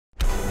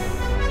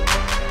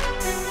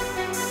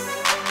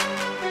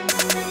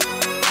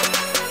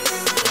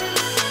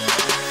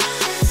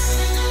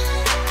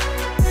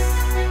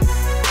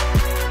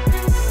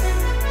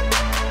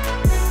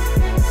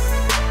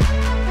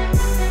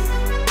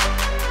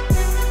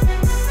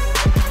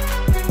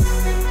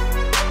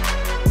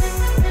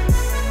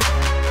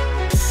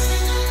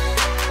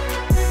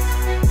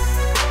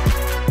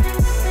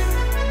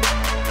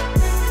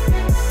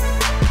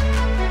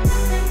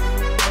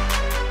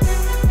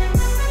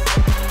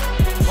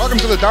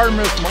Welcome to the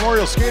Dartmouth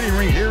Memorial Skating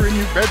Rink here in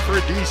New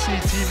Bedford,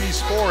 DCTV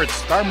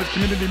Sports. Dartmouth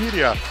Community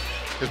Media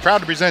is proud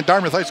to present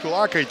Dartmouth High School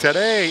Hockey.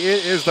 Today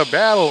it is the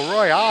Battle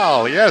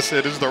Royale. Yes,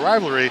 it is the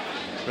rivalry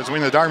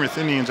between the Dartmouth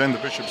Indians and the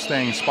Bishop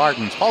Stang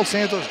Spartans. Paul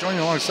Santos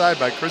joining alongside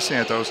by Chris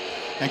Santos.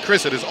 And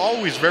Chris, it is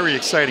always very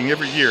exciting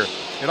every year.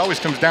 It always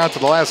comes down to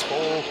the last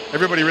hole.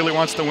 Everybody really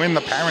wants to win.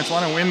 The parents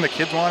want to win. The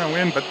kids want to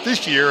win. But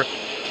this year,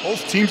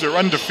 both teams are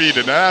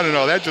undefeated. I don't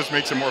know. That just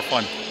makes it more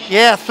fun.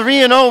 Yeah,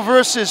 3-0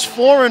 versus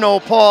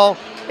 4-0, Paul.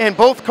 And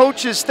both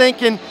coaches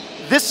thinking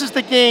this is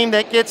the game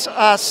that gets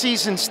our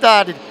season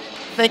started.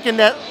 Thinking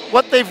that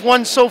what they've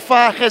won so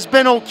far has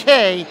been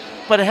okay,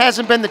 but it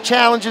hasn't been the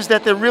challenges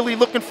that they're really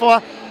looking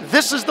for.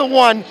 This is the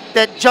one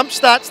that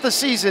jumpstarts the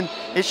season.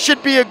 It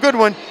should be a good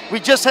one. We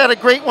just had a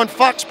great one.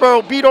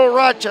 Foxborough beat Old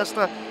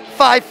Rochester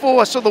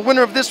 5-4, so the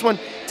winner of this one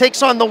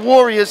takes on the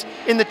Warriors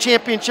in the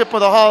championship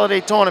of the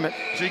holiday tournament.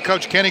 See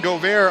Coach Kenny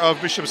Govert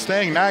of Bishop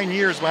Stang, 9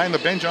 years behind the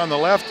bench on the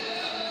left.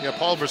 You have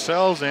Paul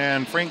Versells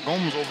and Frank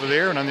Gomes over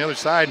there, and on the other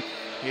side,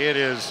 it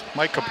is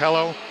Mike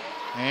Capello,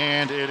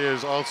 and it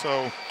is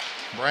also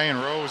Brian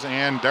Rose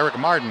and Derek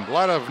Martin. A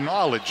lot of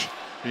knowledge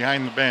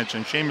behind the bench,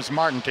 and Seamus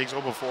Martin takes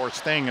over for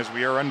Stang as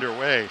we are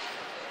underway.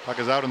 Puck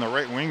is out in the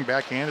right wing,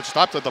 backhanded,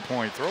 stopped at the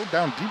point, thrown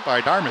down deep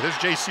by Dartmouth. Here's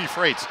J.C.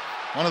 Freites,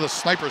 one of the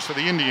snipers for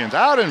the Indians,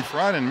 out in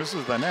front and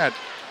misses the net.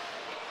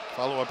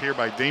 Follow up here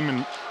by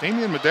Damian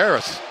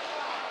Medeiros.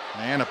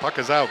 And the puck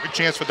is out. Good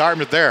chance for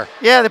Dartmouth there.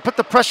 Yeah, they put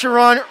the pressure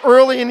on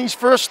early in these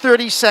first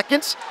 30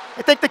 seconds.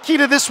 I think the key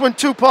to this one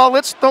too, Paul,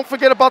 don't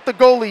forget about the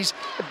goalies.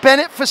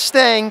 Bennett for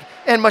Stang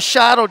and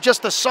Machado,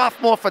 just a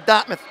sophomore for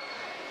Dartmouth.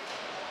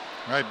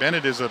 All right,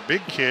 Bennett is a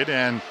big kid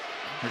and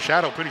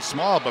Machado pretty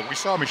small, but we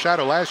saw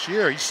Machado last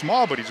year. He's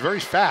small, but he's very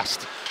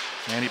fast.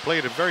 And he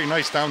played it very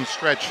nice down the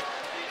stretch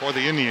for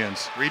the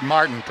Indians. Reed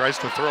Martin tries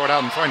to throw it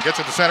out in front, gets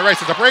it to center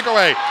ice. It's a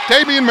breakaway.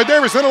 Damian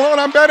Medeiros in alone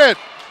on Bennett.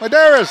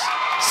 Medeiros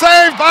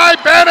saved by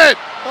Bennett.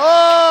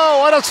 Oh,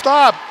 what a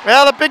stop.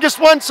 Well, the biggest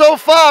one so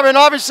far, and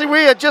obviously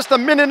we are just a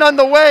minute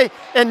underway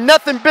and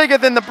nothing bigger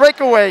than the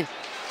breakaway.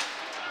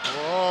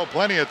 Oh,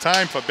 plenty of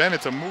time for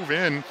Bennett to move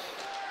in.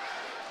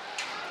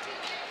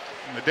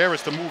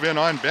 Medeiros to move in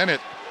on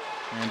Bennett.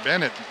 And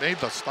Bennett made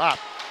the stop.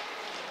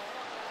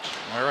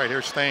 All right,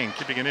 here's Stang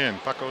keeping it in.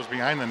 Puck goes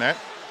behind the net.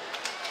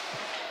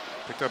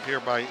 Picked up here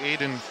by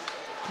Aiden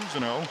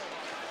Cousineau.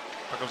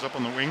 Puck goes up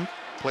on the wing,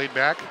 played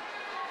back.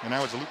 And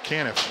now it's Luke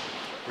Caniff.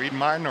 Reed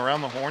Martin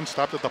around the horn,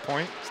 stopped at the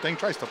point. Stang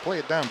tries to play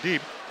it down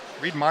deep.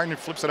 Reed Martin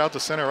flips it out to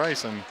center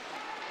ice and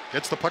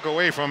gets the puck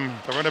away from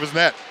the front of his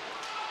net.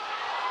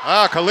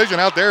 Collision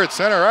out there at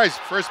center ice.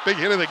 First big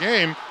hit of the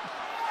game.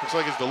 Looks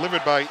like it's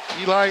delivered by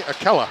Eli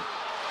Akella.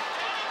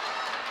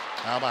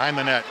 Now behind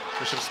the net,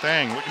 Bishop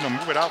Stang looking to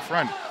move it out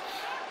front.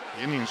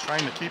 The Indians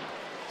trying to keep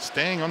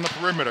Stang on the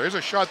perimeter. Here's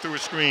a shot through a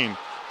screen.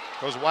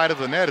 Goes wide of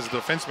the net as the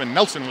defenseman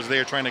Nelson was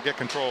there trying to get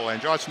control.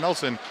 And Josh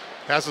Nelson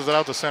passes it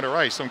out to center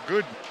ice. Some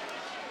good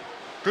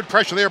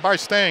pressure there by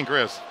Stang,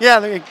 Chris.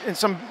 Yeah, and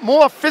some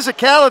more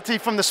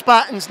physicality from the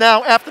Spartans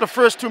now after the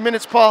first 2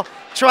 minutes, Paul,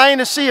 trying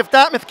to see if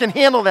Dartmouth can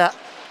handle that.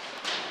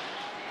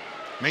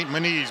 Nate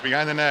Maniz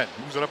behind the net,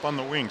 moves it up on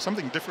the wing.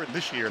 Something different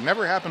this year,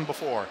 never happened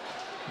before.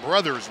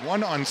 Brothers,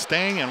 one on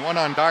Stang and one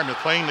on Dartmouth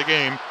playing the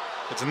game.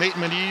 It's Nate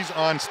Maniz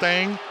on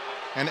Stang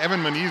and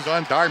Evan Maniz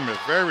on Dartmouth.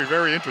 Very,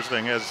 very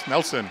interesting as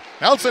Nelson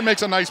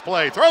makes a nice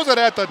play, throws it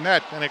at the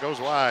net, and it goes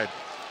wide.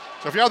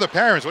 So if you're the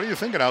parents, what are you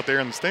thinking out there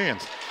in the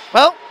stands?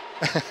 Well,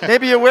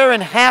 maybe you're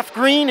wearing half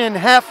green and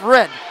half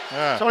red.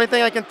 Yeah. It's the only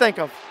thing I can think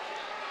of.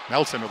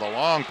 Nelson with a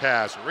long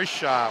pass, wrist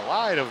shot,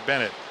 wide of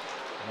Bennett.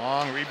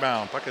 Long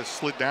rebound. Puck is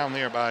slid down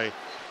there by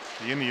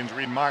the Indians,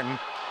 Reed Martin.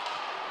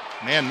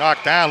 Man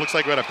knocked down. Looks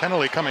like we had a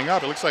penalty coming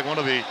up. It looks like one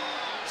of the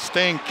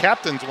Stang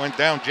captains went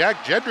down.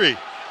 Jack Jedry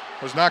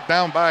was knocked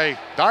down by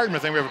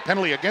Dartmouth, and we have a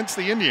penalty against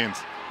the Indians.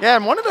 Yeah,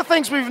 and one of the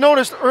things we've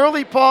noticed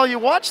early, Paul, you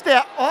watch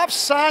that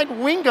offside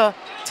winger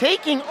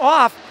taking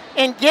off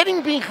and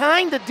getting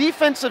behind the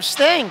defensive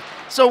Stang.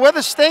 So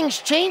whether Stang's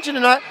changing or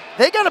not,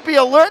 they got to be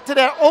alert to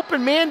that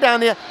open man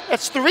down there.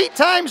 That's 3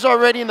 times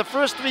already in the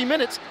first 3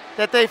 minutes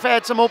that they've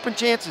had some open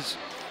chances.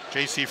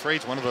 J.C.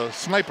 Freites, one of the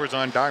snipers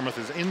on Dartmouth,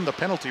 is in the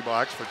penalty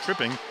box for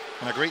tripping,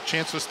 and a great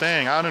chance for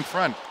Stang out in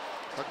front.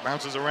 Puck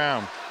bounces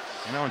around.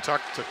 You know, and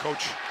talk to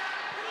Coach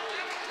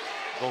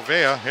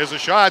Govea. Here's a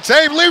shot.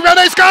 Save, Lee Red,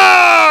 they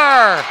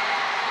score!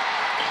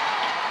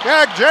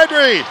 Jack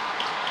Jedry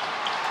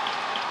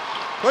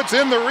puts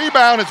in the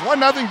rebound. It's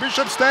 1-0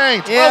 Bishop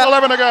Stang.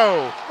 12-11 to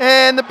go.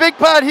 And the big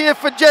part here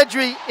for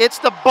Jedry, it's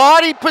the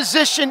body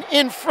position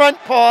in front,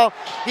 Paul.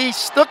 He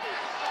stood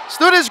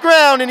his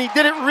ground, and he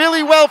did it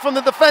really well from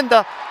the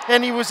defender,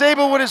 and he was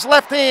able with his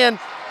left hand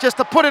just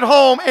to put it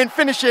home and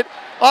finish it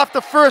off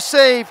the first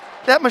save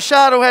that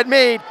Machado had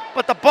made.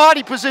 But the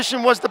body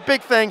position was the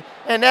big thing,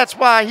 and that's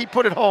why he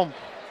put it home.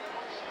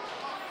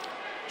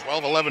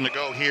 12-11 to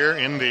go here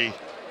in the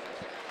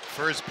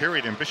first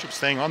period, and Bishop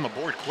Stang on the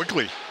board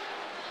quickly.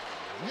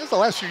 I guess the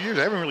last few years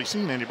I haven't really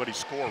seen anybody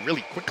score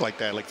really quick like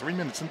that, like 3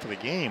 minutes into the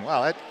game.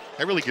 Wow, that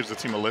really gives the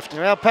team a lift.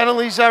 Well,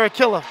 penalties are a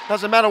killer.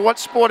 Doesn't matter what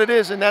sport it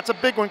is, and that's a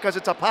big one because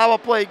it's a power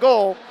play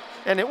goal,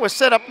 and it was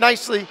set up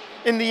nicely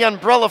in the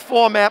umbrella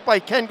format by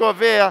Ken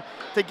Gourvert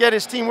to get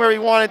his team where he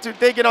wanted to.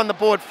 They get on the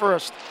board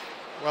first.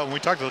 Well, when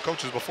we talked to the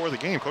coaches before the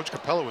game, Coach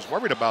Capella was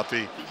worried about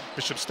the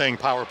Bishop Stang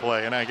power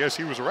play, and I guess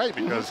he was right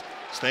because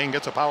Stang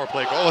gets a power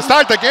play goal to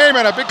start the game,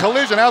 and a big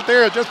collision out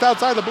there just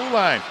outside the blue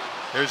line.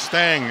 There's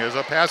Stang. There's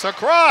a pass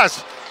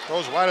across.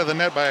 Goes wide of the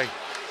net by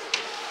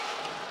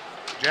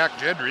Jack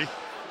Jedry.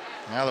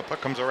 Now the puck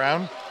comes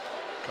around.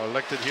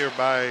 Collected here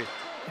by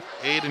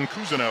Aiden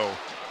Cousineau.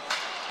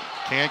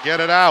 Can't get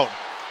it out.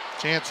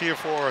 Chance here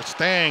for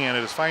Stang, and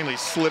it is finally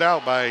slid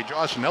out by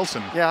Josh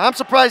Nelson. Yeah, I'm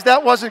surprised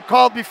that wasn't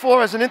called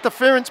before as an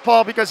interference,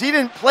 Paul, because he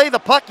didn't play the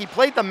puck. He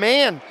played the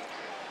man,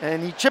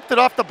 and he chipped it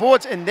off the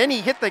boards, and then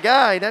he hit the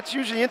guy. That's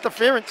usually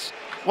interference.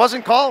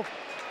 Wasn't called.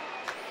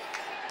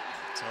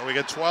 So we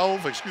get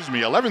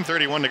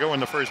 11:31 to go in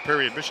the first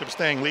period. Bishop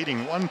Stang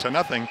leading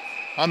 1-0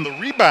 on the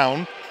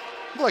rebound.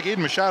 Looked like Aiden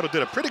Machado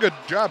did a pretty good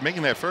job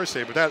making that first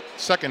save, but that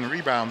second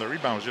rebound, the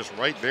rebound was just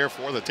right there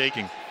for the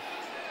taking.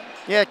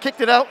 Yeah, kicked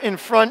it out in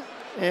front,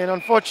 and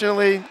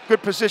unfortunately,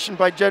 good position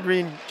by Jedry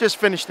and just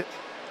finished it.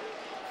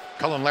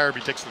 Cullen Larrabee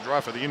takes the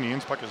draw for the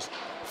Indians. Puck is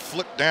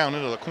flicked down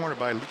into the corner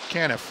by Luke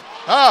Caniff.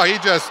 Oh, he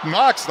just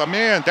knocks the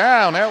man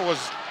down. That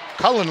was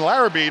Cullen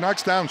Larrabee,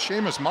 knocks down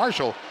Seamus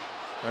Marshall.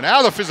 And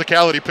now the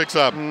physicality picks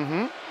up.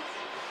 Wing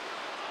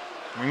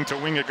to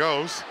wing it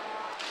goes.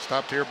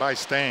 Stopped here by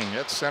Stang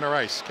at center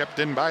ice. Kept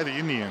in by the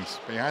Indians.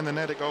 Behind the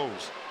net it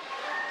goes.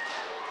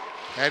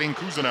 Adding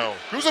Cousineau.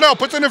 Cousineau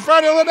puts it in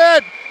front of the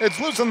net. It's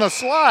loose in the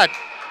slot.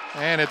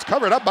 And it's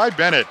covered up by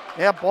Bennett.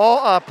 Yeah,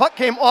 puck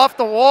came off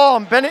the wall,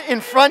 and Bennett in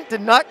front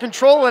did not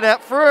control it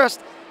at first.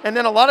 And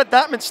then a lot of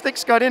Dartmouth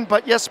sticks got in.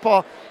 But yes,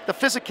 Paul, the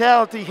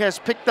physicality has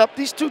picked up.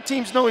 These two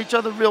teams know each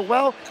other real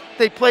well.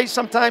 They play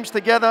sometimes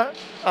together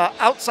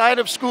outside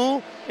of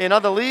school in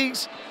other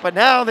leagues. But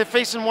now they're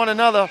facing one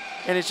another,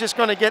 and it's just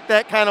going to get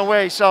that kind of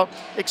way. So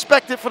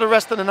expect it for the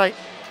rest of the night.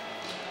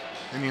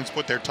 Indians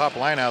put their top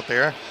line out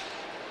there.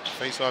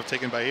 Face-off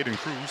taken by Aiden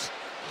Cruz.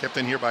 Kept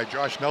in here by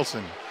Josh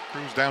Nelson.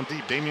 Cruz down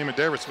deep. Damian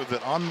Medeiros with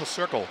it on the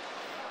circle.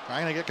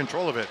 Trying to get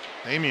control of it.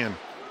 Damian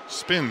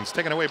spins,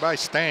 taken away by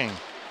Stang.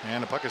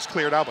 And the puck is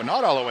cleared out, but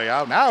not all the way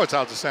out. Now it's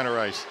out to center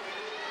ice.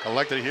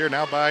 Collected here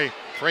now by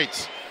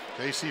Freites.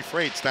 JC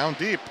Freites down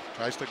deep.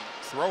 Tries to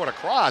throw it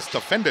across.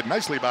 Defended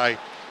nicely by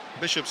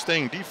Bishop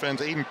Stang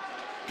defense, Aiden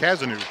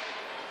Kazanu.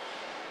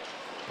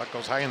 Puck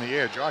goes high in the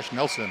air. Josh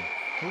Nelson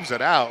moves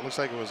it out. Looks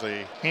like it was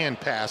a hand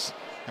pass.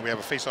 And we have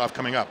a face-off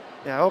coming up.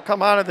 Yeah, he'll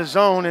come out of the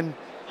zone, and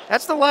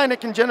that's the line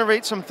that can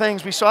generate some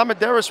things. We saw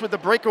Medeiros with the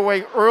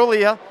breakaway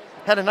earlier.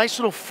 Had a nice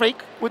little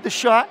fake with the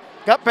shot.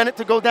 Got Bennett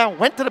to go down,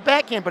 went to the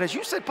backhand. But as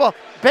you said, Paul,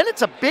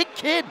 Bennett's a big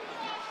kid.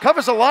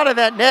 Covers a lot of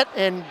that net,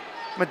 and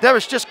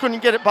Medeiros just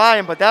couldn't get it by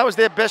him. But that was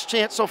their best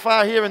chance so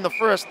far here in the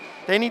first.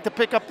 They need to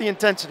pick up the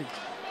intensity.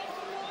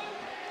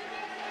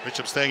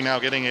 Bishop Stang now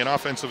getting an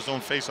offensive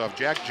zone faceoff.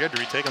 Jack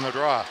Jedry taking the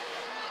draw.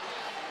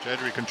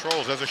 Jedry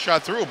controls, has a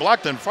shot through,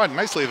 blocked in front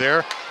nicely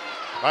there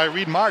by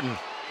Reed Martin.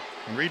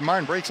 And Reed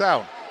Martin breaks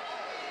out.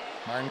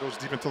 Martin goes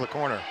deep into the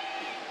corner.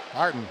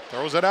 Martin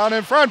throws it out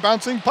in front,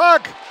 bouncing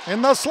puck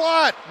in the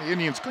slot. The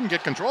Indians couldn't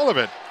get control of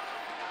it.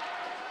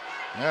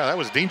 Yeah, that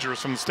was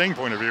dangerous from the Stang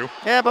point of view.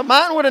 Yeah, but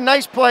Martin with a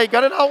nice play,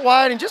 got it out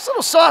wide, and just a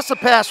little saucer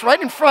pass right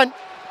in front.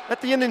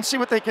 Let the Indians see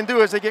what they can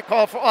do as they get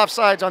called for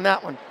offsides on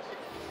that one.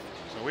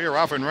 So we are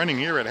off and running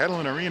here at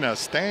Hedlund Arena.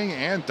 Stang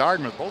and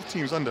Dartmouth, both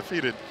teams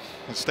undefeated.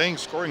 And Stang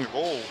scoring a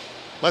goal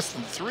less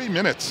than 3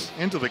 minutes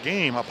into the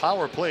game, a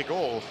power play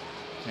goal.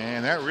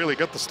 And that really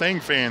got the Stang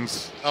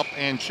fans up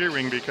and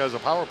cheering because a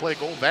power play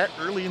goal that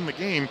early in the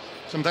game,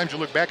 sometimes you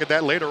look back at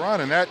that later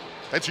on and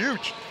that's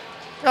huge.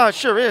 Oh, it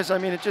sure is. I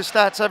mean, it just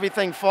starts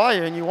everything for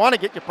you, and you want to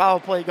get your power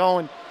play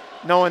going,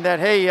 knowing that,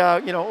 hey,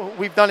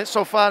 we've done it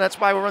so far. That's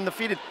why we're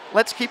undefeated.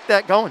 Let's keep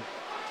that going.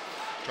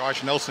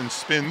 Josh Nelson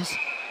spins,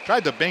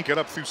 tried to bank it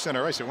up through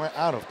center ice. It went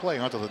out of play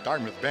onto the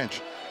Dartmouth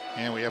bench.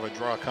 And we have a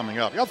draw coming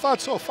up. Your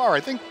thoughts so far? I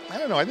think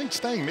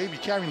Stang may be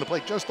carrying the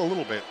play just a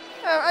little bit.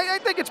 I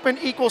think it's been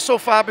equal so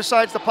far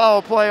besides the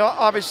power play,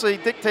 obviously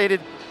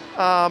dictated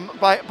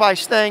by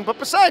Stang. But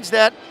besides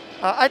that,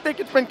 I think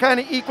it's been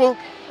kind of equal.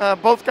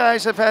 Both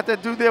guys have had to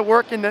do their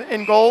work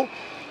in goal.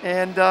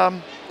 And,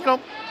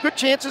 good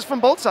chances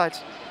from both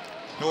sides.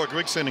 Noah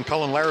Grigson and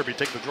Cullen Larrabee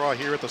take the draw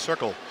here at the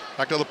circle.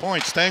 Back to the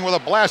point. Stang with a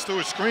blast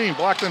through a screen.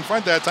 Blocked in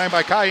front that time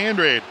by Kai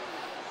Andrade.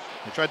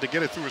 They tried to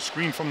get it through a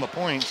screen from the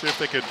point, see if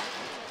they could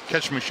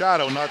catch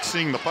Machado, not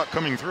seeing the puck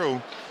coming through.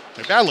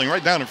 They're battling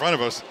right down in front of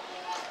us.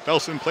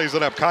 Belson plays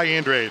it up. Kai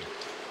Andrade.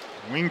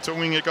 Wing to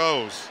wing it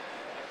goes.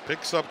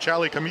 Picks up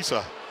Charlie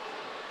Camisa.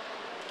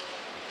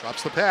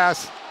 Drops the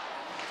pass.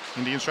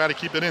 Indians try to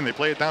keep it in. They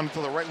play it down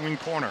to the right wing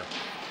corner.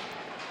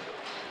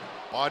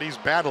 Bodies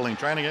battling,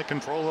 trying to get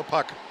control of the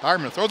puck.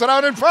 Dartmouth throws it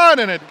out in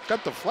front, and it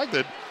got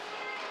deflected.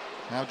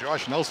 Now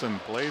Josh Nelson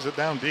plays it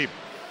down deep.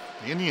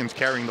 The Indians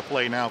carrying the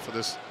play now for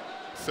this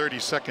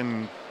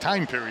 30-second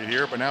time period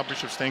here, but now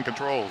Bishop Stang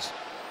controls.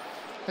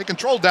 They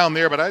controlled down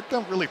there, but I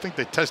don't really think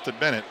they tested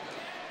Bennett.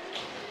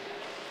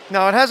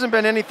 No, it hasn't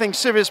been anything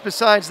serious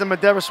besides the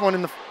Medeiros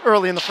one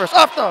early in the first.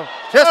 Oh,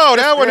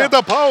 that one hit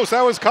the post.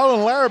 That was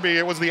Colin Larrabee.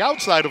 It was the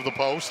outside of the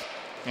post,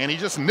 and he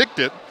just nicked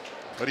it,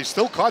 but he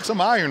still caught some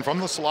iron from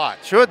the slot.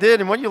 Sure did,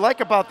 and what you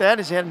like about that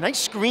is he had a nice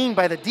screen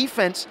by the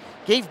defense,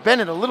 gave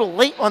Bennett a little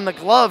late on the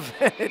glove.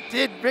 It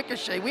did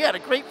ricochet. We had a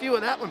great view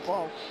of that one,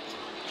 Paul.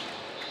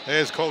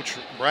 There's Coach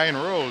Brian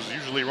Rose,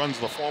 usually runs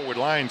the forward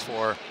lines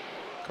for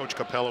Coach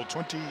Capello,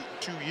 22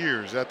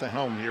 years at the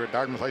helm here at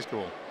Dartmouth High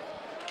School.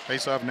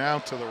 Face off now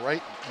to the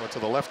right, or to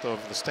the left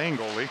of the Stang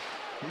goalie.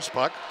 Loose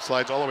puck,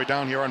 slides all the way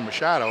down here on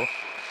Machado,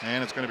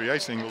 and it's going to be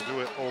icing. We'll do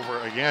it over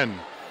again.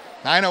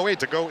 9:08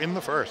 to go in the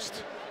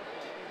first.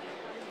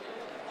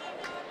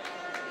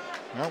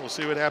 Well, we'll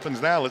see what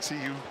happens now. Let's see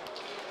who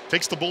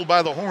takes the bull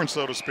by the horn,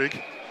 so to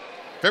speak.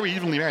 Very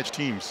evenly matched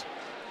teams,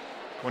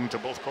 according to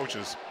both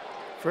coaches.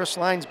 First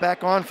line's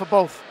back on for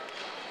both.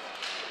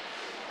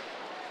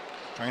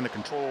 Trying to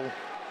control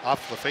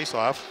off the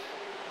face-off.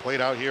 Played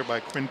out here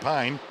by Quinn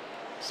Pine.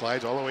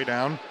 Slides all the way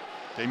down.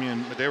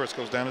 Damian Medeiros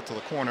goes down into the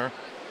corner.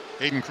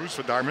 Aiden Cruz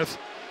for Dartmouth.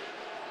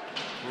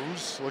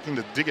 Cruz looking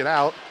to dig it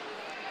out.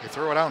 They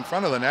throw it out in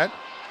front of the net.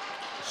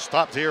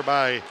 Stopped here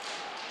by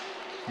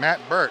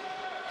Matt Burt.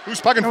 Who's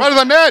puck in front of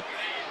the net?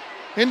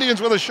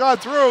 Indians with a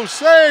shot through.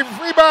 Save,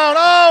 rebound.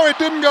 Oh, it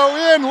didn't go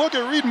in. Look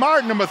at Reed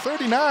Martin, number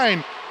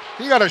 39.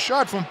 He got a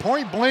shot from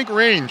point-blank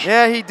range.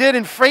 Yeah, he did,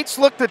 and Freites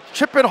looked to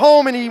chip it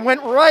home, and he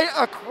went right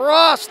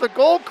across the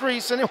goal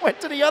crease, and it went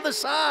to the other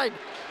side.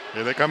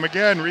 Here they come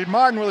again. Reed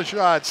Martin with a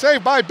shot.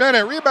 Saved by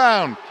Bennett.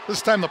 Rebound.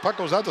 This time the puck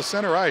goes out to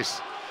center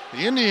ice. The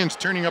Indians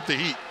turning up the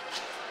heat.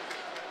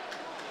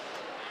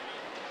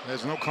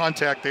 There's no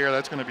contact there.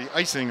 That's going to be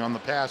icing on the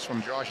pass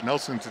from Josh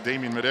Nelson to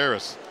Damian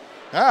Medeiros.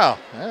 Oh,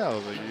 yeah,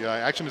 the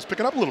action is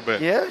picking up a little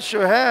bit. Yeah, it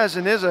sure has,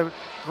 and there's a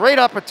great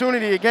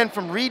opportunity again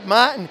from Reed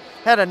Martin.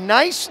 Had a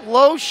nice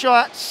low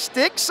shot,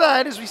 stick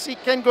side, as we see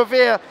Ken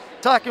Govea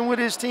talking with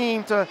his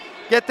team to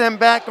get them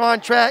back on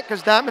track,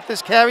 because Dartmouth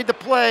has carried the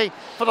play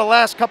for the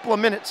last couple of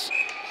minutes.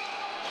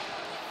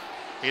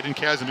 Aiden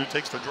Kazanu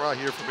takes the draw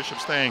here for Bishop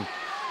Stang.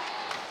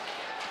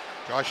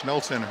 Josh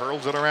Nelson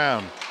hurls it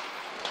around.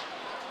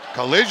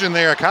 Collision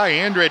there. Kai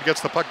Andrade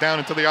gets the puck down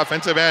into the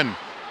offensive end.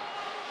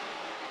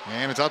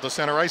 And it's out to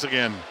center ice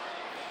again.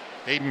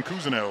 Aiden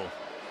Cousineau.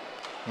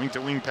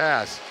 Wing-to-wing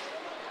pass.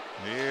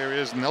 There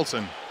is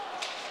Nelson.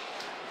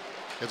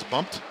 Gets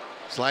bumped.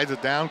 Slides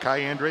it down. Kai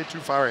Andrade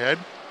too far ahead.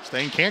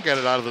 Stang can't get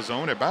it out of the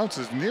zone. It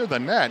bounces near the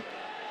net.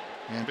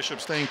 And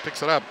Bishop Stang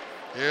picks it up.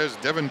 There's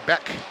Devin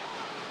Beck.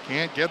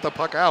 Can't get the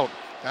puck out.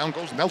 Down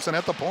goes Nelson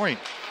at the point.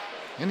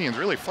 Indians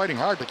really fighting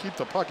hard to keep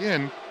the puck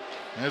in.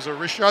 There's a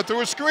wrist shot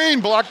through a screen.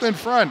 Blocked in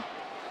front.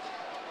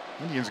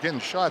 Indians getting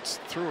shots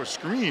through a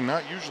screen.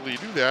 Not usually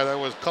do that. That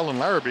was Cullen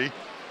Larrabee.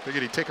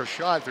 Figured he'd take a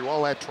shot through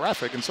all that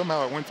traffic, and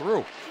somehow it went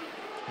through.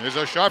 There's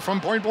a shot from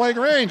point-blank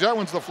range. That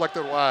one's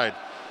deflected wide.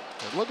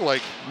 It looked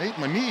like Nate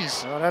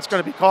Maniz. Oh, that's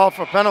going to be called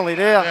for a penalty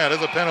there. Yeah,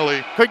 there's a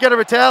penalty. Could get a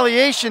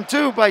retaliation,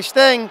 too, by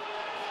Stang.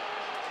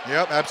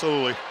 Yep,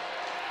 absolutely.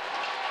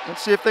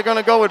 Let's see if they're going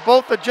to go with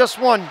both or just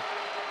one.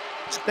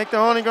 I think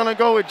they're only going to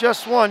go with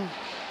just one.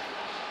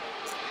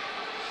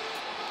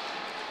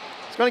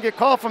 It's going to get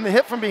called from the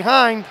hit from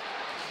behind.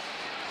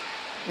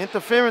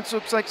 Interference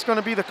looks like it's going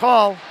to be the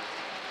call.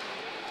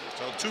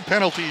 So 2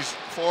 penalties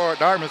for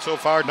Dartmouth so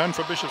far, none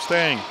for Bishop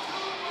Stang.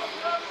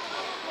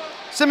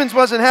 Simmons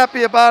wasn't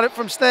happy about it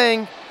from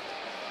Stang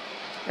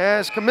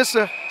as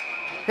Camissa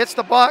hits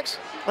the box.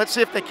 Let's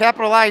see if they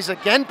capitalize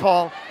again,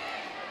 Paul,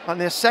 on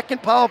their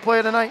second power play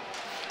of the night.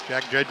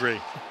 Jack Jedre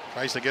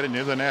tries to get it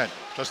near the net.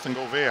 Justin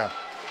Govea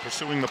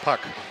pursuing the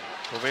puck.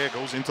 Govea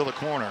goes into the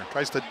corner,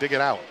 tries to dig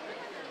it out.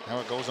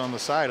 Now it goes on the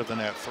side of the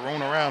net,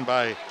 thrown around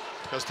by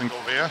Justin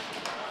Govea.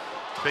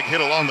 Big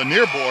hit along the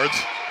near boards.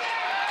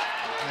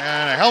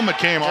 And a helmet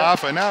came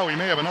off, and now we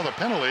may have another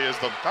penalty as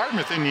the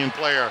Dartmouth Indian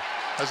player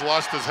has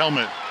lost his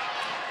helmet.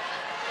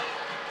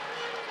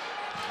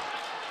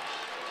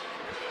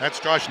 That's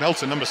Josh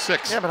Nelson, number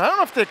 6. Yeah, but I don't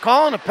know if they're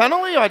calling a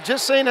penalty or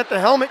just saying that the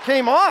helmet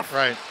came off.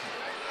 Right.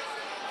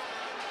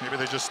 Maybe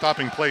they're just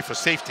stopping play for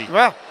safety.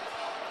 Well,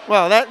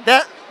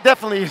 that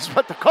definitely is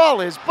what the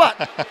call is,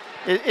 but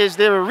is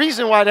there a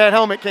reason why that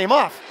helmet came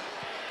off?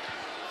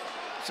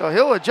 So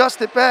he'll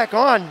adjust it back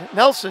on.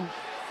 Nelson,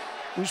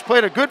 who's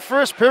played a good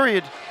first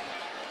period.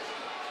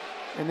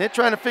 And they're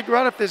trying to figure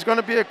out if there's going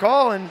to be a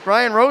call, and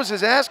Brian Rose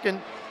is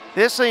asking.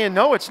 They're saying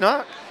no, it's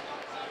not.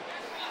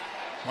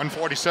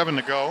 1:47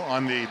 to go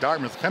on the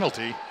Dartmouth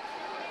penalty.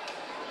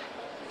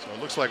 So it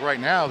looks like right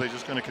now they're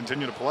just going to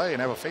continue to play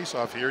and have a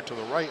face-off here to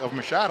the right of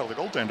Machado, the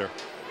goaltender.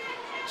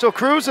 So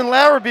Cruz and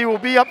Larrabee will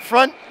be up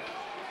front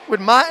with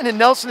Martin and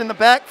Nelson in the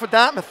back for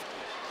Dartmouth.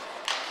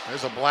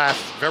 There's a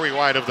blast very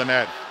wide of the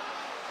net.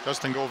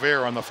 Justin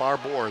Govea on the far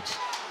boards.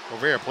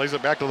 Govea plays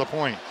it back to the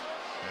point.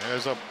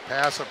 There's a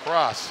pass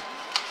across.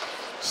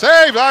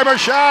 Saved by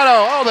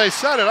Machado. Oh, they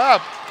set it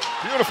up.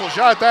 Beautiful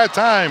shot that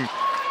time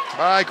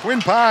by Quinn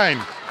Pine.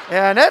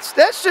 And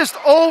that's just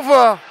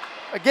over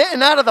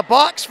getting out of the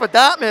box for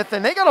Dartmouth,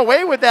 and they got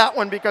away with that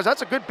one because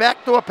that's a good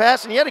backdoor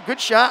pass, and he had a good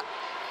shot.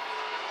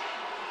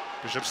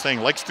 Bishop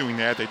Stang likes doing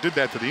that. They did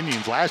that to the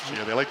Indians last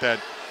year. They like that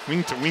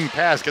wing-to-wing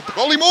pass. Get the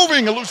goalie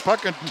moving, a loose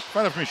puck in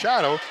front of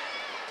Machado. You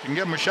can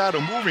get Machado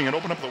moving and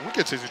open up the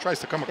wickets as he tries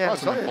to come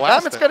across and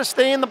blast Dartmouth's got to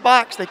stay in the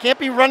box. They can't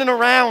be running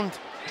around.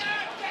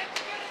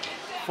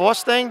 Force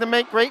Stang to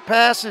make great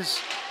passes.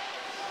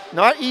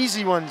 Not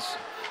easy ones.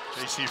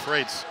 JC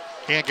Freights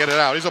can't get it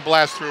out. He's a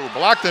blast through.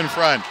 Blocked in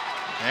front.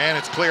 And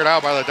it's cleared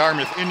out by the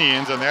Dartmouth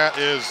Indians, and that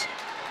is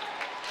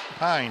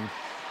Pine.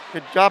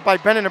 Good job by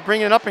Bennett of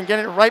bringing it up and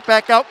getting it right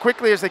back out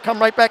quickly as they come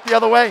right back the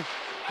other way.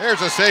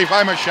 There's a save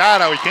by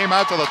Machado. He came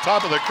out to the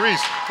top of the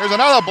crease. There's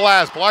another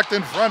blast blocked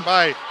in front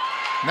by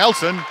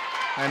Nelson,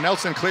 and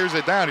Nelson clears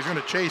it down. He's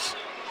going to chase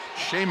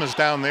Seamus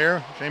down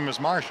there, Seamus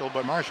Marshall,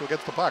 but Marshall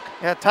gets the puck.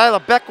 Yeah, Tyler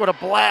Beck with a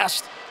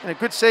blast and a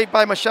good save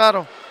by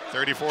Machado.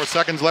 34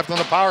 seconds left on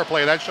the power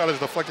play. That shot is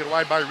deflected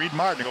wide by Reed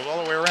Martin. It goes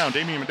all the way around.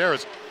 Damian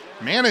Medeiros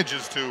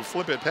manages to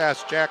flip it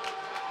past Jack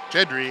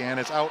Jedry, and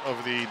it's out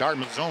of the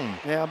Dartmouth zone.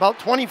 Yeah, about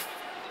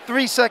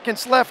 23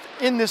 seconds left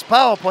in this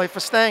power play for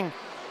Stang.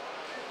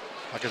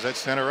 Like I said,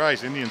 center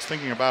ice. Indians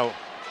thinking about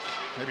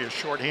maybe a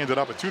short-handed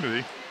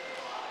opportunity.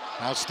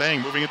 Now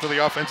Stang moving into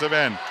the offensive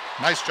end.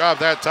 Nice job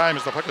that time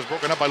as the puck is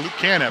broken up by Luke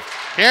Caniff.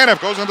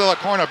 Caniff goes into the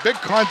corner. Big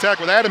contact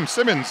with Adam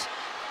Simmons.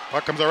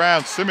 Puck comes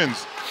around.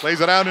 Simmons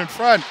lays it out in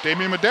front.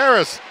 Damian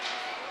Medeiros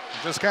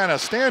just kind of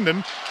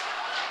standing.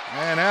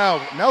 And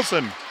now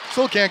Nelson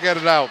still can't get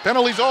it out.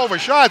 Penalty's over.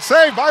 Shot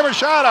saved by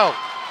Machado.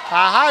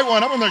 A high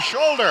one up on the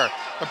shoulder.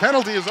 The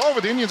penalty is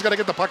over. The Indians got to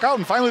get the puck out,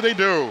 and finally they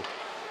do.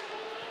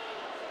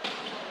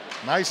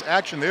 Nice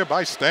action there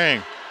by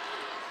Stang.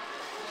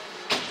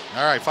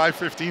 All right,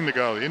 5:15 to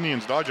go. The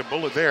Indians dodge a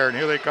bullet there, and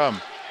here they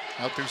come.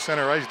 Out through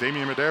center ice,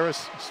 Damian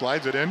Medeiros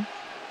slides it in.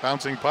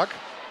 Bouncing puck.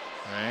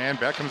 And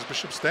back comes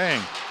Bishop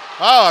Stang.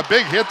 Oh, a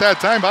big hit that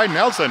time by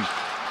Nelson.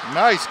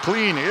 Nice,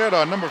 clean hit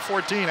on number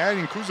 14,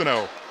 Adrian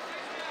Cousineau.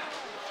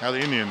 Now the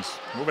Indians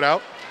move it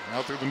out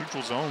through the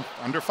neutral zone.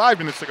 Under 5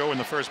 minutes to go in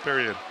the first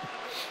period.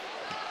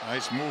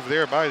 Nice move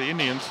there by the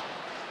Indians.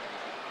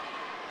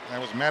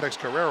 That was Maddox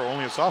Carrero,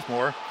 only a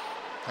sophomore.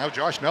 Now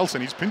Josh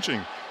Nelson, he's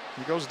pinching.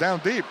 He goes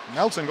down deep.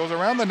 Nelson goes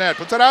around the net,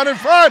 puts it out in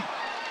front.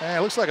 And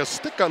it looks like a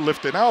stick got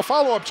lifted. Now a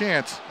follow-up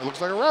chance. It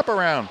looks like a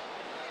wraparound.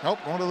 Nope,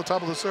 going to the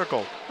top of the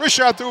circle. Wrist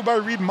shot through by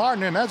Reed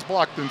Martin, and that's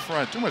blocked in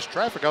front. Too much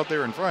traffic out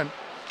there in front.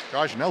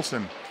 Josh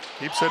Nelson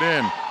keeps it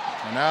in.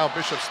 And now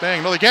Bishop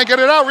Stang. No, they can't get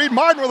it out. Reed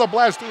Martin with a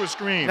blast through a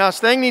screen. Now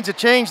Stang needs a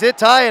change. They're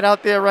tired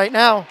out there right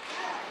now.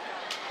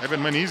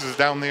 Evan Moniz is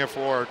down there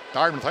for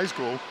Dartmouth High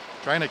School,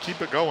 trying to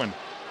keep it going.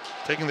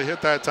 Taking the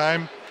hit that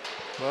time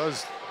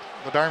was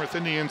the Dartmouth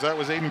Indians. That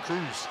was Aiden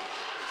Cruz.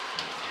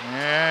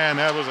 And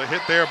that was a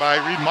hit there by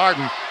Reed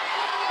Martin.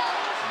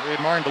 Reed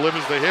Martin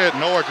delivers the hit.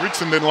 Noah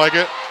Grigson didn't like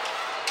it.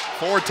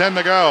 4:10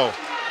 to go.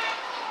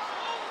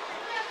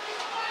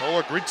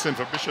 Noah Grigson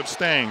for Bishop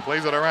Stang.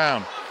 Plays it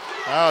around.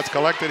 Now it's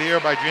collected here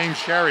by James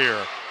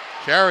Charrier.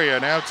 Charrier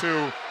now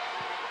to,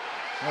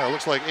 well, it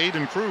looks like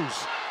Aiden Cruz.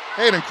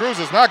 Aiden Cruz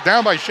is knocked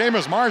down by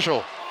Seamus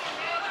Marshall.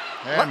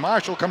 And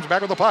Marshall comes back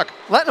with the puck.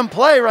 Letting them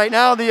play right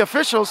now, the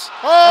officials.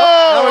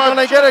 Oh, now we're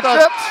going to get a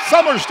trip.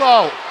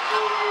 Summerstall.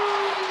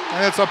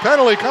 And it's a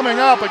penalty coming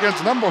up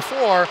against number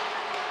 4.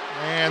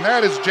 And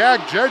that is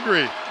Jack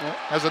Jedry. Yep.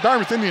 As the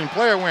Dartmouth Indian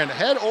player went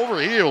head over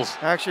heels.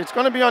 Actually, it's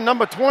going to be on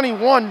number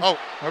 21. Oh,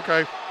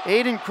 okay.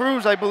 Aiden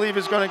Cruz, I believe,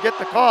 is going to get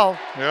the call.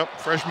 Yep,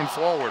 freshman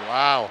forward.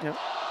 Wow. Yep.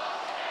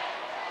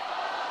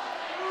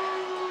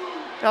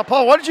 Now,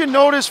 Paul, what did you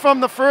notice from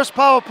the first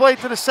power play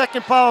to the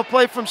second power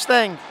play from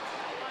Stang?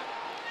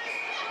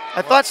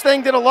 I thought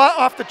Stang did a lot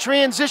off the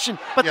transition,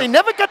 but they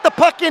never got the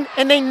puck in,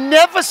 and they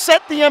never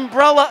set the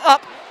umbrella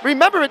up.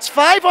 Remember, it's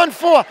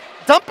 5-on-4.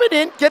 Dump it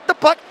in, get the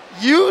puck,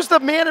 use the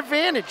man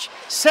advantage.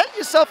 Set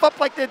yourself up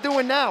like they're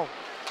doing now.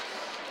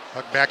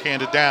 Puck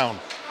backhanded down.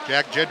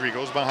 Jack Jedry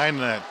goes behind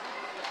the net.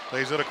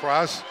 Plays it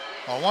across.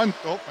 I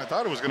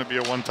thought it was going to be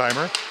a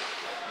one-timer.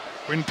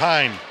 Quinn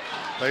Pine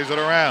plays it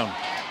around.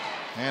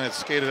 And it's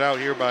skated out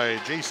here by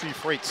J.C.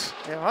 Freights.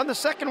 Yeah, on the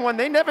second one,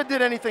 they never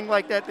did anything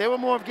like that. They were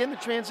more of getting the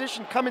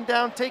transition, coming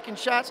down, taking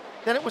shots.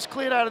 Then it was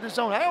cleared out of the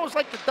zone. I always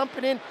like to dump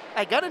it in.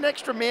 I got an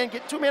extra man,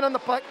 get 2 men on the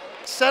puck,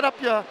 set up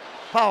your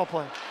power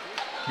play.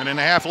 Minute and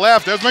a half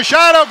left. There's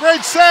Machado.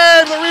 Great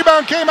save. The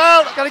rebound came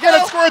out. Gotta get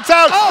it. Squirts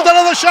out. Oh.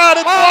 Another shot.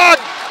 It's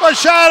blocked.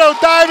 Machado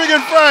diving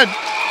in front.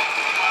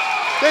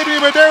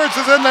 Damian Medeiros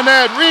is in the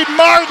net. Reed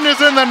Martin is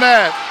in the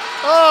net.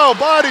 Oh,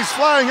 bodies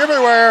flying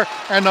everywhere,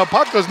 and the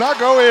puck does not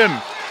go in.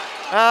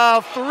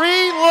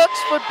 3 looks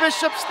for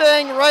Bishop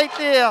Stang right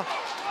there.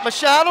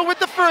 Machado with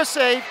the first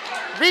save.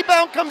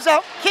 Rebound comes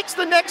out, kicks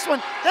the next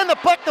one. Then the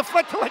puck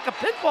deflected like a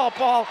pinball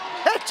ball.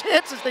 Had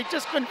chances, they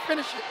just couldn't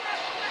finish it.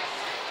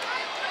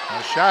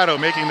 Machado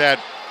making that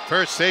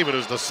first save. It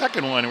was the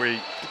second one where he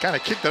kind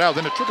of kicked it out.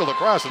 Then it trickled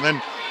across, and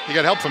then he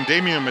got help from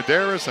Damian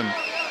Medeiros. And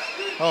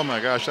oh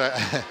my gosh,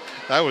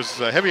 that was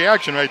heavy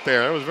action right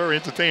there. That was very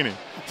entertaining.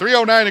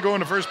 3:09 to go in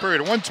the first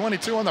period.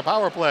 1:22 on the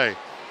power play.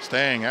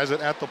 Stang has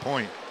it at the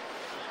point.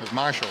 There's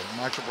Marshall.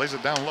 Marshall plays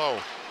it down low.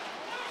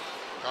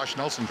 Josh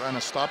Nelson trying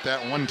to stop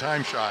that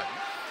one-time shot.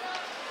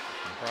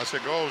 Across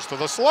it goes to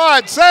the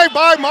slot. Saved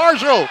by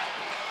Marshall.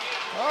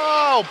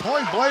 Oh,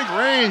 point blank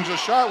range. The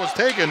shot was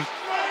taken.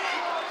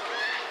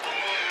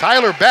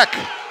 Tyler Beck.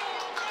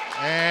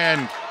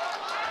 And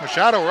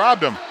Machado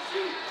robbed him.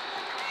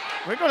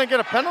 We're going to get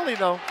a penalty,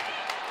 though.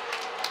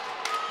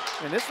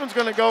 And this one's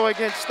going to go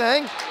against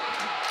Stang.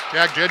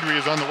 Jack Jedry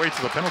is on the way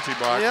to the penalty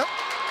box. Yep.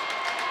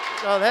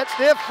 So that's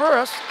their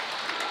first.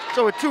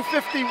 So at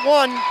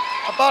 2:51,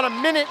 about a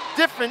minute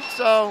difference.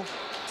 So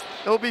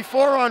it'll be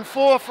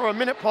 4-on-4 for a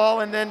minute, Paul,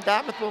 and then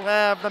Dartmouth will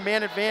have the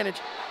man advantage.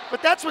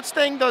 But that's what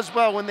Stang does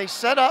well. When they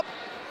set up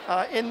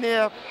in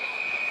their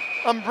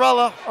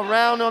umbrella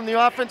around on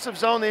the offensive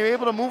zone, they're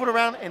able to move it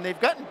around, and they've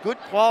gotten good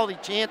quality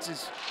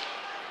chances.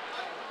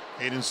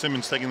 Aiden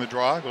Simmons taking the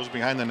draw, goes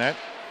behind the net.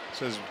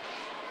 Says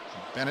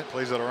Bennett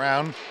plays it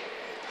around.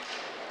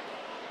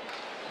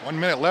 1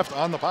 minute left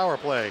on the power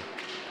play.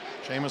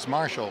 Seamus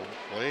Marshall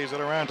plays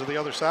it around to the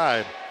other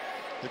side.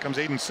 Here comes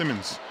Aiden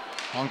Simmons.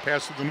 Long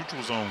pass through the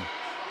neutral zone.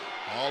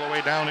 All the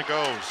way down it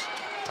goes.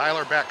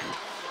 Tyler Beck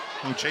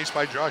being chased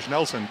by Josh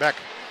Nelson. Beck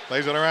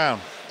plays it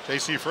around.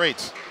 J.C.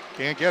 Freites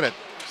can't get it.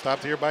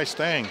 Stopped here by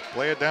Stang.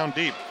 Play it down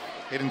deep.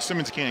 Aiden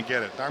Simmons can't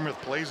get it. Dartmouth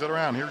plays it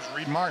around. Here's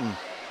Reed Martin.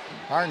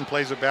 Martin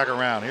plays it back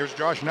around. Here's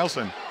Josh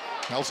Nelson.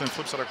 Nelson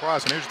flips it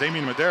across, and here's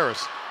Damian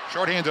Medeiros.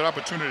 Short-handed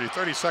opportunity.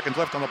 30 seconds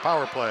left on the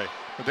power play.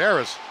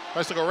 Medeiros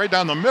tries to go right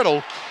down the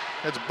middle.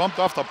 It's bumped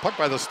off the puck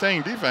by the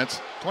Stang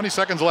defense. 20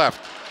 seconds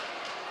left.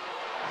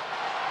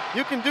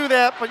 You can do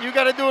that, but you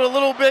got to do it a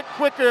little bit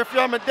quicker if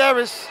you're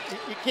Medeiros.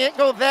 You can't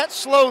go that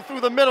slow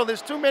through the middle.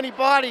 There's too many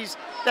bodies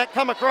that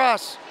come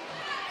across.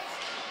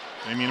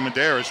 Damian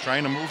Medeiros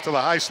trying to move to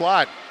the high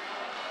slot.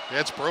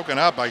 It's broken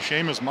up by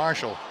Seamus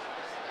Marshall.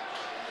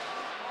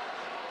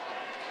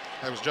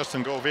 That was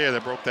Justin Gouveia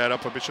that broke that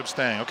up for Bishop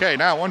Stang. Okay,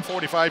 now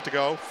 1:45 to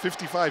go.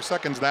 55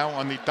 seconds now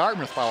on the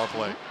Dartmouth power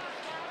play.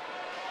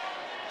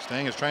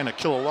 Stang is trying to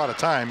kill a lot of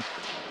time.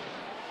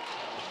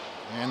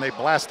 And they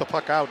blast the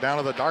puck out down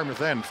to the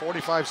Dartmouth end.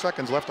 45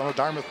 seconds left on the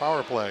Dartmouth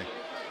power play.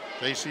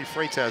 J.C.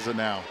 Freites has it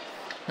now.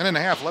 Minute and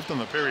a half left in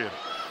the period.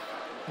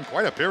 And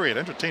quite a period.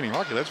 Entertaining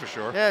hockey, that's for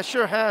sure. Yeah, it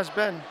sure has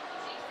been.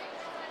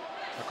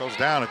 That goes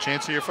down. A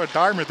chance here for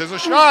Dartmouth. There's a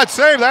shot.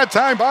 Saved that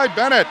time by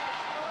Bennett.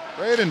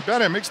 Braden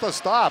Bennett makes the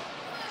stop.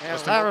 Yeah,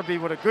 Larrabee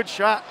with a good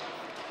shot.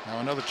 Now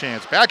another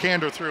chance.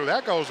 Backhander through.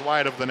 That goes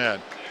wide of the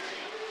net.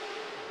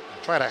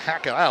 Try to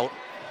hack it out.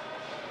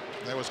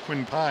 That was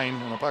Quinn Pine,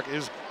 and the puck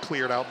is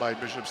cleared out by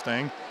Bishop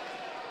Stang.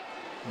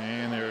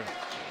 And there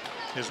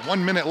is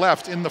 1 minute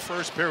left in the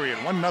first period.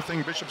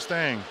 1-0 Bishop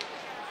Stang.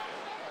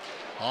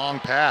 Long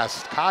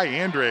pass. Kai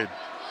Andrade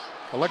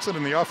collects it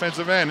in the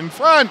offensive end. In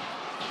front.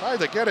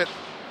 Tried to get it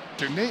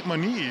to Nate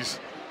Moniz.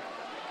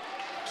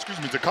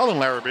 To Cullen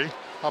Larrabee.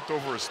 Hopped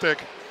over a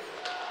stick.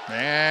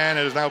 And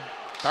it is now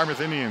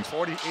Dartmouth Indians.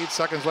 48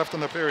 seconds left in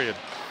the period.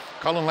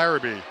 Cullen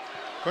Larrabee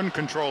couldn't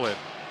control it.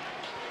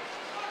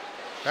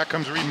 Back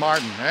comes Reed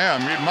Martin.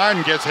 And Reed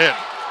Martin gets hit.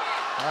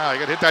 Wow, he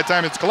got hit that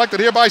time. It's collected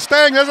here by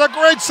Stang. There's a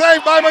great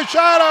save by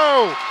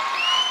Machado.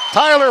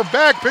 Tyler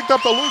Beck picked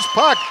up the loose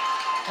puck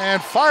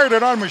and fired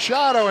it on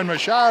Machado, and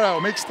Machado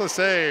makes the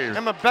save.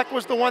 Remember, Beck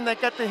was the one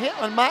that got the hit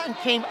when Martin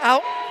came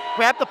out,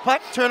 grabbed the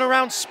puck, turn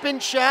around, spin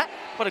shot,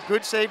 but a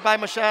good save by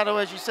Machado,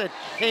 as you said.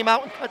 Came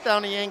out and cut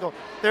down the angle.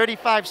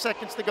 35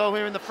 seconds to go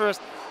here in the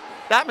first.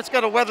 Dartmouth's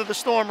got to weather the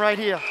storm right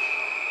here.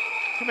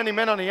 Too many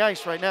men on the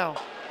ice right now.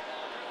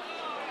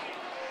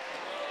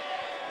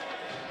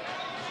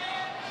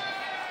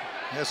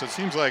 Yes, it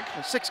seems like...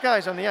 There's 6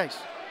 guys on the ice.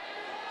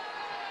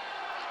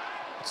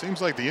 It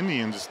seems like the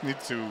Indians need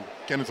to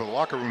get into the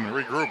locker room and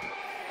regroup.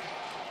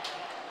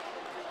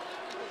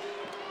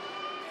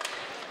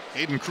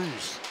 Aiden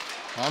Cruz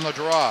on the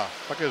draw.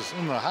 Puck is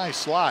in the high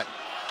slot.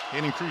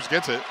 Aiden Cruz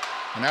gets it,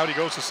 and out he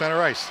goes to center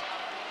ice.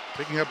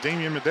 Picking up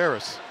Damian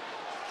Medeiros.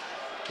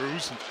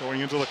 Cruz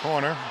going into the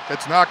corner.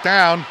 Gets knocked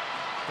down.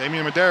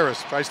 Damian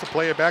Medeiros tries to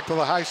play it back to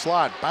the high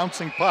slot.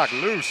 Bouncing puck,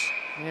 loose.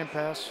 Hand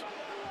pass.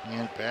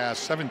 Hand pass,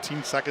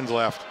 17 seconds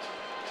left.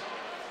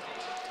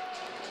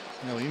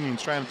 Well, the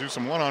Indians trying to do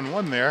some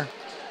one-on-one there.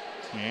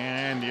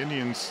 And the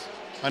Indians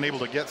unable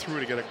to get through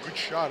to get a good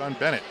shot on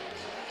Bennett.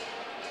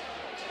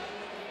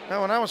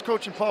 Now, when I was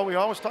coaching, Paul, we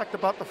always talked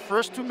about the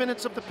first 2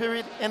 minutes of the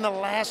period and the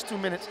last 2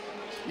 minutes.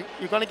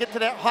 You're going to get to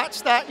that hot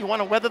start. You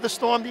want to weather the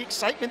storm, the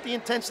excitement, the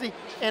intensity.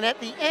 And at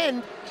the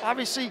end,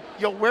 obviously,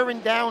 you're wearing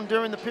down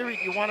during the period.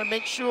 You want to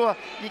make sure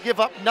you give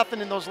up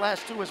nothing in those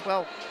last 2 as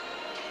well.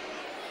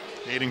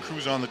 Aiden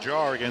Cruz on the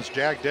jar against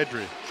Jack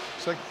Dedry.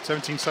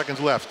 17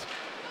 seconds left.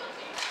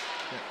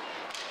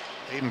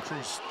 Aiden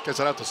Cruz gets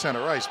it out to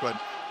center ice, but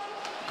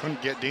couldn't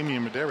get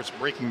Damian Medeiros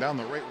breaking down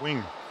the right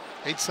wing.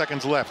 8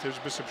 seconds left. There's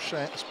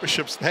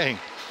Bishop Stang.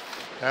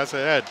 Pass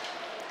ahead.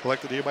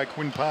 Collected here by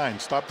Quinn Pine.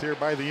 Stopped here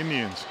by the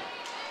Indians.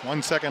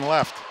 1 second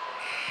left.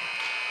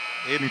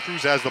 Aiden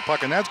Cruz has the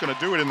puck, and that's going to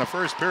do it in the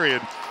first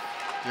period.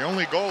 The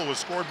only goal was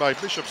scored by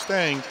Bishop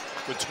Stang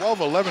with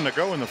 12:11 to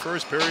go in the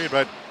first period,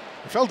 but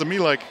It felt to me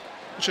like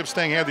Bishop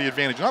Stang had the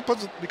advantage, not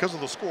because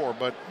of the score,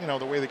 but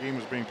the way the game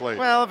was being played.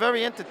 Well, a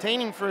very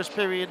entertaining first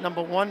period,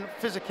 number one.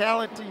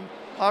 Physicality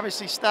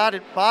obviously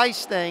started by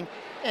Stang,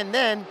 and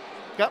then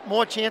got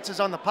more chances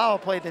on the power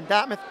play than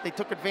Dartmouth. They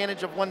took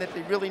advantage of one that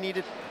they really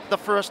needed. The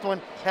first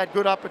one had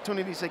good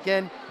opportunities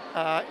again.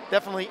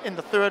 Definitely in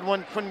the third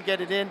one, couldn't get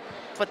it in.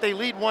 But they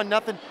lead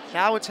 1-0.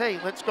 Now it's, hey,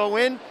 let's go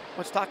in.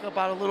 Let's talk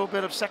about a little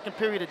bit of second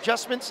period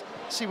adjustments,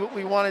 see what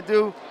we want to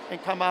do,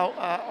 and come out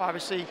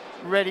obviously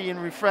ready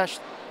and refreshed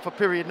for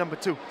period number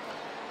 2.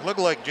 It looked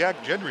like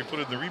Jack Gentry put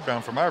in the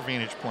rebound from our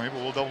vantage point,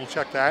 but we'll double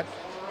check that.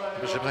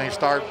 Bishop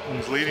Stang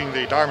is leading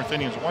the Dartmouth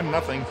Indians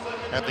 1-0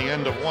 at the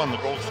end of one. The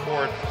goal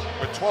scored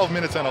with 12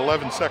 minutes and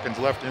 11 seconds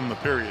left in the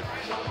period.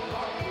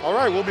 All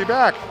right, we'll be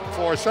back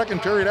for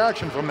second period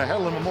action from the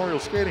Hedlund Memorial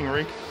Skating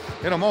Rink.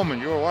 In a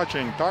moment, you are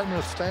watching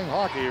Dartmouth Stang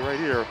Hockey right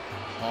here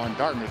on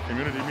Dartmouth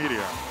Community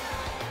Media.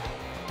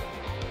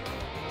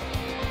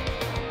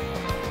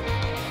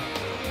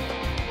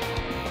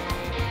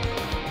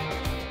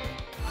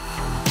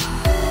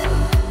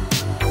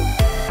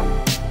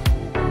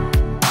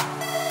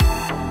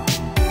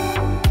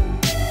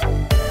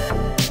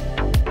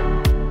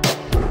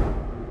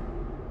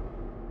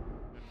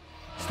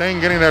 Stang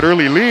getting that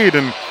early lead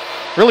and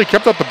really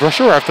kept up the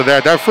pressure after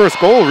that. That first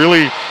goal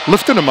really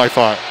lifted him, I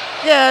thought.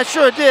 Yeah, it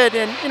sure did.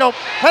 And,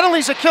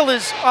 penalties are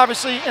killers,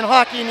 obviously, in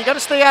hockey, and you got to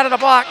stay out of the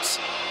box.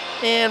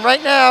 And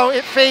right now,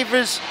 it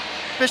favors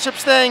Bishop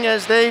Stang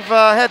as they've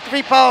had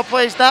 3 power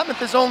plays. Dartmouth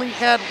has only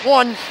had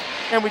 1.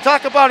 And we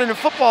talk about it in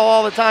football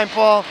all the time,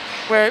 Paul,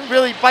 where it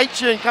really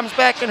bites you and comes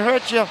back and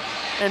hurts you.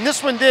 And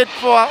this one did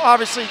for,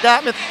 obviously,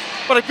 Dartmouth.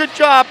 But a good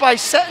job by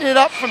setting it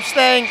up from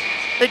Stang.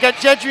 They got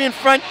Gentry in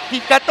front. He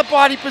got the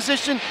body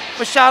position.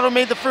 Machado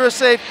made the first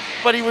save,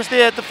 but he was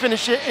there to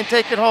finish it and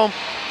take it home.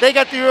 They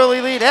got the early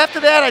lead. After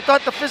that, I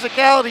thought the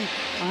physicality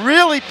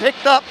really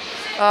picked up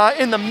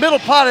in the middle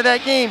part of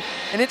that game,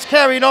 and it's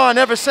carried on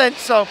ever since.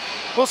 So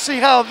we'll see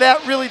how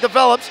that really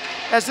develops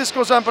as this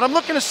goes on. But I'm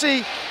looking to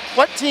see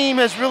what team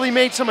has really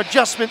made some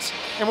adjustments,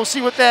 and we'll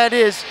see what that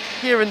is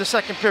here in the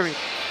second period.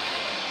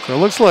 So it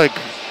looks like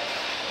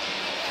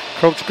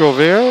Coach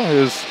Gouveia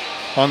is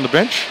on the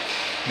bench.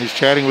 He's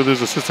chatting with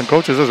his assistant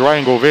coaches. There's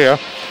Ryan Gouveia.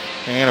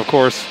 And, of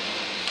course,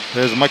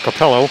 there's Mike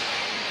Capello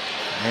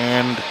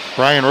and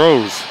Brian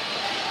Rose.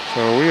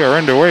 So we are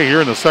underway here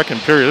in the second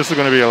period. This is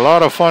going to be a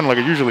lot of fun like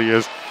it usually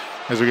is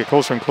as we get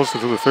closer and closer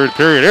to the third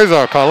period. There's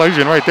a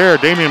collision right there.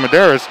 Damian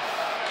Medeiros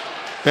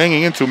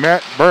banging into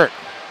Matt Burt.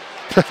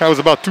 That was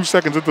about 2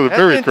 seconds into the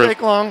period, Chris. That didn't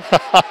take long.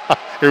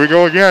 Here we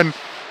go again.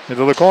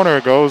 Into the corner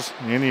it goes.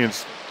 The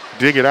Indians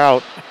dig it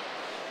out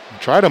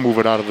and try to move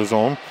it out of the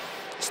zone.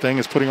 Stang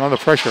is putting on the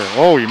pressure.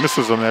 Oh, he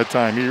misses him that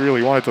time. He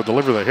really wanted to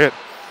deliver the hit.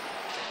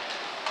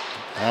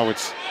 Now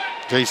it's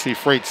J.C.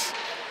 Freites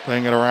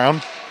playing it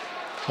around.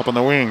 Up on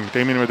the wing,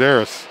 Damian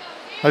Medeiros.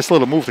 Nice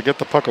little move to get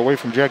the puck away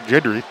from Jack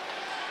Gentry.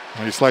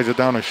 And he slides it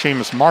down to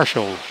Seamus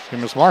Marshall.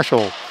 Seamus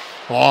Marshall,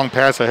 long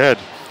pass ahead.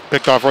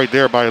 Picked off right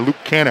there by Luke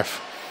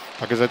Caniff.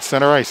 Puck is at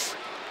center ice.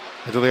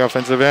 Into the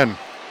offensive end.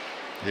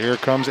 Here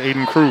comes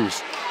Aiden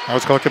Cruz. Now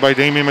it's collected by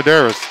Damian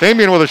Medeiros.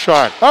 Damian with a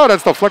shot. Oh,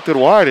 that's deflected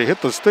wide. It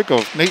hit the stick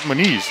of Nate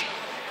Moniz.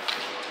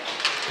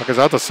 Puck is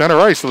out to center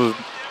ice. So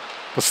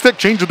the stick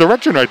changed the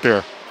direction right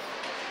there.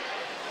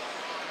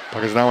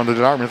 Puck is now on the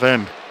Dartmouth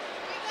end.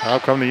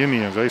 Out come the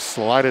Indians. They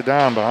slide it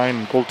down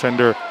behind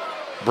goaltender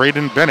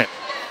Braden Bennett.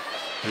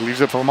 He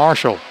leaves it for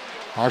Marshall.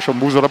 Marshall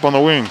moves it up on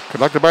the wing.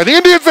 Collected by the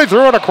Indians. They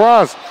throw it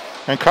across.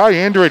 And Kai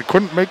Andrade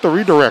couldn't make the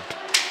redirect.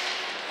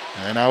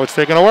 And now it's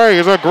taken away.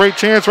 Here's a great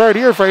chance right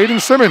here for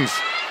Aiden Simmons.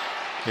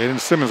 Aiden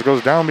Simmons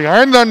goes down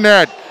behind the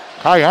net.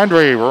 Kai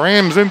Andre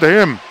rams into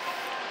him.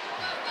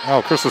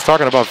 Oh, Chris was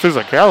talking about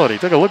physicality.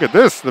 Take a look at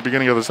this at the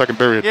beginning of the second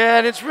period. Yeah,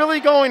 and it's really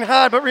going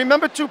hard. But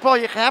remember, too, Paul,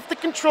 you have to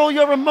control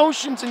your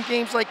emotions in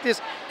games like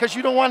this because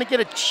you don't want to get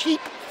a cheap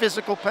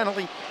physical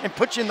penalty and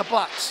put you in the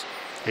box.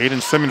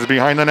 Aiden Simmons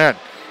behind the net.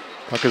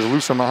 Puck is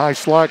loose on the high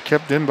slot,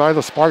 kept in by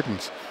the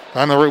Spartans.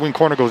 Down the right wing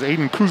corner goes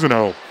Aiden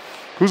Cousineau.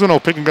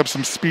 Cousineau picking up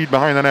some speed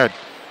behind the net.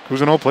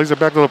 Cousineau plays it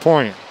back to the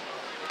point.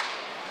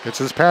 Gets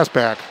his pass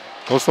back.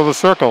 Goes to the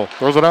circle.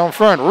 Throws it out in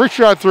front. Rich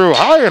shot through.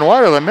 High and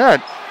wide of the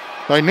net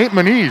by Nate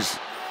Moniz.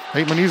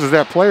 Nate Moniz is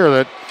that player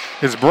that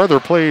his brother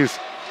plays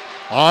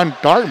on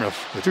Dartmouth.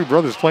 The two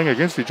brothers playing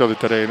against each other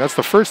today. And that's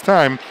the first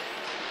time,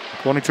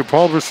 according to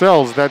Paul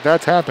Versells,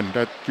 that's happened.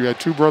 That you had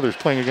two brothers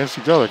playing against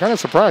each other. Kind of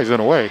surprised in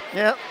a way.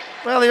 Yeah.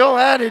 Well, the old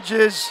adage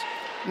is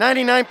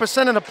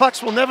 99% of the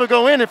pucks will never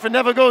go in if it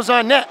never goes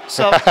on net.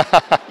 So,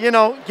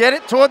 get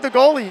it toward the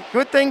goalie.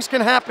 Good things can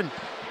happen.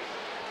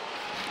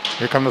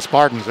 Here come the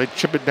Spartans. They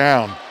chip it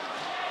down.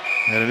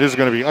 And it is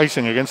going to be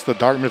icing against the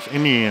Dartmouth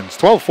Indians.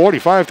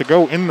 12:45 to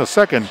go in the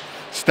second.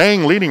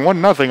 Stang leading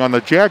 1-0 on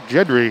the Jack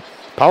Gentry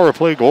power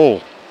play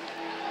goal.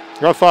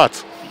 Your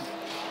thoughts?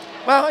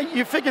 Well,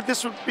 you figured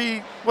this would be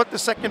what the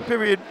second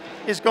period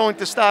is going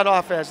to start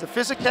off as. The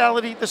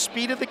physicality, the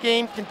speed of the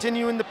game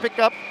continuing to pick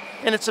up.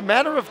 And it's a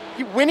matter of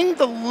winning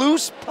the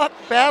loose puck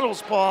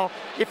battles, Paul.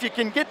 If you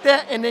can get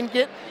that and then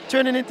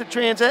turn it into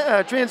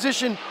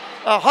transition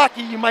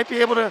hockey, you might be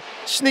able to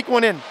sneak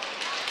one in.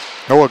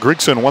 Noah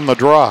Grigson won the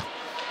draw.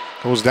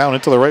 Goes down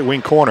into the right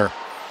wing corner.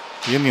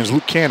 The Indians'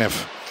 Luke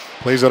Caniff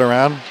plays it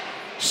around,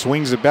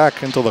 swings it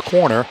back into the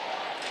corner.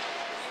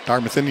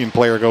 Dartmouth Indian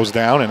player goes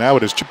down, and now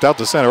it is chipped out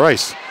to center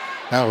ice.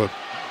 Now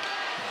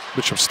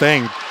Bishop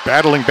Stang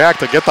battling back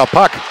to get the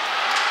puck.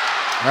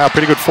 Wow,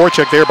 pretty good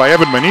forecheck there by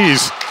Evan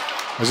Maniz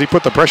as he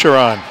put the pressure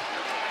on.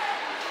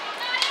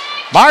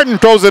 Martin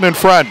throws it in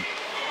front.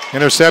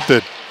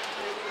 Intercepted.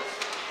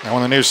 Now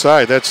on the near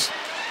side, that's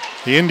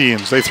the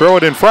Indians. They throw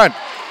it in front.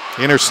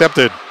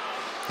 Intercepted.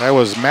 That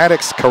was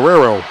Maddox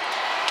Carrero.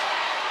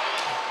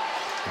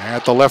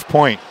 At the left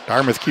point,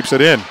 Dartmouth keeps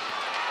it in.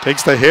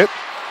 Takes the hit.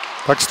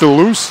 Puck's still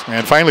loose,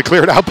 and finally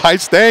cleared out by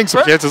Stang.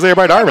 Some chances there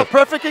by Dartmouth. A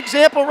perfect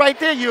example right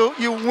there.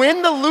 You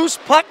win the loose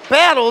puck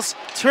battles,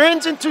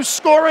 turns into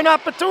scoring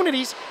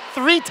opportunities.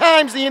 3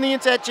 times the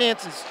Indians had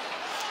chances.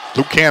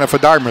 Luke Canna for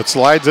Dartmouth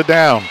slides it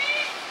down.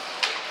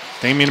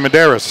 Damian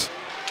Medeiros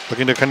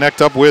looking to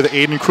connect up with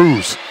Aiden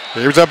Cruz.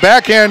 There's a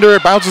backhander.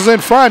 It bounces in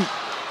front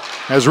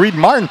as Reed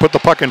Martin put the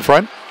puck in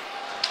front.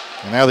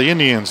 And now the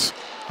Indians,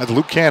 that's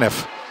Luke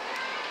Caniff.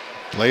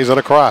 Plays it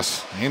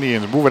across. The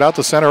Indians move it out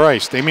to center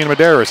ice. Damian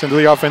Medeiros into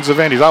the offensive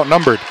end. He's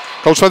outnumbered.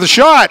 Goes for the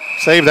shot.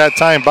 Saved that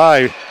time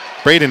by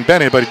Braden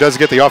Bennett, but he does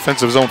get the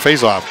offensive zone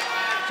faceoff.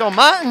 So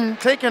Martin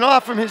taking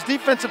off from his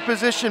defensive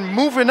position,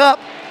 moving up,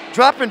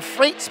 dropping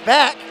Freights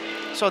back.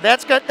 So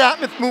that's got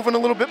Dartmouth moving a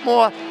little bit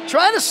more.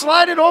 Trying to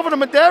slide it over to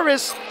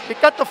Medeiros.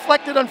 It got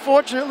deflected,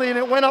 unfortunately, and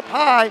it went up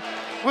high.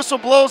 Whistle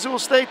blows. It will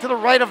stay to the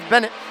right of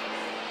Bennett.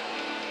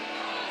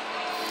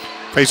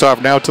 Faceoff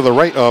now to the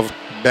right of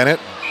Bennett.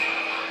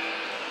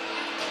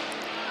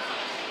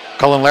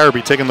 Cullen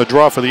Larrabee taking the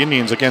draw for the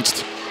Indians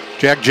against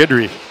Jack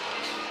Jedry.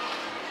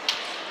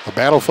 A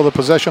battle for the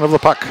possession of the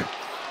puck.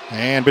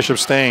 And Bishop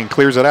Stang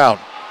clears it out.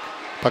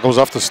 Puck goes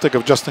off the stick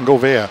of Justin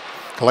Govea.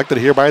 Collected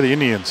here by the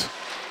Indians.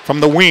 From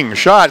the wing,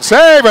 shot,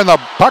 save, and the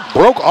puck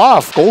broke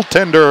off.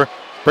 Goaltender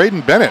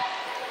Braden Bennett.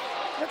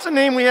 That's a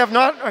name we have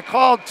not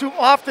called too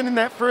often in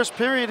that first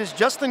period is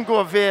Justin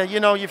Govea. You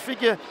know, you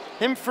figure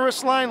him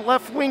first line,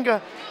 left winger,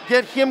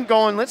 get him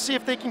going. Let's see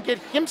if they can get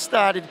him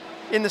started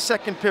in the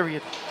second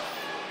period.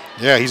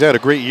 Yeah, he's had a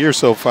great year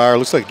so far.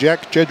 Looks like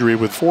Jack Jedry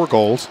with 4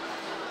 goals.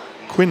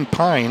 Quinn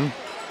Pine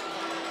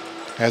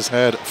has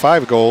had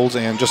 5 goals,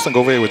 and Justin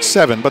Govea with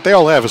 7. But they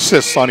all have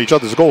assists on each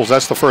other's goals.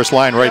 That's the first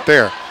line right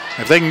there.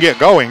 If they can get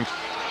going.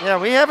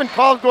 Yeah, we haven't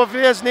called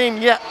Govea's name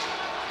yet.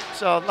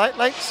 So I'd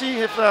like to see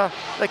if the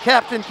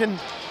captain can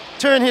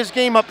turn his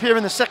game up here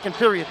in the second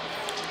period.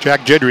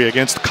 Jack Jedry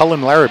against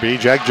Cullen Larrabee.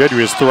 Jack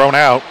Jedry is thrown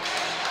out.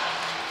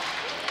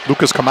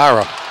 Lucas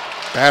Camara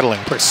battling.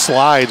 Puck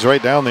slides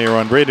right down there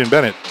on Braden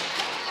Bennett.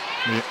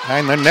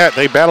 Behind the net,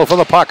 they battle for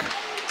the puck.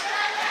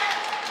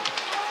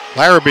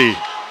 Larrabee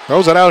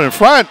throws it out in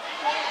front.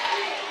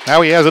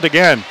 Now he has it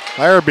again.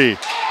 Larrabee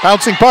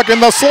bouncing puck in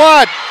the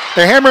slot.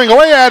 They're hammering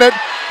away at it.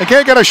 They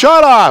can't get a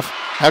shot off.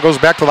 That goes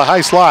back to the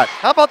high slot.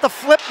 How about the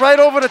flip right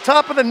over the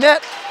top of the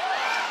net?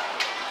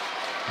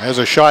 There's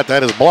a shot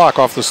that is blocked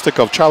off the stick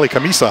of Charlie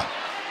Camisa.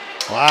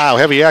 Wow,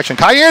 heavy action.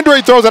 Kai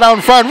Andre throws it out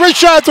in front. Wrist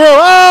shot through.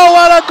 Oh,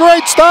 what a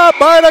great stop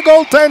by the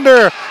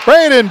goaltender.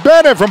 Braden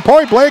Bennett from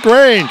point-blank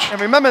range.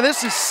 And remember,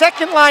 this is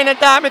second line of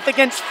Dartmouth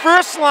against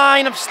first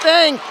line of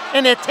Stang,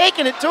 and they're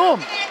taking it to him.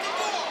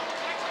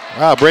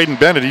 Wow, Braden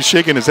Bennett, he's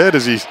shaking his head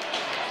as he's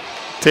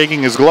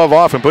taking his glove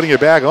off and putting it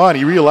back on.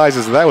 He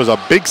realizes that was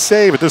a big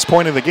save at this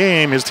point in the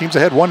game. His team's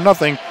ahead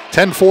 1-0,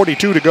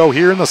 10:42 to go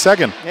here in the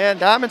second. Yeah,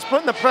 Dartmouth's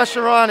putting the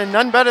pressure on, and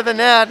none better than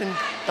that, and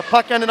the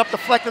puck ended up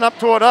deflecting up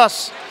toward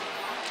us.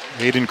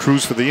 Aiden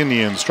Cruz for the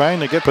Indians, trying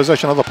to get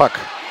possession of the puck.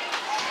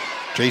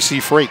 J.C.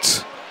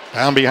 Freights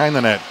down behind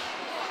the net.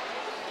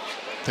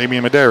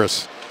 Damian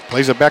Medeiros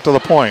plays it back to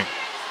the point.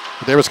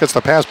 Medeiros gets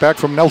the pass back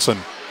from Nelson.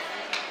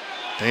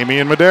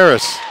 Damian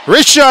Medeiros.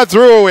 Wrist shot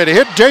through. It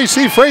hit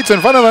J.C. Freights in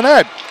front of the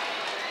net.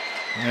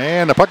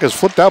 And the puck is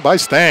flipped out by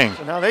Stang.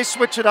 So now they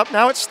switch it up.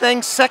 Now it's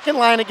Stang's second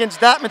line against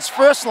Dartmouth's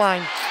first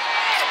line.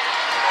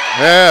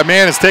 Yeah,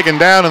 man is taken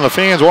down, and the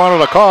fans wanted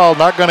a call.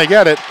 Not going to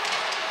get it.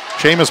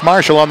 Seamus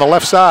Marshall on the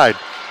left side.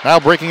 Now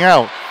breaking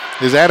out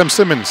is Aiden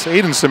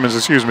Simmons,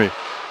 excuse me.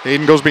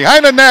 Aiden goes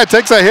behind the net,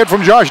 takes a hit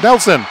from Josh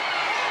Nelson.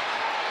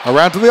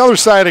 Around to the other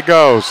side it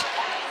goes.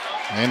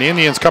 And the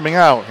Indians coming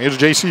out. Here's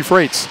J.C.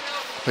 Freights.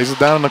 Plays it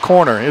down in the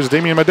corner. Here's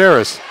Damian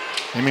Medeiros.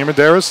 Damian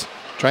Medeiros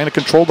trying to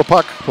control the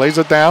puck. Plays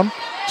it down.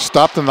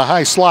 Stopped in the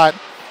high slot.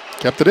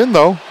 Kept it in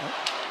though.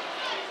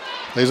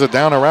 Plays it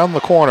down around the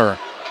corner.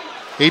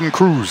 Aiden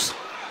Cruz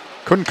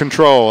couldn't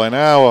control. And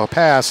now a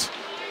pass.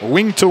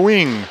 Wing to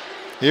wing.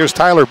 Here's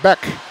Tyler Beck.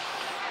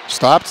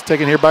 Stopped.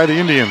 Taken here by the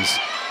Indians.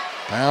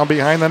 Down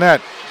behind the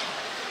net.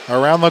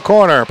 Around the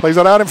corner. Plays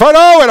it out in front.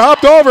 Oh, it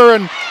hopped over.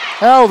 And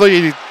now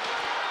the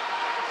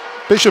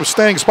Bishop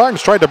Stang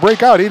Spartans tried to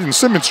break out. Aiden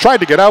Simmons tried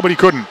to get out, but he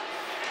couldn't.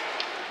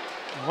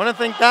 One of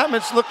the things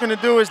Dartmouth's looking to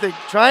do is they're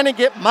trying to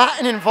get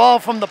Martin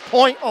involved from the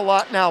point a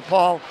lot now,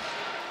 Paul.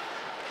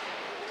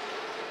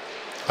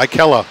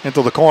 Ikella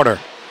into the corner.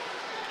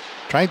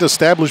 Trying to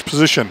establish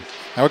position.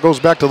 Now it goes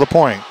back to the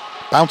point.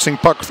 Bouncing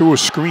puck through a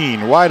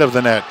screen, wide of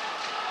the net.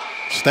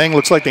 Stang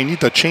looks like they need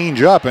to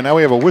change up, and now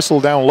we have a whistle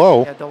down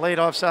low. Yeah, delayed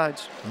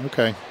offsides.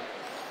 Okay.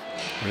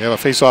 We have a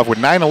face-off with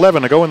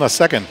 9:11 to go in the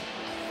second.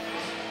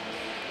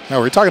 Now,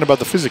 we're talking about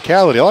the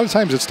physicality. A lot of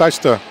times it starts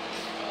to,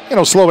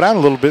 slow down a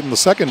little bit in the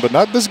second, but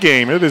not this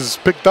game. It is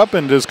picked up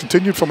and has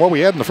continued from what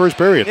we had in the first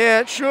period. Yeah,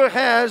 it sure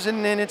has,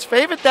 and it's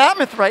favored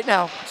Dartmouth right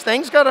now.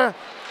 Stang's got to,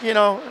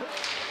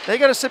 they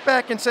got to sit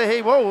back and say,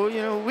 hey,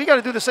 whoa, we got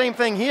to do the same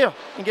thing here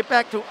and get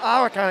back to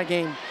our kind of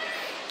game.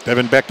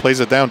 Devin Beck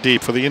plays it down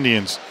deep for the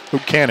Indians.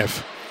 Luke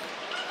Caniff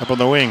up on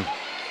the wing.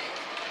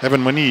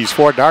 Evan Moniz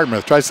for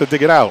Dartmouth tries to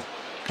dig it out.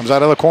 Comes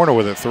out of the corner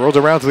with it. Throws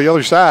around to the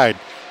other side.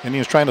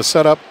 Indians trying to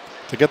set up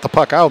to get the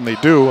puck out, and they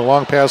do. A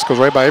long pass goes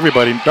right by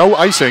everybody. No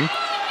icing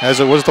as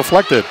it was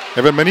deflected.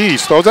 Evan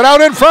Moniz throws it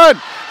out in front.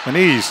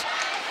 Moniz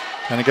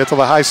trying to get to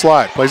the high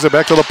slot. Plays it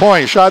back to the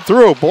point. Shot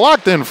through.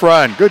 Blocked in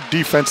front. Good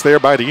defense there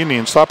by the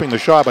Indians, stopping the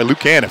shot by Luke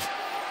Caniff.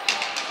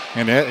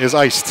 And it is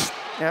iced.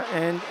 Yeah,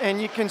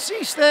 and you can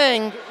see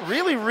Stang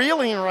really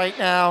reeling right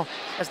now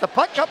as the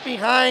puck up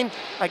behind.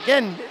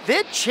 Again,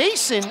 they're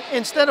chasing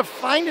instead of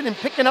finding and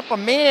picking up a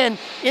man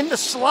in the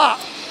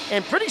slot.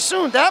 And pretty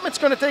soon, Dartmouth's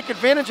going to take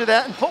advantage of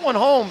that and put one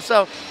home.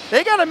 So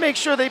they got to make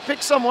sure they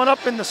pick someone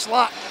up in the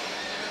slot.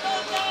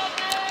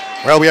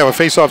 Well, we have a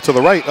face-off to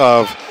the right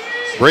of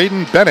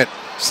Braden Bennett,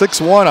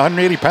 6'1",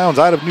 180 pounds,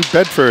 out of New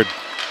Bedford.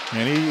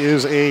 And he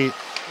is a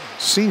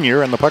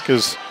senior, and the puck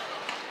is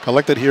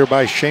collected here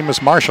by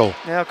Seamus Marshall.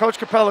 Yeah, Coach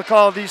Capella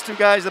called these two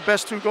guys the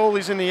best two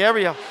goalies in the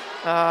area,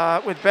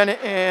 with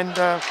Bennett and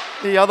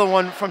the other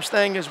one from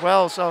Stang as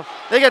well. So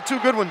they got two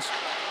good ones.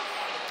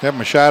 Yep,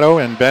 Machado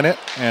and Bennett,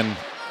 and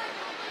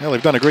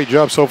they've done a great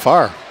job so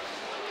far.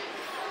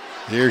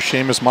 Here's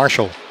Seamus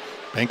Marshall.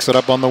 Banks it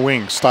up on the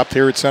wing. Stopped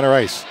here at center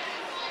ice.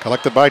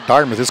 Collected by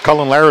Dartmouth. It's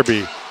Cullen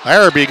Larrabee.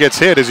 Larrabee gets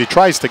hit as he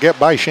tries to get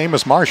by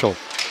Seamus Marshall.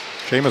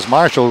 Seamus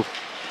Marshall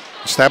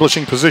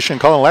establishing position.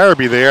 Cullen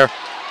Larrabee there.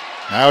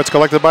 Now it's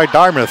collected by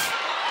Dartmouth.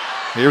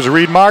 Here's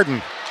Reed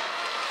Martin.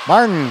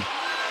 Martin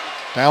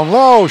down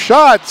low.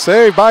 Shot.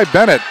 Saved by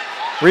Bennett.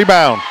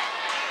 Rebound.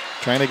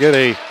 Trying to get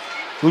a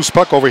loose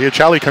puck over here.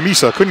 Charlie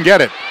Camisa couldn't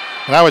get it.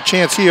 Now a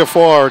chance here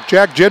for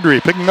Jack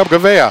Jedry picking up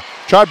Gavea.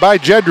 Shot by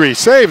Jedry.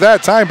 Saved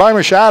that time by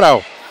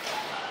Machado.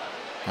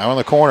 Now in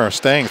the corner,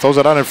 Stang throws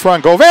it out in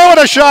front. Gavea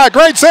with a shot.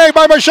 Great save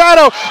by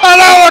Machado.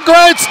 Another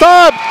great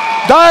stop.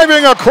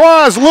 Diving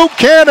across Luke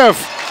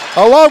Caniff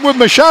along with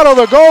Machado,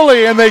 the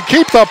goalie, and they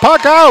keep the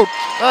puck out.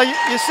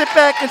 You sit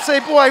back and say,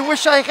 boy, I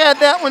wish I had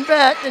that one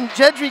back. And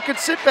Jedry could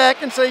sit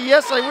back and say,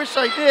 yes, I wish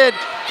I did.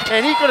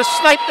 And he could have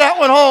sniped that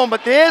one home.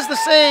 But there's the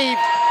save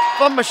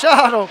from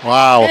Machado.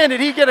 Wow. Man, did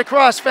he get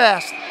across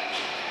fast.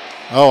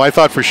 Oh, I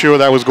thought for sure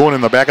that was going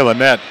in the back of the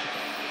net.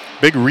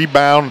 Big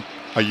rebound,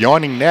 a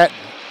yawning net,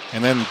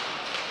 and then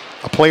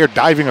a player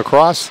diving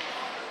across.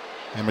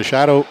 And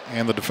Machado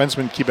and the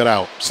defenseman keep it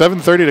out.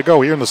 7:30 to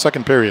go here in the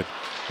second period.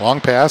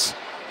 Long pass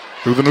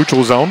through the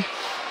neutral zone.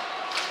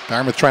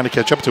 Dartmouth trying to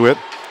catch up to it.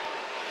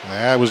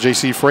 That was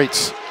J.C.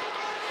 Freites.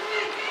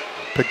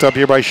 Picked up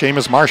here by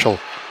Seamus Marshall.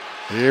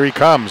 Here he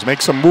comes.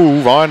 Makes a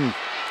move on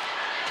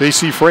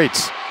J.C.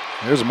 Freites.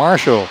 There's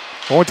Marshall.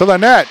 Going to the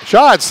net.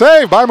 Shot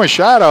saved by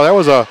Machado. That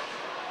was a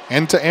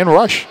end-to-end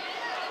rush.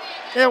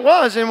 Yeah, it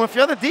was. And with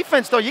the other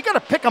defense, though, you got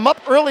to pick them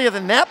up earlier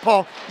than that,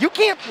 Paul. You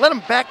can't let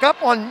them back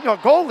up on your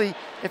goalie.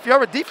 If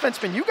you're a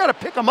defenseman, you got to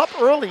pick them up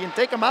early and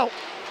take them out.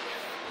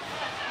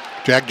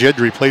 Jack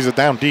Jedry plays it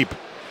down deep.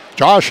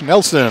 Josh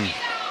Nelson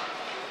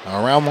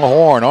around the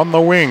horn on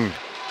the wing.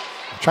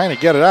 Trying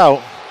to get it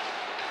out.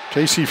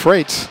 J.C.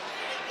 Freites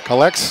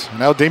collects.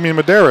 Now Damian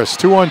Medeiros,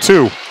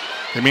 2-on-2.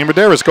 Damian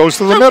Medeiros goes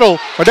to the middle.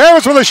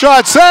 Medeiros with a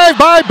shot. Saved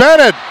by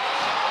Bennett.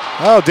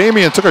 Oh,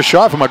 Damian took a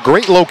shot from a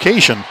great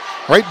location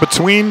right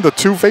between the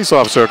two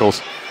face-off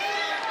circles.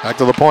 Back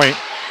to the point.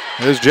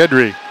 There's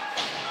Jedry.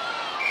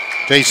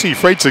 J.C.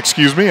 Freites,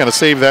 excuse me, and a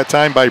save that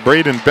time by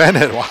Braden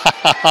Bennett.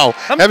 Wow,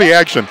 heavy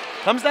action.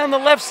 Comes down the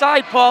left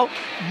side, Paul.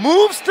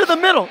 Moves to the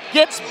middle.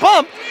 Gets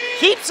bumped.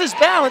 Keeps his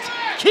balance.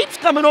 Keeps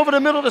coming over the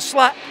middle of the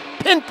slot.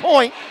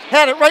 Pinpoint.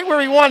 Had it right where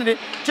he wanted it.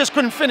 Just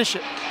couldn't finish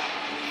it.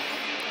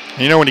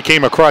 You know, when he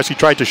came across, he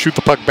tried to shoot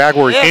the puck back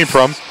where it came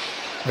from.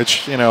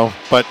 Which,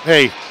 but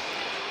hey.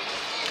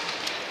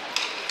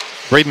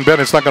 Braden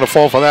Bennett's not going to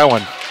fall for that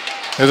one.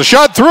 There's a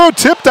shot through.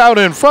 Tipped out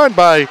in front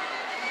by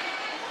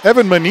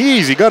Evan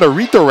Moniz. He got a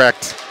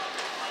redirect.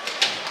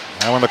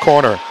 Now in the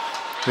corner.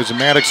 There's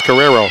Maddox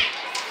Carrero.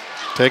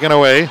 Taken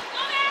away.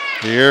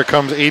 Here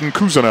comes Aiden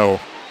Cousineau.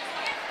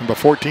 Number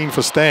 14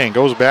 for Stang.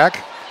 Goes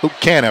back. Luke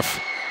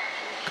Caniff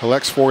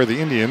collects for the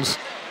Indians.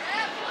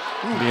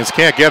 Indians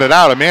can't get it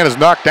out. A man is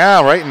knocked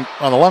down right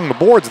along the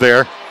boards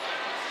there.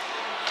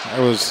 That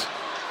was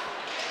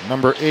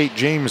number 8,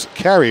 James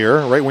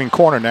Carrier, right wing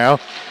corner now.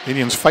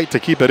 Indians fight to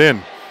keep it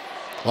in.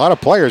 A lot of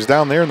players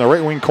down there in the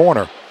right wing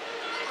corner.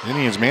 The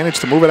Indians manage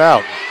to move it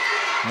out.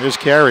 There's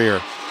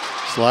Carrier.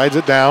 Slides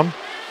it down.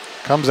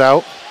 Comes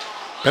out.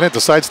 Bennett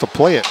decides to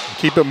play it and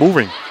keep it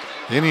moving.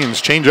 The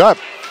Indians change up.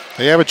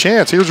 They have a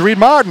chance. Here's Reed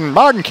Martin.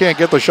 Martin can't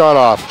get the shot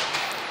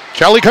off.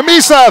 Charlie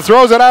Camisa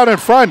throws it out in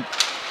front,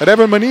 and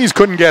Evan Moniz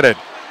couldn't get it.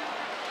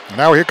 And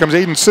now here comes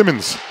Aiden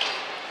Simmons.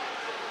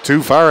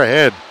 Too far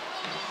ahead.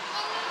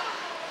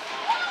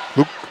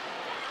 Luke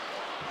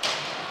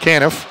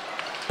Caniff.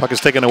 Puck is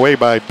taken away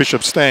by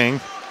Bishop Stang.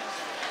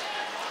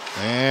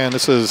 And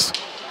this is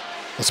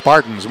the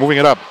Spartans moving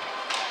it up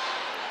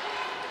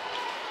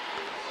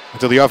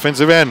into the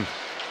offensive end.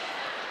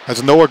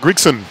 That's Noah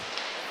Grigson.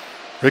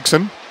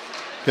 Grigson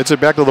gets it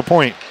back to the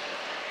point.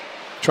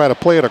 Try to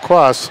play it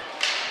across.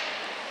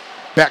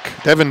 Beck,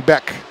 Devin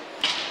Beck,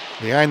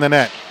 behind the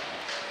net.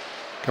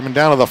 Coming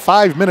down to the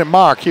 5-minute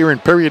mark here in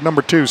period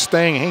number 2.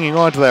 Stang hanging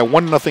on to that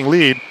 1-0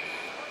 lead.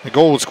 The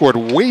goal was scored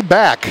way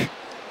back.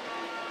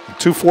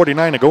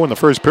 2:49 to go in the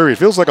first period.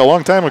 Feels like a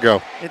long time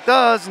ago. It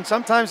does, and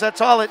sometimes that's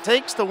all it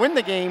takes to win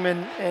the game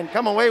and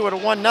come away with a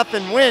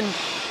 1-0 win.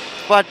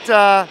 But,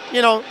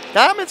 you know,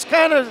 Dartmouth's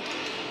kind of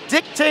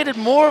dictated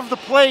more of the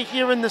play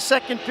here in the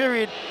second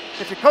period.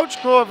 If you're Coach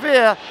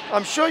Corvair,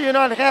 I'm sure you're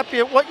not happy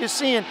at what you're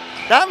seeing.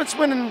 Dartmouth's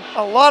winning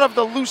a lot of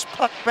the loose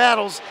puck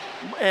battles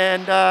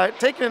and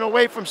taking it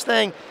away from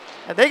Stang.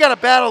 And they got to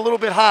battle a little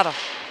bit harder.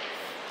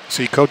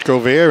 See Coach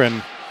Corvair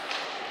and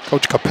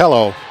Coach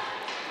Capello.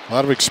 A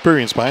lot of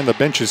experience behind the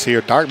benches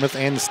here, Dartmouth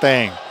and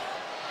Stang.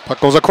 Puck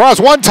goes across,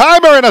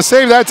 one-timer, and a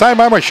save that time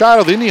by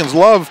Machado. The Indians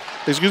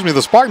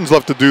the Spartans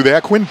love to do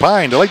that. Quinn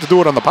Pine, they like to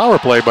do it on the power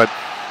play, but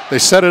they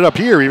set it up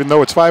here even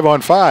though it's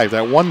 5-on-5.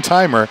 That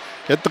one-timer,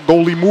 get the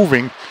goalie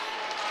moving,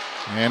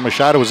 and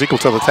Machado is equal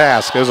to the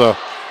task. There's a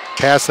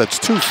pass that's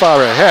too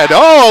far ahead.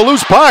 Oh, a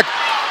loose puck.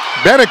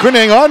 Bennett couldn't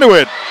hang on to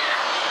it.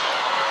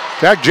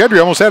 Jack Jedry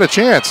almost had a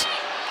chance.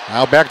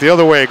 Now back the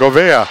other way,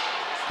 Govea.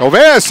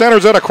 Govea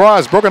centers it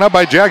across, broken up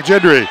by Jack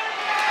Jedry.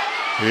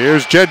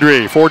 Here's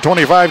Jedry,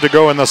 4:25 to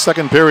go in the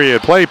second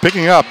period. Play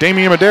picking up,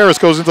 Damian Medeiros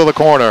goes into the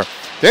corner.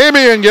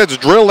 Damian gets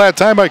drilled that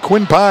time by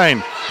Quinn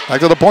Pine. Back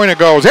to the point it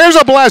goes. Here's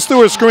a blast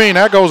through a screen,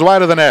 that goes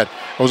wide of the net.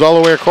 Goes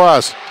all the way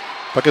across.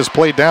 Puck is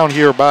played down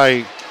here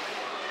by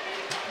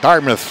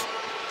Dartmouth.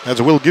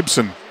 That's Will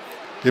Gibson.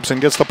 Gibson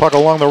gets the puck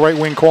along the right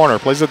wing corner,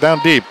 plays it down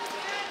deep.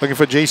 Looking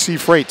for J.C.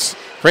 Freites.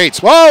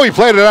 Whoa, he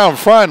played it out in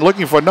front,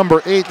 looking for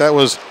number 8. That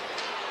was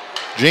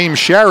James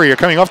Sharrier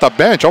coming off the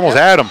bench, almost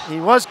had him. He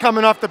was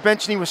coming off the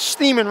bench and he was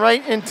steaming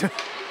right into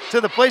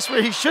the place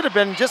where he should have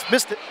been and just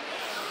missed it.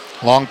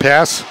 Long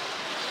pass.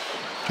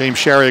 James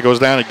Sharrier goes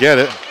down to get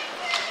it.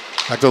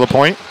 Back to the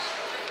point.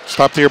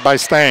 Stopped here by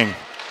Stang.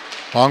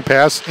 Long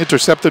pass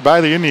intercepted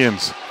by the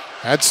Indians.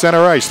 At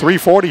center ice,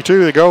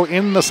 3:42 to go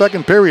in the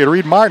second period.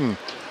 Reed Martin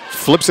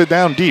flips it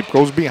down deep,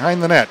 goes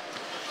behind the net.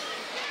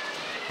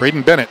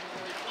 Braden Bennett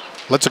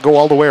lets it go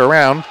all the way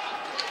around.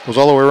 Goes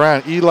all the way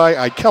around. Eli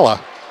Ikella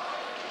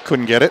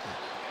couldn't get it.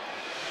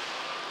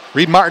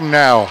 Reed Martin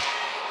now.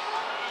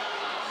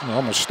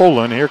 Almost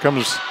stolen. Here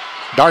comes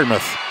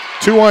Dartmouth.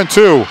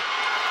 2-on-2.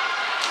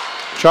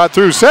 Shot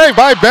through. Saved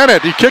by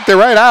Bennett. He kicked it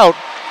right out.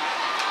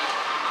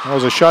 That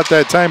was a shot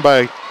that time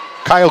by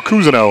Kyle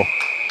Cousineau.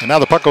 And now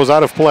the puck goes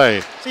out of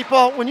play. See,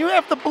 Paul, when you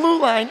have the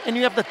blue line and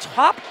you have the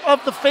top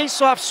of the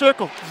face-off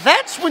circle,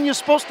 that's when you're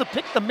supposed to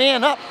pick the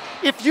man up.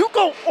 If you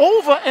go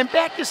over and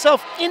back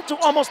yourself into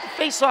almost the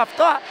face-off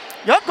dot,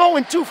 you're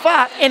going too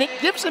far, and it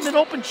gives him an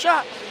open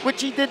shot,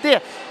 which he did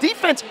there.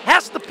 Defense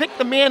has to pick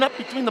the man up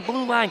between the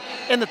blue line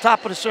and the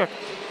top of the circle.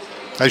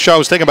 That shot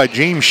was taken by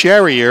James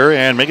Sharrier,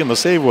 and making the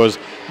save was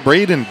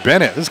Braden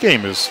Bennett. This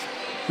game is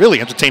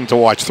really entertaining to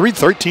watch.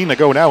 3:13 to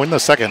go now in the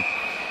second.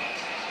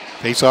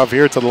 Face off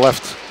here to the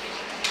left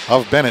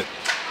of Bennett.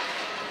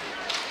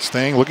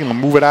 Stang looking to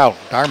move it out.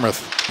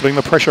 Dartmouth putting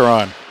the pressure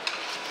on.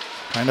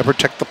 Trying to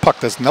protect the puck.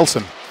 That's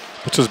Nelson.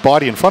 Puts his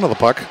body in front of the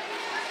puck.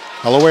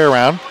 All the way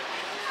around.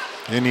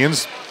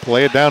 Indians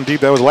play it down deep.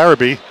 That was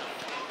Larrabee.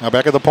 Now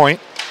back at the point.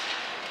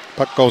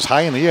 Puck goes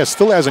high in the air.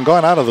 Still hasn't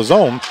gone out of the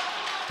zone.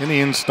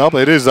 Indians, nope,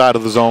 it is out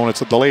of the zone.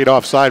 It's a delayed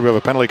offside. We have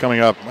a penalty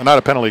coming up. Not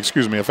a penalty,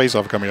 excuse me, a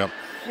face-off coming up.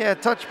 Yeah,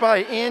 touched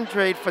by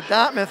Andrade for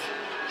Dartmouth.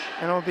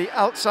 And it'll be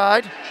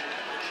outside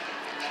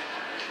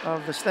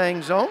of the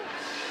Stang zone.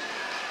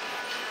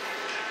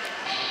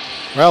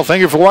 Well,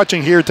 thank you for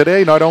watching here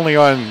today, not only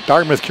on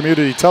Dartmouth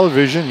Community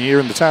Television here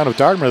in the town of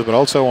Dartmouth, but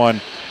also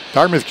on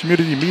Dartmouth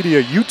Community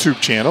Media YouTube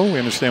channel. We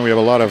understand we have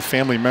a lot of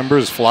family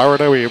members,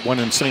 Florida, we have one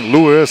in St.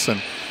 Louis,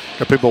 and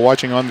got people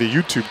watching on the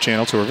YouTube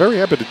channel, so we're very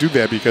happy to do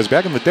that because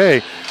back in the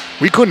day,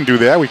 we couldn't do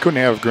that. We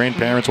couldn't have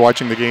grandparents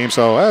watching the game,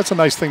 so that's a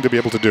nice thing to be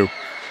able to do.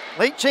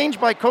 Late change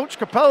by Coach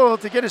Capello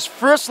to get his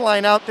first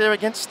line out there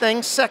against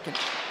Stang's second.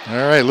 All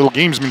right, little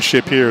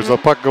gamesmanship here as the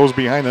puck goes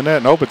behind the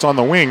net. Nope, it's on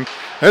the wing.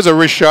 There's a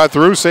wrist shot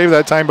through. Saved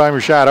that time by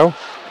Machado.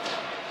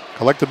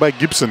 Collected by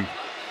Gibson.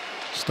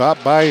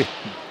 Stopped by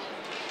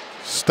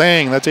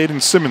Stang. That's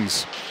Aiden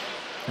Simmons.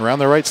 Around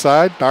the right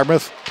side,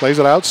 Dartmouth plays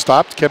it out.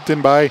 Stopped, kept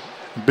in by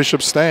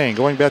Bishop Stang.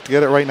 Going back to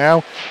get it right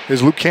now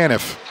is Luke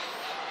Caniff.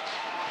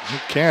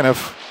 Luke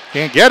Caniff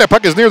can't get it.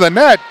 Puck is near the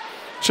net.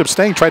 Bishop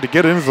Stang tried to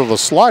get it into the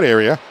slot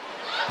area.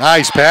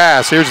 Nice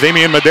pass. Here's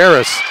Damian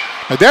Medeiros.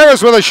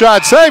 Medeiros with a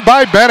shot. Saved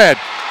by Bennett.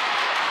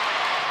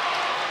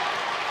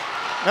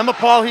 Remember,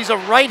 Paul, he's a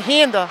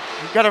right-hander.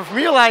 You've got to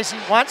realize he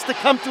wants to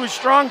come to his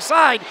strong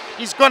side.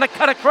 He's going to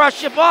cut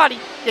across your body.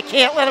 You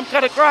can't let him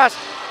cut across.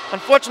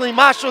 Unfortunately,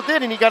 Marshall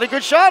did, and he got a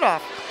good shot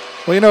off.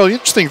 Well, you know, the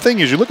interesting thing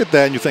is you look at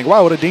that and you think,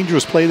 wow, what a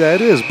dangerous play that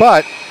is.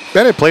 But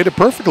Bennett played it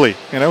perfectly.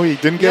 You know, he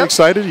didn't get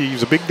excited.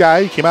 He's a big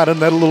guy. He came out in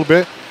the net a little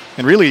bit.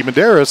 And really,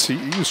 Medeiros,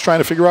 he was trying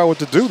to figure out what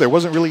to do. There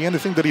wasn't really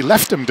anything that he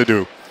left him to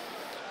do.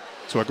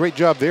 So a great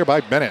job there by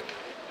Bennett.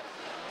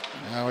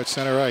 Now it's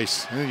center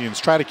ice. Indians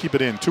try to keep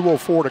it in.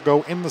 2:04 to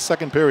go in the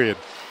second period.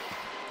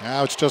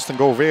 Now it's Justin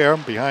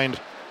Gobert behind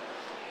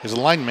his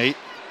line mate,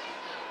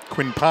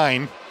 Quinn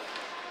Pine.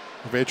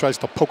 Gobert tries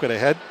to poke it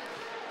ahead.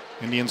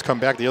 Indians come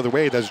back the other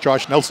way. That's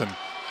Josh Nelson.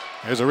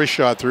 There's a wrist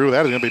shot through.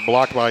 That is going to be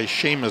blocked by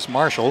Seamus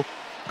Marshall.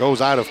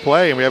 Goes out of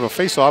play, and we have a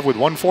face-off with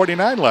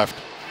 1:49 left.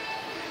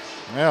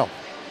 Well,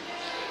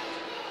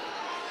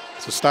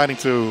 it's starting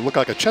to look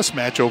like a chess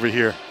match over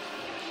here.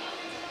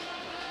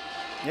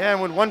 Yeah,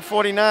 and with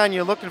 1:49,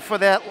 you're looking for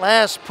that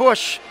last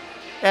push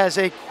as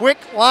a quick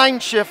line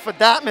shift for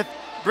Dartmouth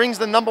brings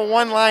the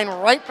 #1 line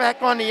right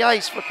back on the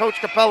ice for Coach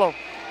Capello.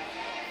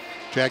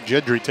 Jack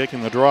Jedry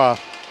taking the draw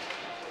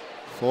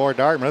for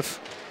Dartmouth.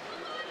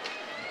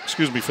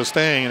 Excuse me, for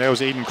Stang, and that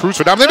was Aiden Cruz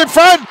for Dartmouth in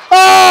front.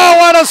 Oh,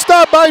 what a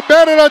stop by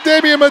Bennett on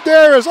Damian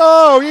Medeiros.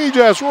 Oh, he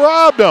just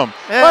robbed him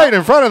right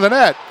in front of the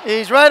net.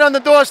 He's right on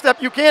the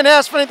doorstep. You can't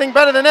ask for anything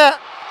better than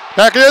that.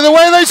 Back the other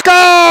way, they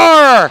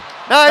score!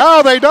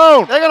 No, they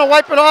don't. They're going to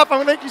wipe it off.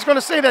 I think he's going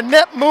to say the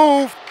net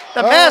moved.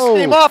 The mask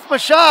came off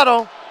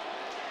Machado.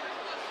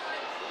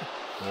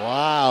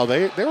 Wow,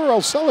 they were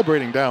all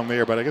celebrating down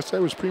there, but I guess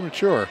that was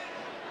premature.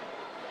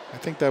 I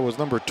think that was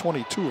number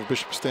 22 of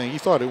Bishop Stang. He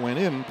thought it went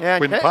in. Yeah,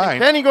 Quinn Pine.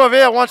 Kenny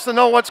Gouveia wants to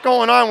know what's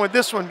going on with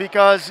this one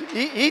because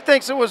he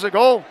thinks it was a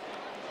goal.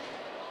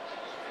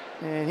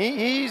 And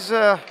he's...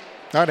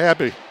 not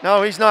happy.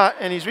 No, he's not.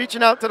 And he's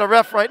reaching out to the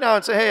ref right now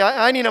and say, hey,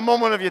 I need a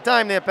moment of your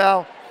time there,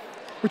 pal.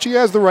 Which he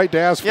has the right to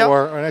ask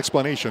for an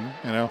explanation,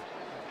 you know.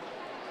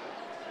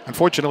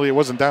 Unfortunately, it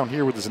wasn't down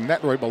here with his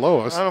net right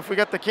below us. I don't know if we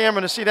got the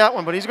camera to see that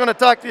one, but he's going to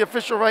talk to the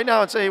official right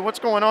now and say, hey, what's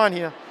going on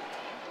here?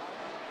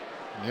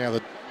 Yeah,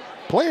 the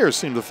players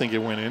seem to think it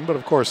went in, but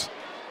of course,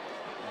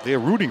 they're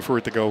rooting for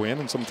it to go in,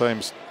 and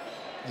sometimes,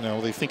 you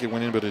know, they think it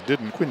went in, but it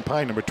didn't. Quinn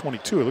Pine, number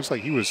 22, it looks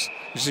like he was,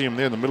 you see him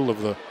there in the middle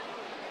of the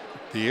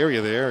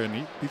area there,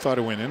 and he thought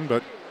it went in,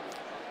 but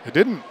it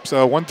didn't.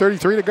 So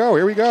 1:33 to go.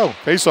 Here we go.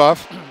 Face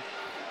off.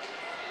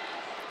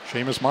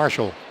 Seamus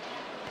Marshall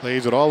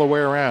plays it all the way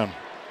around.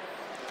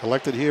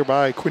 Collected here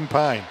by Quinn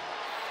Pine.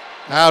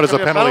 Now there's a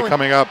penalty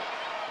coming up.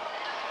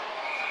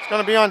 It's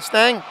going to be on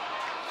Stang.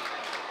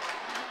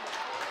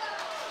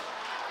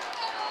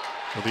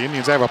 So the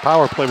Indians have a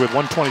power play with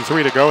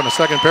 1:23 to go in the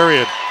second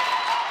period.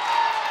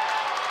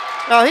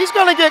 Now he's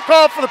going to get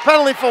called for the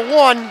penalty for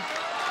 1.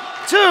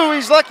 2,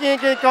 he's lucky he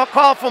get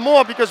called for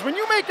more because when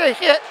you make a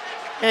hit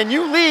and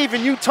you leave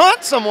and you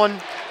taunt someone,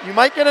 you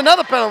might get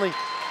another penalty.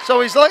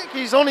 So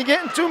he's only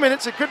getting 2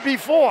 minutes. It could be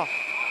 4.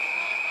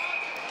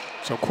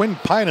 So Quinn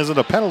Pine is in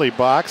the penalty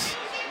box.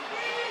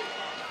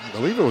 I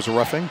believe it was a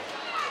roughing.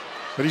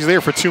 But he's there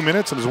for 2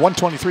 minutes, and there's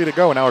 1:23 to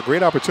go. And now a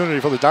great opportunity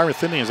for the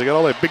Dartmouth Indians. They got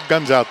all their big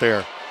guns out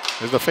there.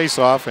 There's the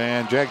face-off,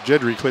 and Jack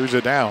Jedry clears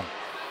it down.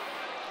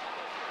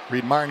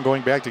 Reed Martin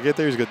going back to get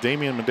there. He's got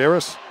Damian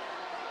Medeiros,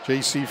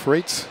 J.C.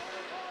 Freites,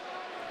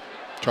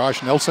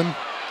 Josh Nelson.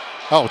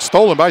 Oh, it's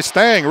stolen by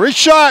Stang. Wrist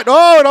shot.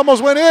 Oh, it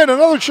almost went in.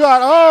 Another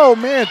shot. Oh,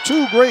 man,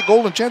 2 great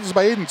golden chances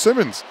by Aiden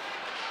Simmons.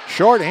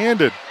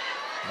 Short-handed.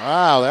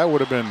 Wow, that would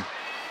have been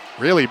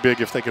really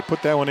big if they could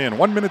put that one in.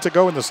 1 minute to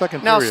go in the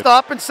second period. Now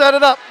stop and set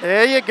it up.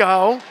 There you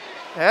go.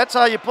 That's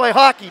how you play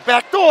hockey.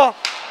 Back door.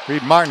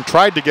 Reed Martin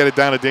tried to get it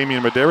down to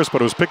Damian Medeiros,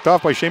 but it was picked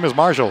off by Seamus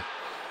Marshall.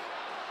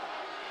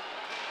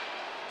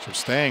 So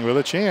Stang with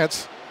a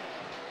chance.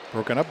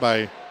 Broken up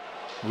by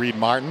Reed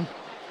Martin.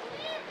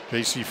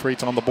 J.C.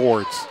 Freites on the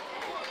boards.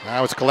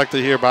 Now it's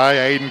collected here by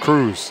Aiden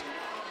Cruz.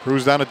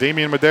 Cruz down to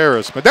Damian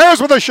Medeiros. Medeiros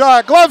with a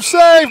shot. Glove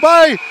save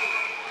by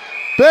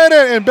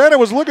Bennett. And Bennett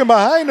was looking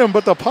behind him,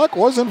 but the puck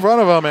was in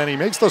front of him, and he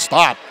makes the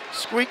stop.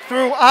 Squeaked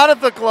through out of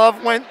the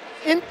glove, went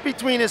in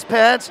between his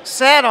pads,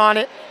 sat on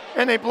it,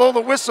 and they blow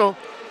the whistle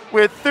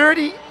with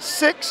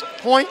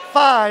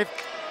 36.5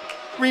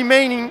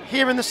 remaining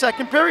here in the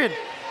second period.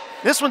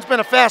 This one's been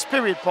a fast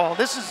period, Paul.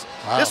 This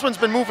one's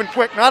been moving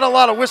quick. Not a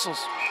lot of whistles.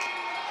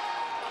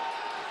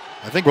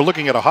 I think we're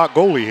looking at a hot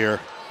goalie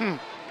here.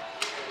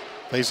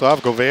 Face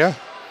off, Gouveia.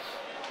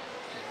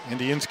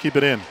 Indians keep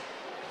it in.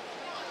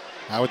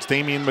 Now it's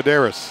Damian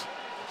Medeiros.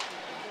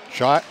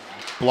 Shot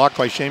blocked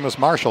by Seamus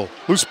Marshall.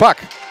 Loose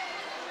puck.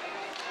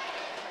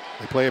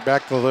 They play it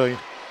back to the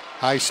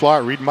high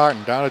slot. Reed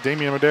Martin down to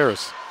Damian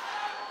Medeiros.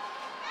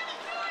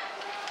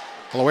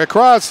 All the way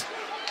across.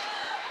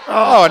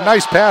 Oh, a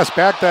nice pass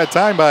back that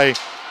time by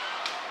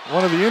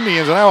one of the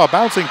Indians. And now a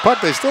bouncing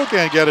puck. They still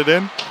can't get it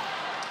in.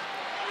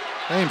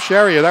 James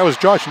Sharia, that was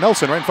Josh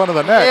Nelson right in front of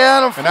the net.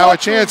 Yeah, and now a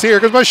chance here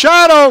because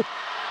Machado.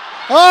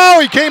 Oh,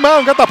 he came out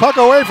and got the puck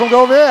away from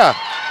Gouveia.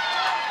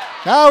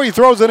 Now he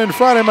throws it in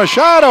front, and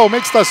Machado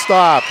makes the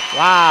stop.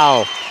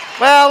 Wow.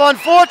 Well,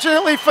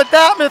 unfortunately for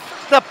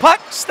Dartmouth, the puck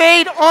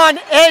stayed on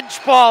edge,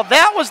 Paul.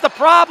 That was the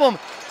problem.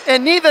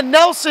 And neither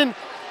Nelson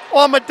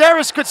or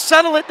Medeiros could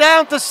settle it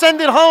down to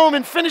send it home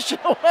and finish it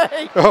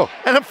away. Oh.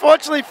 And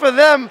unfortunately for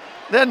them,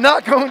 they're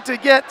not going to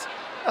get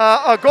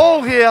a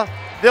goal here.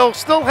 They'll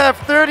still have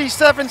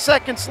 37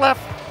 seconds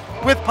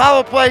left with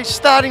power play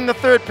starting the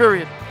third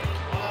period.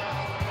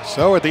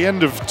 So at the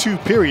end of 2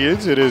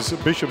 periods, it is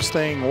Bishop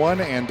Stang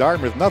 1 and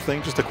Dartmouth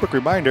nothing. Just a quick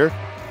reminder,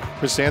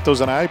 Chris Santos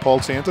and I, Paul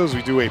Santos,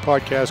 we do a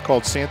podcast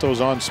called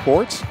Santos on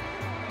Sports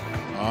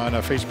on a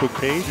Facebook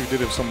page. We did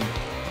have some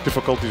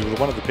difficulties with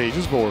one of the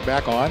pages, but we're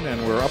back on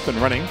and we're up and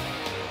running.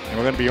 And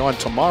we're going to be on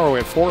tomorrow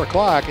at 4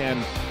 o'clock.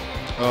 And,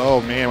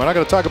 oh, man, we're not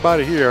going to talk about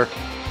it here.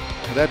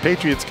 That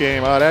Patriots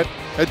game, that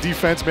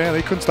defense, man,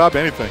 they couldn't stop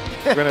anything.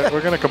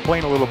 We're gonna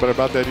complain a little bit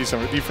about that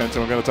defense,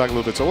 and we're going to talk a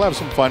little bit. So we'll have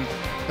some fun.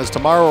 That's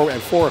tomorrow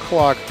at 4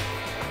 o'clock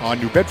on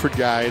New Bedford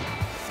Guide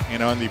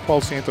and on the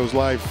Paul Santos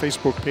Live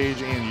Facebook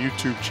page and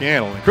YouTube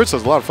channel. And Chris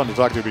is a lot of fun to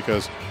talk to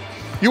because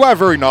you are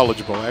very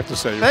knowledgeable, I have to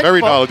say. You're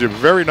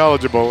very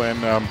knowledgeable.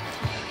 And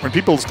when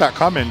people start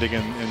commenting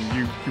and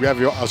you have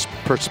your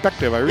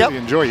perspective, I really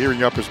enjoy hearing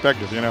your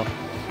perspective, you know.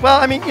 Well,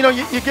 I mean, you know,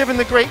 you're given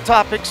the great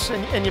topics,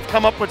 and you've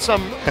come up with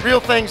some real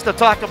things to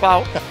talk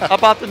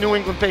about the New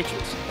England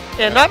Patriots.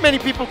 And not many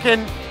people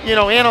can, you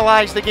know,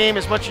 analyze the game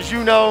as much as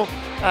you know.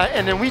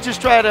 And then we just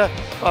try to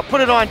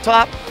put it on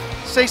top,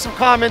 say some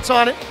comments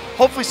on it.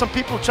 Hopefully some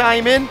people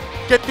chime in,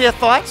 get their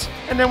thoughts,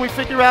 and then we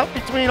figure out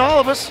between all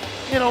of us,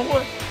 you know,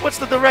 what's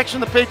the direction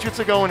the Patriots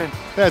are going in.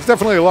 Yeah, it's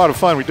definitely a lot of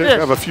fun. We did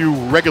have a few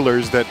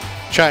regulars that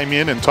chime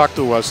in and talk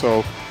to us,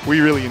 so we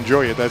really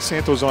enjoy it. That's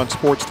Santos on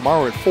Sports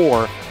tomorrow at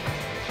 4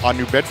 on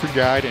New Bedford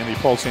Guide and the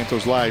Paul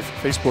Santos Live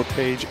Facebook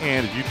page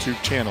and YouTube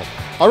channel.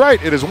 All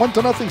right, it is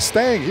 1-0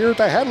 Stang here at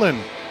the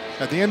Headland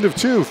at the end of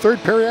 2. Third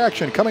period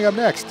action coming up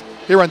next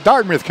here on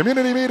Dartmouth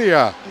Community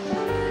Media.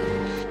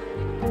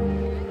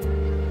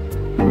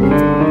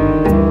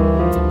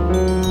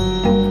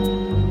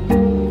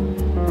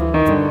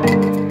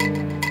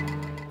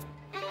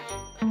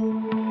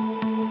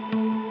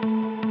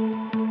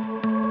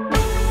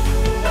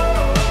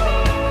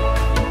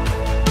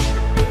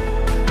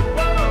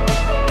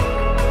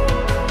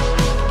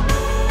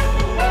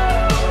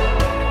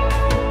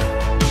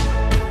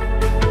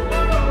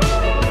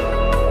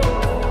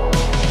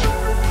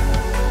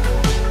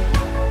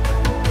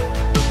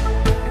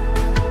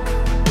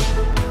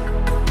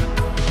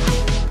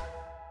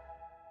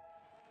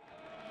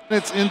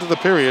 Minutes into the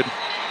period,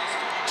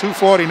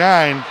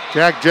 2:49.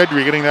 Jack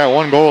Jedry getting that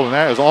 1 goal, and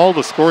that is all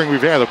the scoring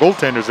we've had. The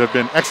goaltenders have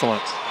been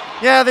excellent.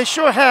 Yeah, they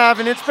sure have,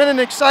 and it's been an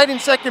exciting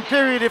second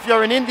period if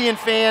you're an Indian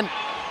fan.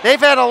 They've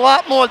had a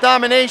lot more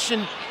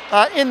domination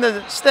in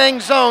the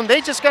Stang zone.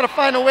 They just got to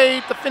find a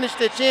way to finish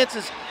their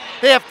chances.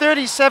 They have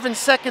 37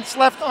 seconds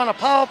left on a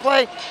power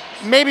play.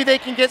 Maybe they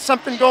can get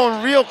something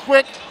going real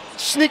quick,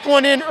 sneak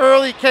one in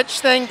early, catch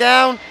Stang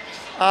down,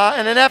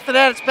 and then after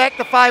that it's back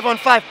to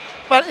 5-on-5.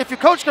 But if you're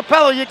Coach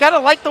Capello, you got to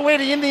like the way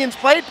the Indians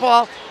played,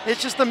 Paul. It's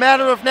just a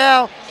matter of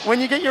now, when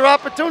you get your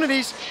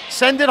opportunities,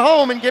 send it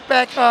home and get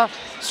back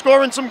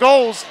scoring some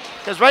goals.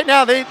 Because right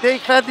now, they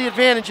had the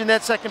advantage in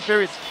that second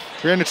period.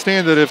 We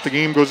understand that if the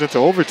game goes into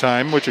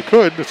overtime, which it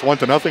could, it's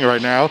 1-0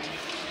 right now.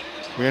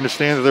 We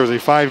understand that there was a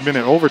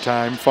 5-minute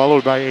overtime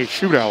followed by a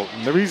shootout.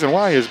 And the reason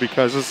why is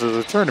because this is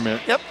a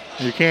tournament. Yep.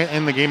 You can't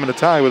end the game in a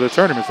tie with a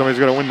tournament. Somebody's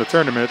going to win the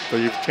tournament.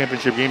 The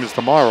championship game is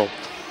tomorrow.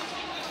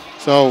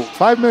 So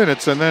 5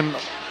 minutes and then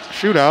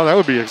shootout, that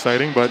would be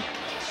exciting, but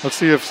let's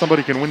see if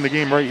somebody can win the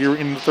game right here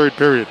in the third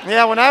period.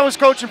 Yeah, when I was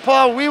coaching,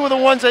 Paul, we were the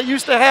ones that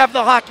used to have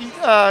the hockey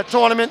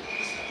tournament,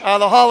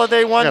 the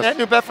holiday one at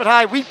New Bedford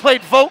High. We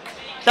played Voke,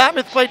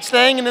 Dartmouth played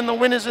Stang, and then the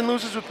winners and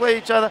losers would play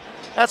each other.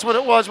 That's what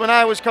it was when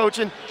I was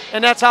coaching,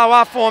 and that's how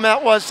our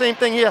format was. Same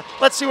thing here.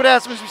 Let's see what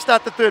happens as we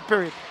start the third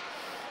period.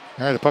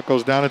 All right, the puck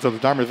goes down into the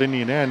Dartmouth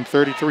Indian end.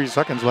 33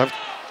 seconds left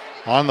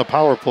on the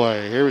power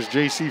play. Here's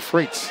J.C.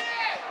 Freites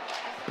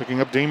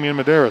picking up Damian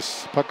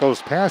Medeiros. Puck goes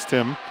past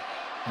him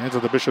and into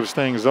the Bishop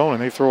Stang zone,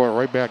 and they throw it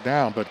right back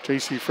down. But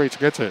J.C. Freites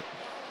gets it,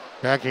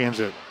 backhands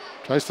it,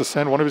 tries to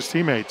send one of his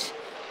teammates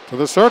to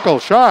the circle.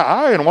 Shot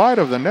high and wide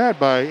of the net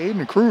by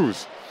Aiden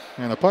Cruz.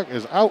 And the puck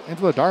is out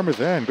into the Dartmouth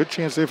end. Good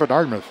chance there for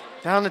Dartmouth.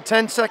 Down to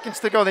 10 seconds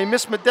to go. They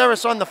missed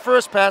Medeiros on the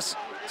first pass.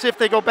 See if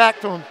they go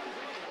back to him.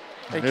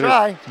 They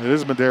try. It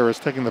is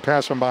Medeiros taking the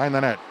pass from behind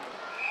the net.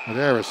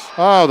 Medeiros.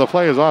 Oh, the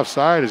play is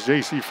offside as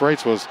J.C.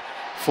 Freites was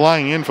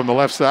flying in from the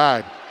left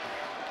side.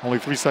 Only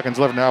 3 seconds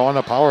left now on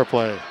the power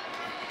play.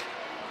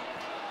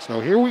 So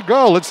here we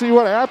go. Let's see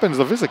what happens.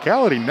 The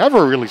physicality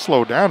never really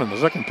slowed down in the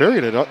second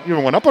period. It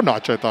even went up a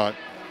notch, I thought.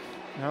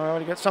 Now we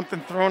already got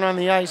something thrown on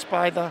the ice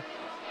by the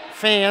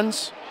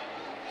fans.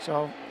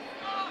 So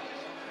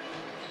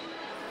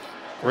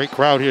great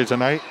crowd here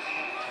tonight.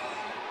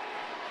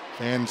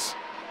 Fans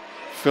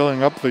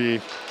filling up the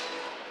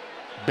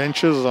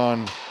benches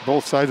on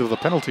both sides of the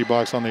penalty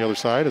box on the other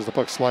side as the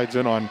puck slides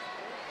in on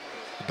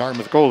the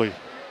Dartmouth goalie.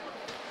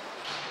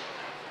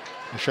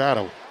 The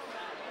shadow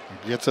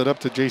gets it up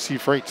to J.C.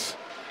 Freites.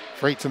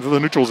 Freites into the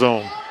neutral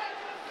zone.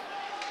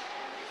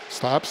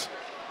 Stops.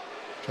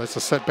 Tries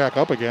to set back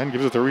up again.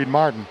 Gives it to Reed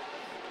Martin.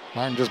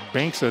 Martin just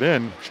banks it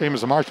in.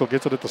 Seamus Marshall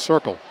gets it at the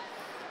circle.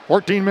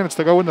 14 minutes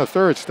to go in the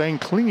third. Stang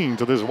clinging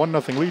to this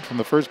 1-0 lead from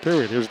the first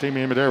period. Here's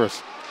Damian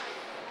Medeiros.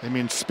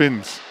 Damian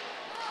spins.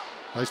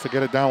 Nice to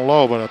get it down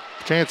low, but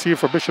a chance here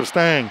for Bishop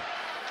Stang.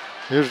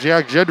 Here's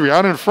Jack Jedry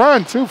out in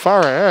front, too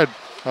far ahead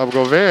of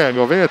Gouveia.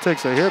 Gouveia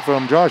takes a hit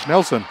from Josh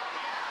Nelson.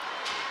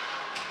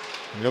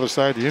 On the other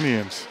side, the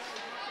Indians.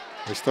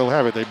 They still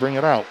have it. They bring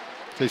it out.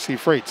 JC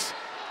Freites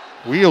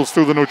wheels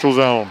through the neutral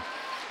zone.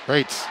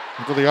 Freites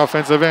into the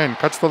offensive end.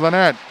 Cuts to the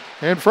net.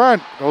 In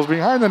front. Goes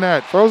behind the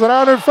net. Throws it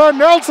out in front.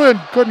 Nelson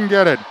couldn't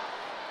get it.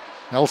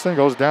 Nelson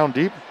goes down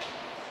deep.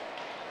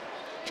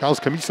 Charles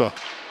Camisa.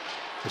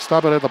 They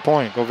stop it at the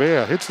point.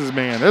 Gouveia hits his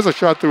man. There's a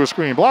shot through a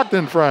screen. Blocked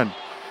in front.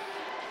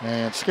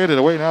 And skated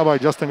away now by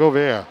Justin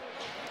Gouveia.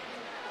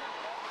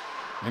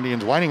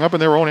 Indians winding up in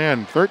their own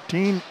end.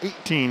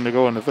 13-18 to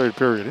go in the third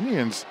period.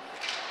 Indians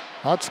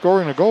not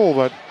scoring a goal,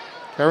 but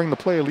carrying the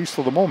play at least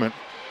for the moment.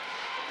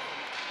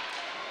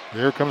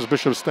 Here comes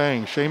Bishop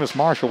Stang. Seamus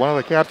Marshall, one of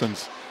the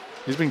captains.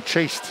 He's being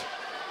chased.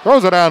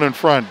 Throws it out in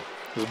front.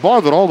 Is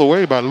bothered all the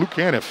way by Luke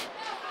Caniff.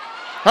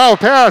 Foul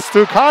pass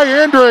to Kai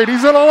Andrade.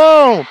 He's in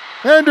alone.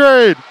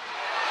 Andrade.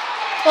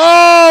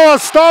 Oh, a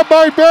stop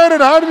by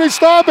Bennett. How did he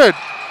stop it?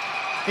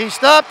 He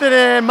stopped it,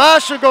 and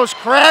Marshall goes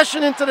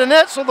crashing into the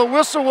net, so the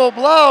whistle will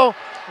blow.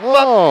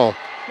 Oh.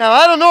 Now,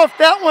 I don't know if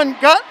that one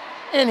got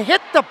and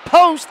hit the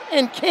post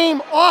and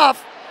came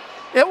off.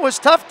 It was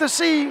tough to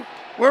see.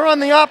 We're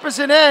on the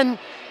opposite end,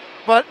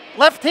 but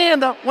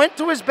left-hander went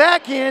to his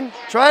backhand,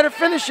 tried to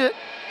finish it,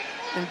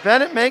 and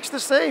Bennett makes the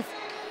save.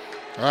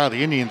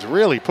 The Indians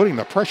really putting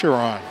the pressure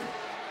on.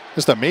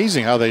 Just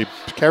amazing how they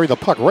carry the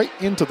puck right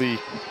into the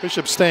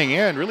Bishop Stang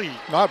end, really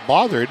not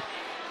bothered,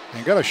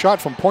 and got a shot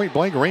from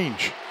point-blank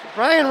range.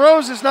 Brian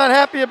Rose is not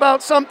happy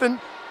about something.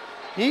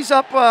 He's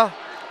up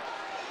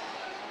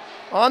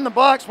on the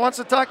box, wants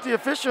to talk to the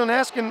official and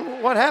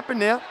asking what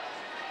happened there.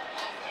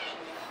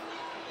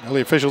 Well,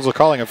 the officials are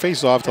calling a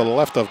face-off to the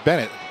left of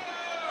Bennett.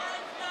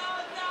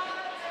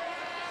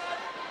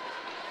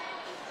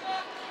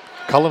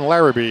 Cullen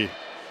Larrabee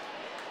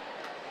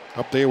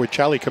up there with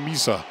Charlie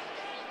Camisa.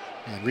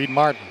 And Reed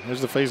Martin.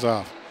 There's the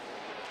face-off.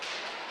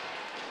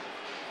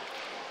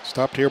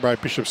 Stopped here by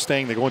Bishop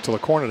Stang. They go into the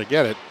corner to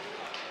get it.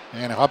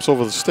 And it hops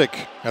over the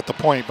stick at the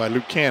point by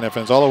Luke Caniff, and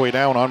it's all the way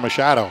down on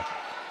Machado.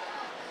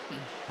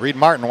 Reed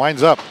Martin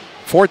winds up.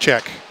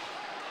 Forecheck.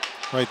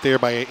 Right there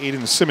by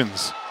Aiden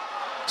Simmons.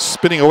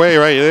 Spinning away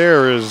right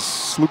there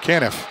is Luke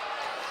Caniff.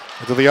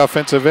 Into the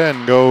offensive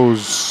end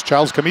goes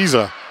Charles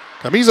Camisa.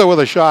 Camisa with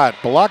a shot.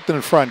 Blocked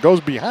in front. Goes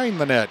behind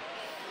the net.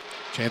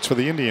 Chance for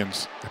the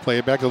Indians. They play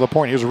it back to the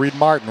point. Here's Reed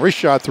Martin. Wrist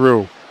shot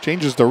through.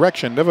 Changes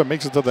direction. Never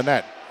makes it to the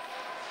net.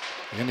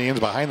 The Indians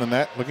behind the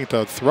net looking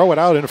to throw it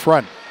out in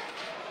front.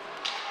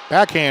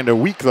 Backhander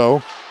weak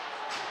though.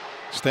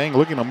 Stang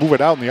looking to move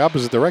it out in the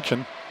opposite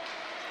direction.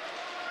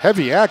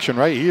 Heavy action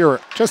right here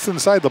just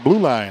inside the blue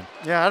line.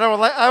 Yeah,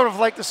 I would have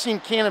liked to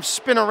seen Caniff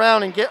spin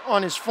around and get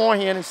on his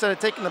forehand instead of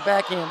taking the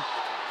backhand.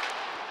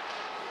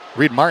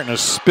 Reed Martin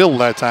has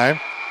spilled that time.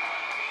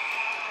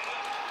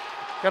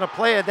 Got a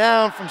player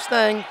down from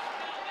Stang.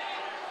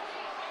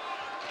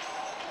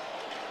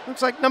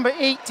 Looks like number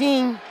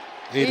 18,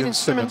 Aiden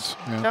Simmons.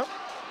 Yeah. Yep.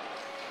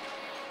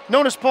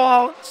 Notice,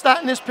 Paul,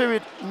 starting this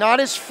period, not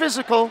as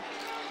physical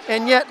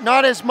and yet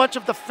not as much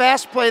of the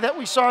fast play that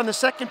we saw in the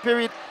second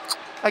period.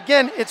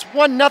 Again, it's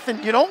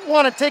 1-0. You don't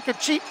want to take a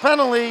cheap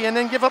penalty and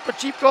then give up a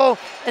cheap goal,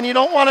 and you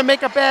don't want to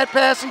make a bad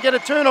pass and get a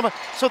turnover.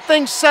 So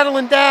things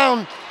settling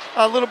down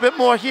a little bit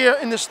more here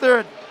in this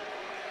third.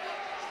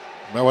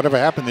 Well, whatever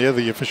happened there,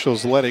 the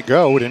officials let it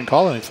go. Didn't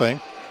call anything.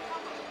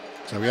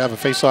 So we have a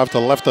face-off to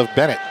the left of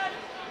Bennett.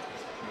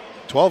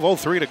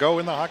 12:03 to go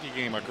in the hockey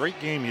game. A great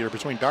game here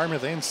between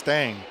Dartmouth and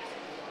Stang.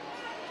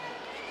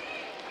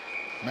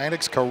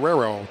 Maddox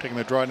Carrero taking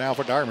the draw now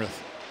for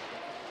Dartmouth.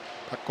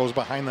 Puck goes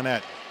behind the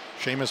net.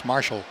 Seamus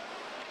Marshall.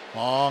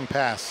 Long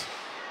pass.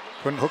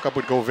 Couldn't hook up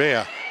with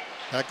Gouveia.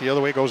 Back the other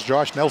way goes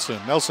Josh Nelson.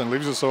 Nelson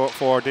leaves it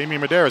for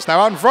Damian Medeiros. Now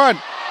out in front.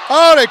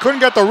 Oh, they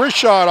couldn't get the wrist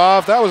shot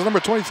off. That was number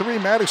 23,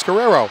 Maddox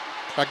Carrero.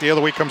 Back the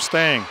other way comes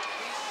Stang.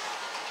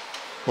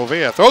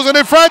 Gouveia throws it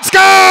in front.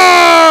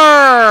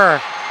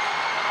 Score!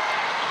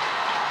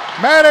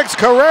 Maddox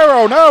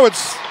Carrero. No,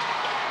 it's...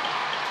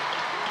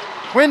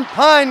 Quinn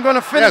Pine going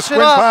to finish it off. Yes,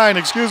 Quinn Pine,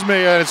 excuse me.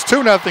 And it's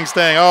 2-0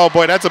 Stang. Oh,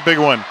 boy, that's a big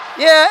one.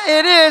 Yeah,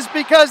 it is,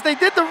 because they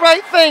did the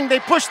right thing. They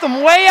pushed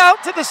them way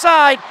out to the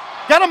side,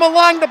 got them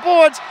along the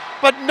boards,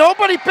 but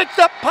nobody picked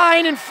up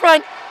Pine in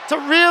front to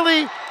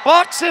really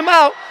box him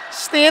out.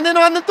 Standing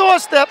on the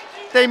doorstep,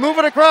 they move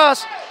it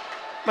across.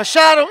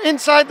 Machado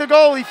inside the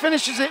goal. He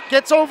finishes it,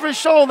 gets over his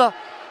shoulder.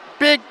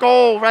 Big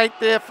goal right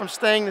there from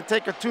Stang to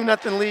take a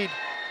 2-0 lead.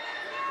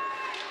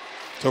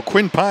 So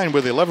Quinn Pine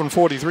with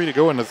 11:43 to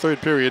go in the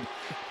third period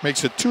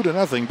makes it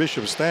 2-0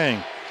 Bishop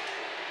Stang.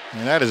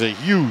 And that is a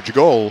huge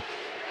goal.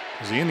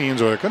 As the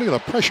Indians are going to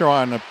get the pressure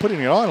on, putting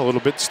it on a little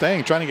bit.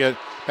 Stang trying to get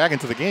back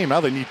into the game. Now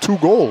they need 2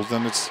 goals,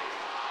 and it's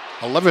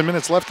 11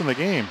 minutes left in the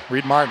game.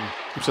 Reed Martin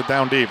Keeps it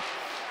down deep.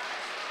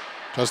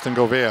 Justin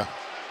Govea.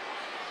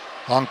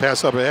 Long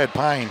pass up ahead.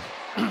 Pine.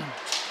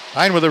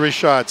 Pine with a wrist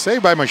shot.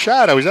 Saved by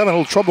Machado. He's having a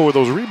little trouble with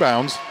those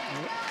rebounds.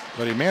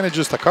 But he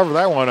manages to cover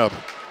that one up.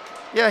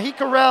 Yeah, he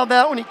corralled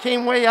that when he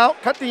came way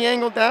out, cut the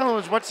angle down. It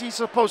was what he's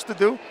supposed to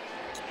do.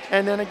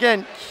 And then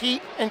again,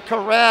 keep and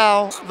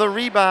corral the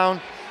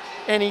rebound.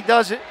 And he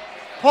does it.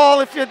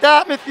 Paul, if you're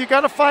Dartmouth, you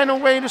got to find a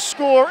way to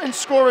score and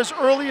score as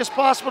early as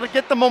possible to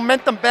get the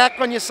momentum back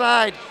on your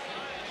side.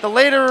 The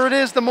later it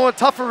is, the more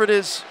tougher it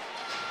is.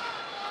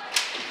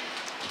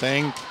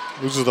 Stang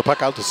loses the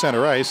puck out to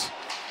center ice.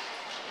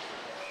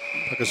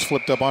 Puck is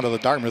flipped up onto the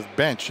Dartmouth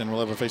bench, and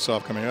we'll have a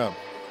face-off coming up.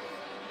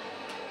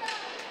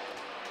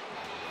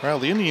 Well,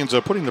 the Indians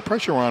are putting the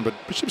pressure on, but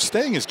Bishop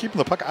Stang is keeping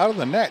the puck out of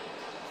the net.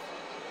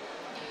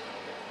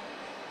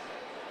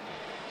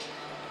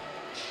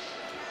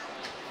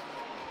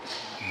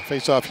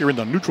 Face off here in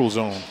the neutral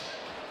zone.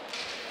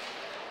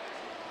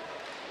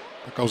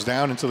 It goes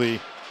down into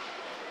the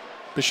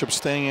Bishop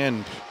Stang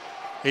end.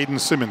 Aiden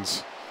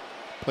Simmons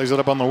plays it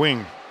up on the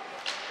wing.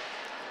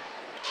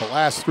 The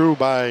last through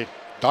by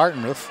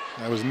Dartmouth.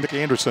 That was Nick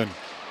Anderson.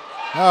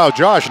 Now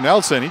Josh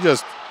Nelson, he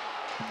just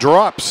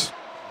drops.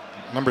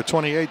 Number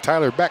 28,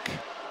 Tyler Beck.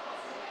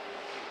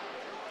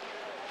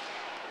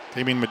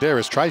 Damian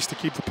Medeiros tries to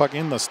keep the puck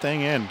in the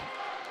Stang end.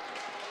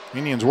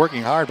 Indians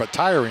working hard but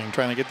tiring,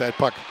 trying to get that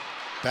puck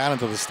down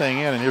into the Stang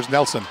end, and here's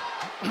Nelson.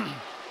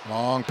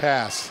 Long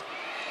pass.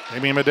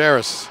 Damian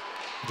Medeiros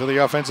to the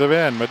offensive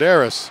end.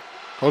 Medeiros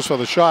goes for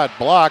the shot,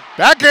 blocked.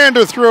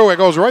 Backhander through. It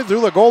goes right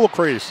through the goal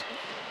crease.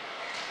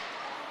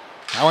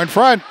 Now in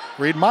front.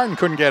 Reed Martin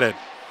couldn't get it.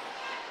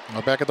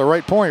 Now back at the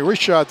right point.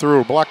 Wrist shot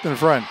through, blocked in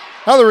front.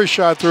 Another wrist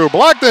shot through,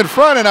 blocked in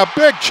front, and a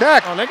big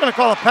check. Oh, they're going to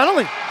call a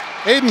penalty.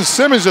 Aiden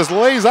Simmons just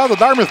lays out the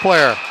Dartmouth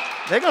player.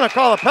 They're going to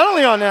call a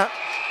penalty on that.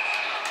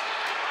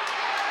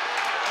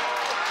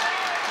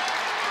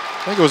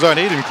 I think it was on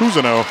Aiden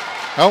Cousineau.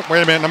 Oh,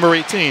 wait a minute, number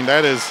 18.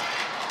 That is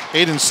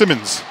Aiden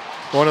Simmons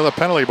going to the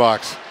penalty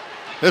box.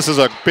 This is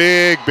a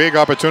big, big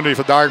opportunity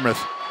for Dartmouth.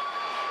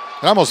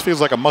 It almost feels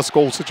like a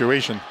must-goal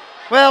situation.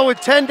 Well, with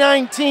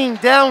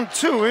 10-19 down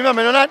 2,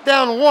 remember, they're not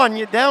down 1,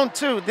 you're down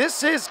 2.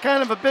 This is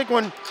kind of a big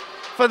one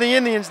for the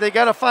Indians. They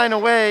got to find a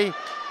way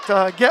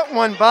to get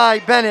one by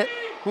Bennett,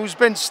 who's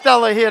been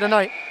stellar here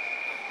tonight.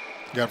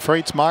 You got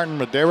Freites, Martin,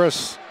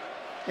 Medeiros.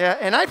 Yeah,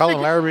 and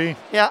Colin Larrabee.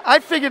 Yeah, I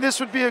figured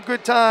this would be a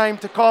good time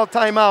to call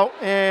timeout,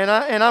 and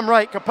I'm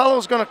right.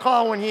 Capello's going to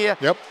call one here.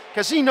 Yep.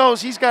 Because he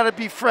knows he's got to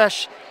be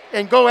fresh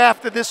and go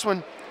after this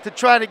one to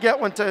try to get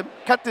one to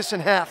cut this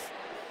in half.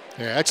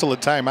 Yeah,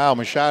 excellent timeout.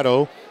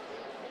 Machado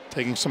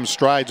taking some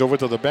strides over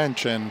to the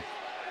bench, and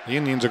the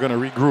Indians are going to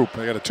regroup.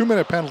 They got a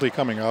 2-minute penalty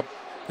coming up.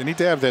 They need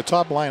to have their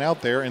top line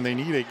out there, and they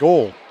need a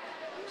goal.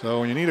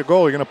 So when you need a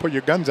goal, you're going to put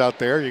your guns out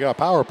there. You got a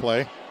power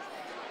play.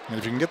 And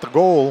if you can get the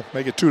goal,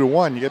 make it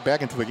 2-1, you get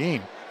back into the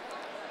game.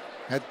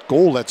 That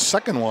goal, that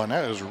second one,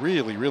 that is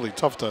really, really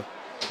tough to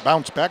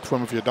bounce back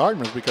from if you're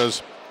Dartmouth,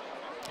 because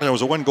it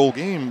was a 1-goal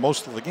game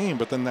most of the game,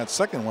 but then that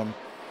second one,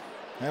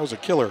 that was a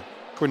killer.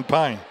 Quinn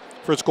Pine.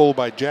 First goal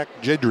by Jack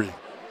Jedry.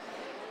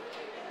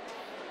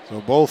 So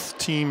both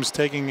teams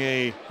taking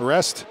a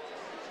rest.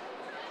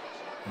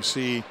 You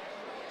see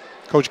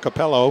Coach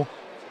Capello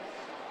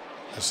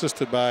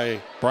assisted by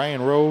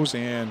Brian Rose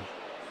and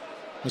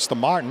Mr.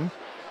 Martin.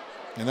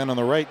 And then on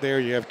the right there,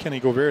 you have Kenny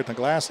Govea at the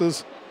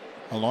glasses,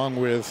 along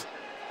with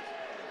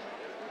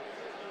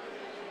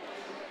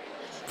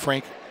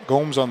Frank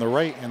Gomes on the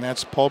right, and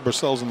that's Paul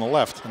Brissels on the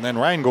left. And then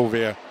Ryan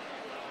Govea,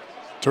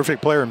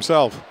 terrific player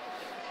himself,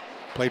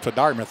 played for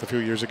Dartmouth a few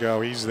years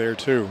ago. He's there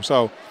too.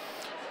 So,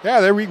 yeah,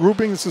 they're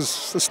regrouping.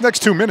 This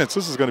next 2 minutes,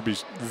 this is going to be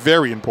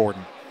very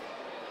important.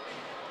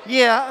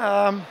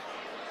 Yeah,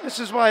 this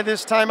is why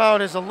this timeout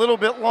is a little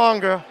bit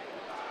longer.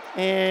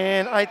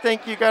 And I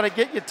think you got to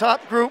get your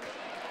top group.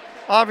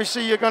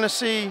 Obviously, you're going to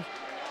see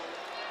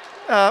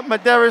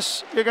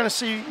Medeiros. You're going to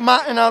see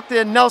Martin out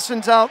there.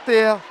 Nelson's out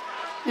there.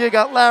 You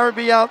got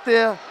Larrabee out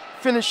there.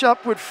 Finish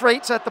up with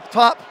Freites at the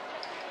top.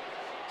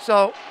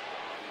 So,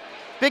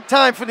 big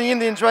time for the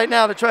Indians right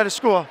now to try to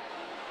score.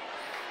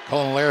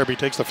 Colin Larrabee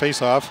takes the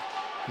face-off,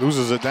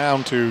 loses it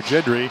down to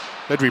Jedry.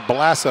 Jedry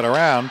blasts it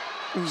around.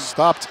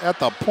 Stopped at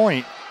the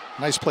point.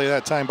 Nice play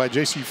that time by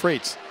J.C.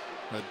 Freites.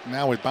 But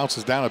now it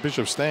bounces down to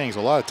Bishop Stang.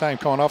 A lot of time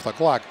coming off the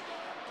clock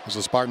as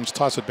the Spartans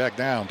toss it back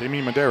down.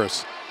 Damian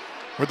Medeiros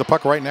with the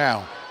puck right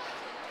now.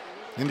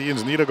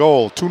 Indians need a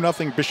goal.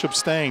 2-0 Bishop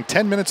Stang.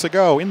 10 minutes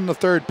ago in the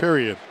third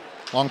period.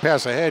 Long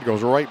pass ahead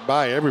goes right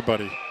by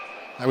everybody.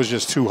 That was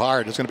just too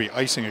hard. It's going to be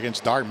icing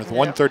against Dartmouth. Yeah.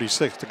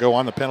 1:36 to go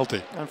on the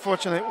penalty.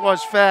 Unfortunately, it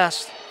was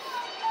fast.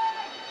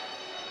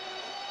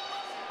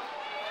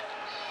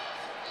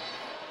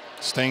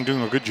 Stang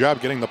doing a good job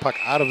getting the puck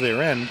out of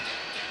their end.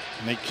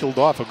 And they killed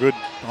off a good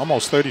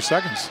almost 30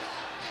 seconds.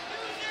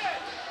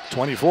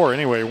 24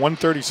 anyway,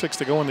 1:36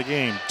 to go in the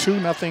game.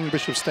 2-0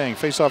 Bishop Stang.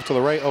 Face off to the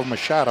right of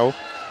Machado,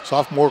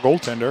 sophomore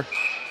goaltender.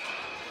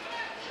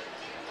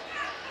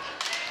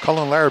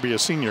 Cullen Larrabee, a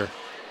senior.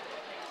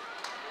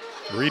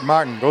 Reed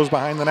Martin goes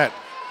behind the net,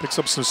 picks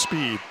up some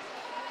speed.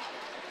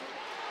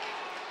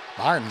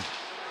 Martin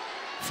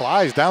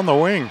flies down the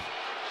wing.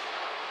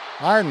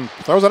 Martin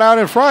throws it out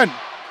in front.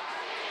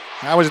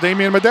 Now it's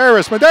Damian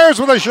Medeiros. Medeiros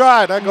with a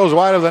shot. That goes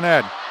wide of the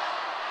net.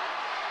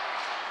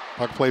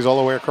 Puck plays all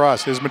the way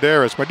across. Here's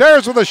Medeiros.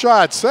 Medeiros with a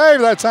shot.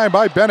 Saved that time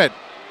by Bennett.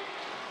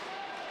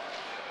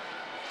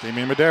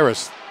 Damian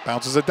Medeiros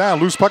bounces it down.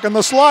 Loose puck in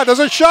the slot. There's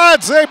a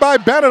shot. Saved by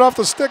Bennett off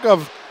the stick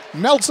of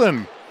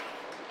Nelson.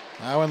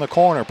 Now in the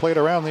corner. Played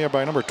around there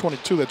by number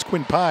 22. That's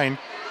Quinn Pine.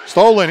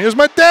 Stolen. Here's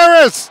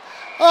Medeiros.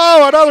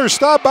 Oh, another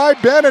stop by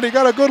Bennett. He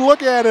got a good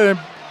look at it. And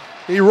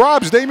he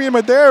robs Damian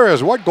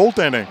Medeiros. What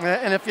goaltending.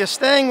 And if you're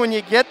staying, when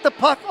you get the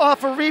puck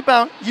off a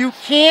rebound, you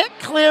can't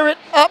clear it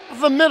up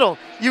the middle.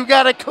 You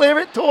got to clear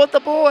it toward the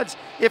boards.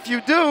 If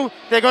you do,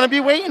 they're going to be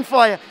waiting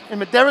for you.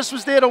 And Medeiros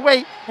was there to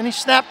wait, and he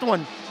snapped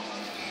one.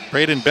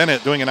 Braden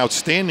Bennett doing an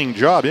outstanding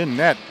job in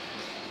net.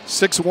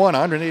 6'1",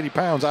 180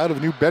 pounds out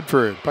of New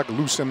Bedford. Puck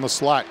loose in the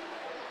slot.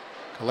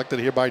 Collected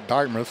here by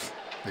Dartmouth.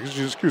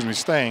 Excuse me,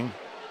 Stang.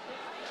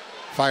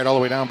 Fired all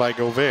the way down by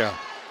Govea.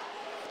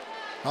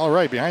 All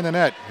right, behind the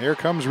net. Here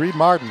comes Reed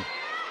Martin.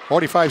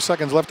 45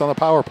 seconds left on the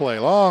power play.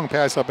 Long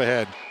pass up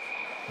ahead.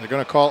 They're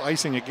going to call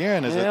icing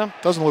again as it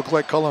doesn't look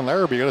like Cullen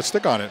Larrabee got a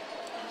stick on it.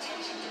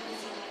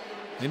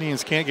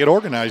 Indians can't get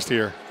organized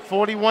here.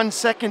 41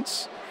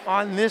 seconds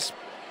on this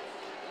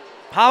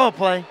power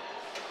play.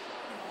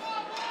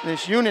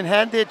 This unit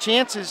had their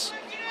chances.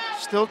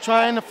 Still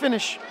trying to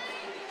finish.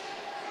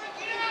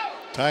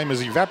 Time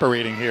is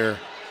evaporating here.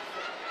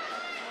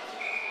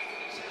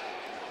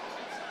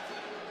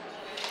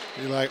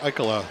 Eli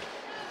Eichela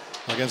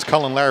against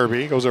Cullen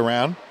Larrabee. Goes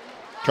around.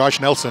 Josh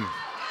Nelson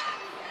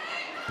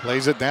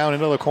plays it down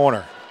into the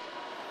corner.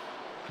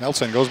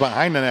 Nelson goes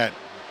behind the net.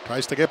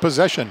 Tries to get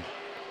possession.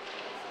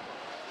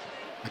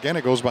 Again,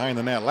 it goes behind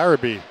the net.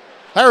 Larrabee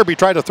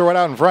tried to throw it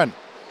out in front.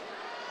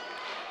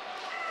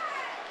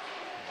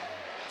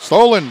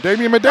 Stolen.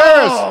 Damian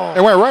Medeiros. Oh.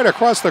 It went right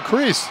across the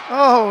crease.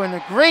 Oh, and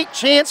a great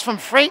chance from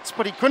Freites,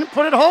 but he couldn't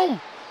put it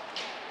home.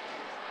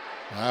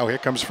 Now here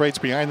comes Freites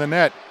behind the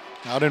net.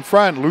 Out in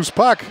front, loose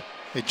puck.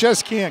 They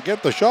just can't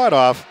get the shot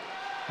off.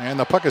 And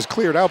the puck is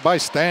cleared out by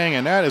Stang,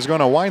 and that is going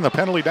to wind the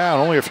penalty down.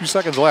 Only a few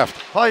seconds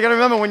left. Paul, you got to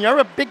remember, when you're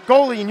a big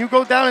goalie and you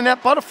go down in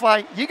that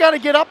butterfly, you got to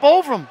get up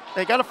over them.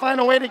 They got to find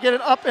a way to get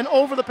it up and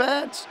over the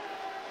pads.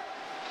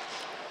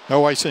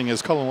 No icing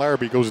as Cullen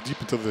Larrabee goes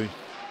deep into the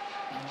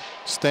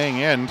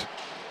Stang end,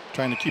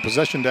 trying to keep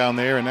possession down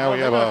there, and now we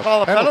have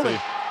a penalty.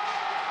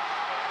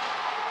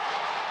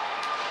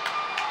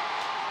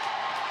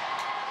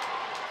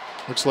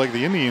 Looks like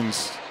the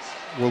Indians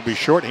will be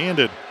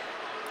shorthanded.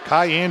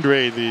 Kai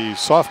Andre, the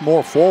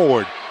sophomore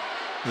forward,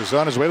 is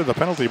on his way to the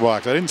penalty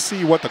box. I didn't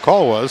see what the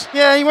call was.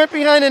 Yeah, he went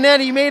behind the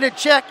net. He made a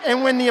check,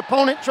 and when the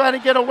opponent tried to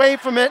get away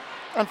from it,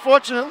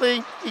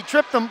 unfortunately, he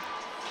tripped him,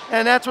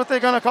 and that's what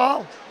they're going to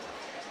call.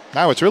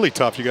 Now it's really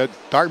tough. You got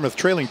Dartmouth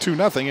trailing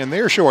 2-0, and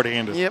they're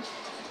shorthanded. Yep.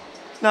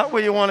 Not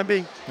where you want to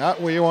be. Not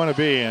where you want to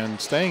be, and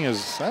Stang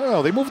is, I don't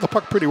know, they move the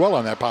puck pretty well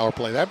on that power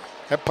play. That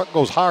puck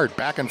goes hard,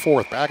 back and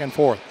forth, back and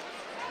forth.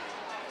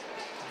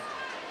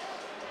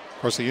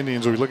 Of course, the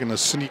Indians will be looking to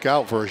sneak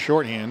out for a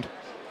shorthand.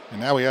 And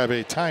now we have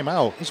a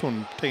timeout. This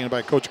one taken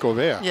by Coach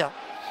Govea. Yeah.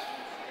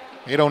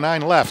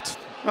 8:09 left.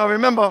 Now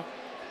remember,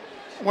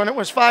 when it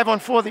was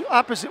 5-on-4 the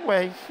opposite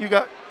way, you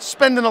got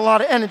spending a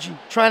lot of energy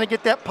trying to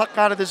get that puck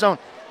out of the zone.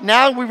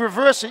 Now we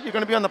reverse it. You're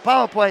going to be on the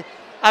power play.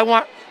 I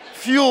want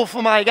fuel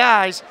for my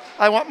guys.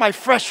 I want my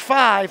fresh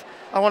five.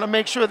 I want to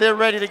make sure they're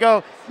ready to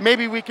go.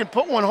 Maybe we can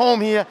put one home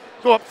here,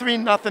 go up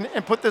 3-0,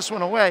 and put this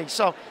one away.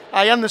 So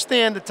I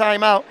understand the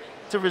timeout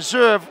to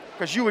reserve,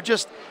 because you were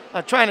just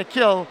trying to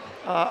kill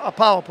a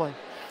power play.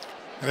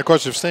 And of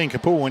course, if Stang can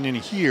put one in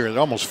here, it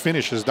almost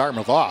finishes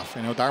Dartmouth off.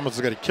 You know,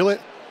 Dartmouth's got to kill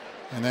it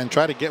and then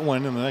try to get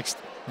one in the next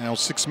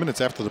 6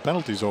 minutes after the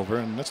penalty's over.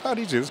 And that's not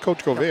easy. This is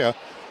Coach Govea,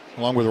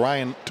 along with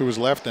Ryan to his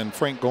left and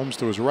Frank Gomes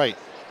to his right.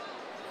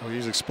 So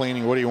he's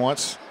explaining what he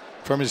wants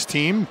from his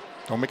team.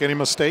 Don't make any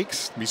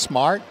mistakes. Be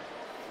smart.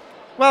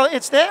 Well,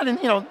 it's that,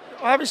 and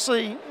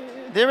obviously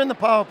they're in the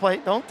power play.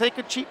 Don't take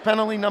a cheap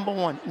penalty, number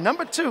one.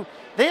 Number two,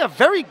 they are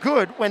very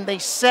good when they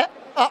set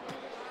up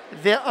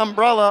their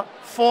umbrella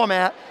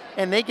format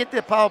and they get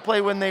their power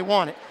play when they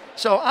want it.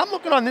 So I'm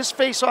looking on this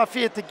face-off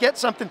here to get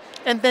something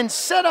and then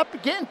set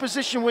up, get in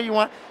position where you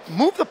want,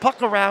 move the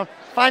puck around,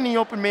 find the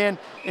open man,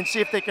 and see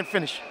if they can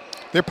finish.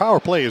 Their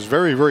power play is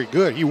very, very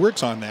good. He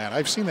works on that.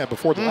 I've seen that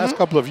before the last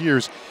couple of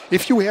years.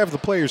 If you have the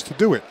players to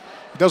do it,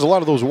 he does a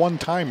lot of those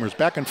one-timers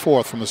back and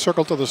forth from the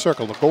circle to the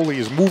circle. The goalie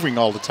is moving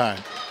all the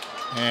time.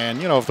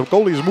 And, if the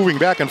goalie is moving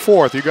back and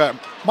forth, you got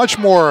much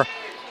more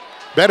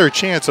better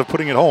chance of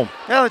putting it home.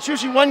 Well, it's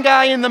usually one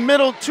guy in the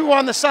middle, two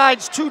on the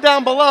sides, two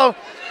down below.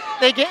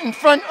 They get in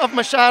front of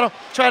Machado,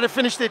 try to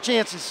finish their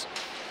chances.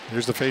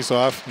 Here's the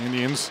face-off.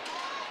 Indians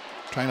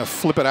trying to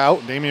flip it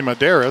out. Damian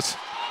Medeiros,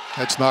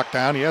 that's knocked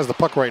down. He has the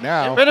puck right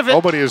now. Get rid of it.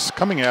 Nobody is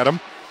coming at him.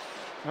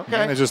 Okay.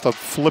 And it's just to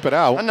flip it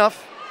out.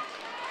 Enough.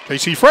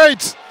 Casey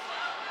Freites.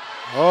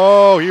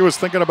 Oh, he was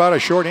thinking about a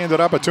shorthanded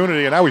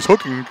opportunity, and now he's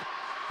hooking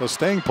the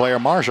Stang player,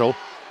 Marshall.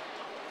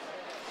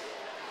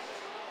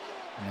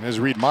 And there's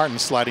Reed Martin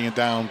sliding it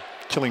down,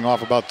 killing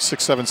off about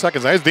 6-7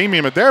 seconds. There's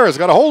Damian Medeiros,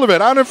 got a hold of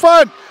it, out in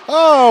front.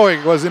 Oh,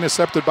 it was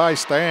intercepted by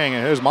Stang,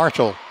 and here's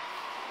Marshall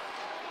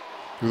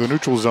through the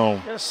neutral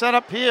zone. Set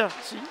up here.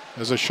 See?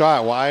 There's a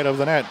shot wide of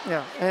the net.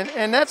 Yeah,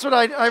 and that's what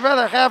I'd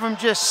rather have him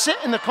just sit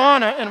in the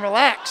corner and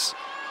relax.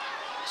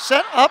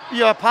 Set up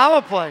your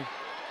power play.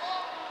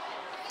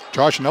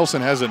 Josh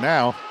Nelson has it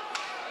now.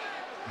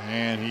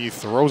 And he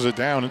throws it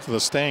down into the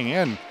Stang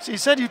end. So you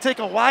said you take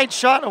a wide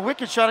shot, a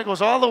wicked shot, it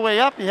goes all the way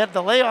up. You had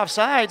the layoff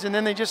sides, and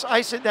then they just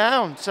ice it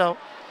down. So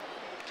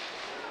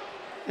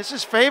this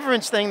is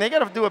favoring Stang. They got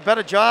to do a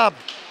better job.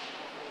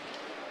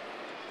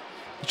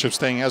 Chip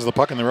Stang has the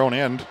puck in their own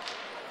end.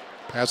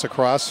 Pass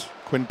across.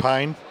 Quinn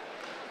Pine.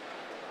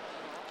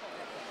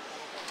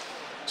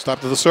 Stop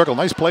to the circle.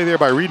 Nice play there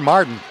by Reed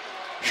Martin.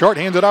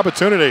 Short-handed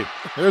opportunity.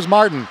 Here's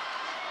Martin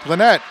to the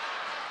net.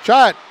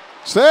 Shot.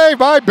 Saved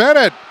by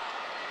Bennett.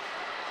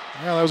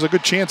 Yeah, that was a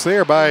good chance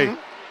there by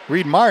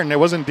Reed Martin. It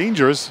wasn't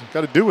dangerous.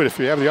 Got to do it if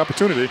you have the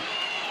opportunity.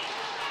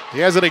 He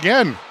has it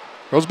again.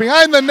 Goes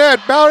behind the net.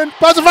 Bound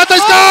buzz in front. They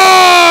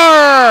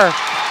score!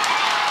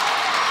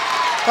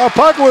 The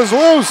puck was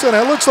loose, and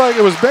it looks like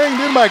it was banged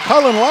in by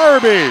Cullen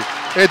Larrabee.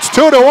 It's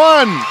 2-1.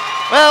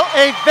 Well,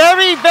 a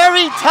very,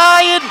 very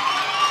tired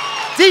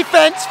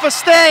defense for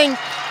Stang.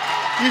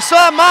 You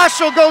saw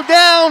Marshall go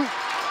down,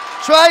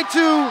 try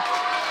to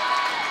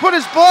put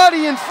his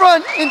body in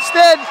front.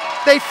 Instead,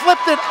 they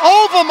flipped it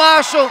over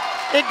Marshall.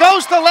 It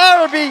goes to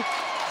Larrabee.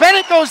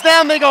 Bennett goes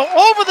down. They go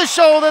over the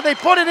shoulder. They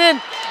put it in.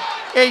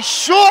 A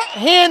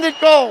short-handed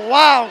goal.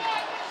 Wow.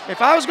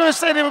 If I was going to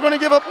say they were going to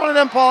give up one of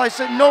them, Paul, I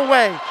said no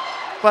way.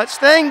 But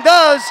Stang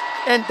does,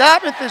 and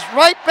Dartmouth is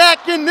right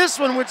back in this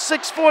one with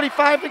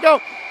 6:45 to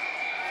go.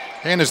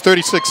 And there's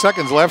 36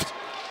 seconds left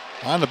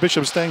on the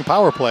Bishop Stang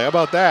power play. How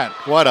about that?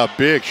 What a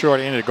big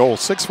short-handed goal.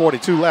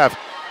 6:42 left.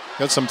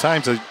 Got some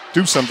time to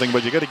do something,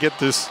 but you got to get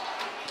this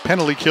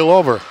penalty kill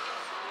over.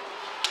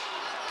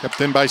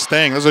 Kept in by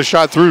Stang. There's a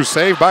shot through.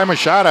 Saved by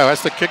Machado.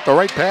 Has to kick the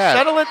right pad.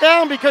 Settle it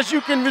down because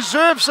you can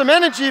reserve some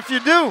energy if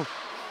you do.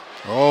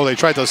 Oh, they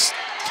tried to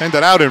send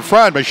it out in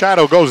front.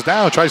 Machado goes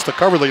down, tries to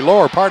cover the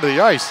lower part of the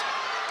ice.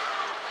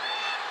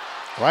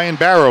 Ryan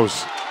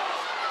Barrows.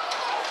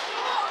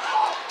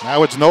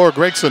 Now it's Noah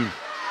Gregson.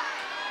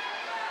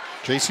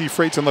 J.C.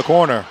 Freight's in the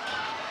corner.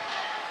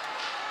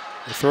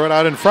 They throw it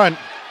out in front.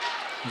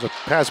 There's a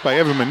pass by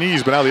Evan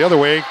Moniz, but now the other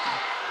way.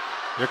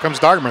 Here comes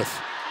Dartmouth.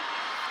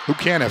 Luke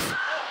Caniff.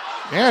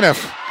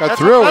 Caniff got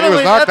through. He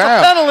was knocked down.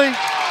 That's a penalty.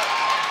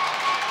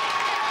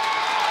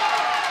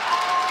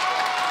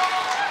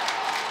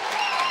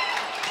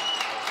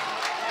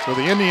 So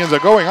the Indians are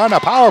going on a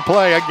power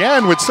play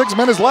again with 6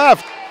 minutes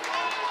left.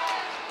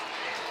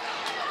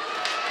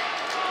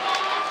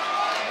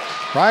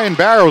 Ryan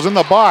Barrows in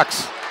the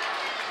box.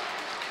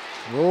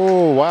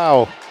 Oh,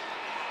 wow.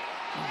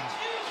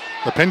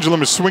 The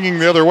pendulum is swinging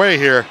the other way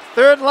here.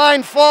 Third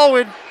line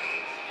forward.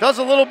 Does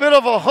a little bit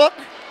of a hook.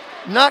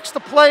 Knocks the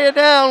player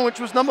down, which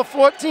was number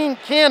 14,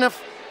 Caniff.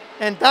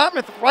 And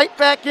Dartmouth right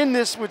back in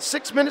this with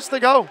 6 minutes to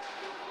go.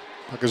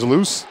 Puck is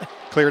loose.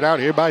 Cleared out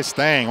here by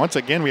Stang. Once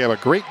again, we have a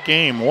great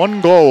game. 1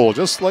 goal,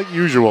 just like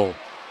usual.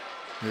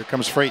 Here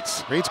comes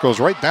Freight's. Freight's goes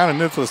right down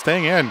and into the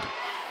Stang end.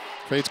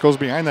 Freight's goes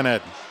behind the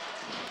net.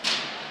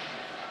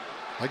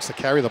 Likes to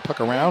carry the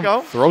puck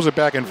around. Throws it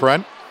back in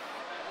front.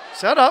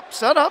 Set up,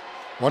 set up.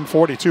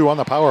 1:42 on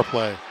the power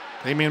play.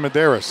 Damian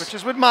Medeiros. Which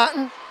is with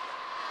Martin.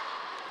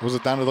 Throws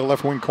it down to the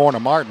left wing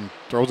corner. Martin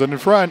throws it in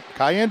front.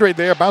 Kai Andre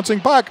there, bouncing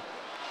puck.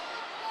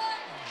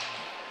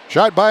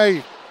 Shot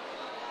by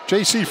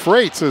J.C.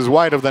 Freight's is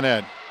wide of the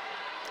net.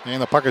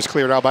 And the puck is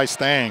cleared out by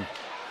Stang.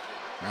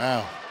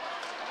 Wow.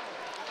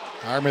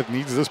 Dartmouth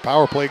needs this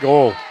power play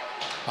goal.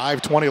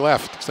 5:20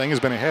 left. Stang has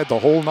been ahead the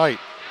whole night.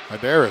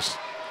 Medeiros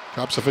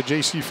drops it for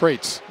J.C.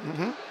 Freight's.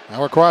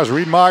 Now across,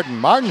 Reed Martin.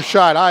 Martin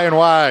shot high and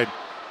wide.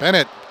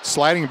 Bennett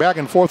sliding back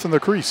and forth in the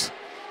crease.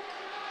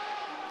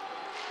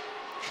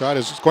 Shot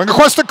is going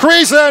across the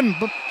crease, and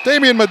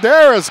Damian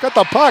Medeiros got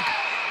the puck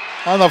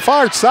on the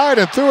far side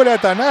and threw it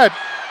at the net.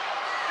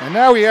 And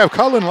now we have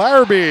Cullen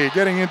Larrabee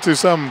getting into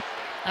some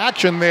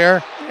action there.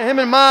 Him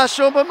and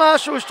Marshall, but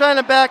Marshall was trying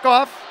to back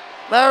off.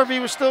 Larrabee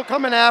was still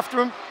coming after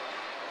him.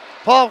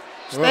 Paul,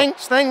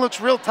 Stang looks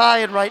real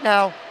tired right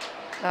now,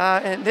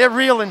 and they're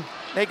reeling.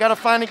 They got to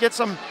finally get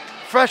some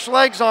fresh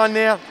legs on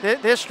there.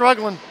 They're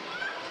struggling.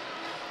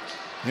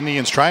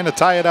 Indians trying to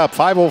tie it up.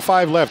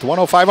 5:05 left.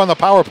 1:05 on the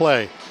power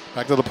play.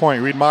 Back to the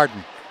point. Reed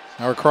Martin.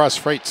 Now across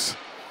Freight's.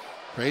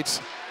 Freight's.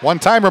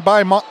 One-timer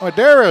by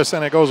Medeiros,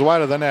 and it goes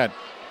wide of the net.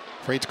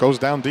 Freight's goes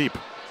down deep.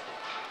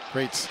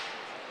 Freight's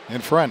in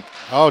front.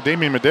 Oh,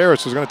 Damian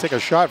Medeiros is going to take a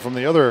shot from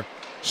the other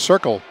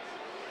circle.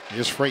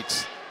 Here's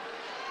Freight's.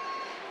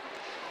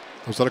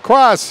 Goes to the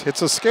cross.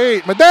 Hits a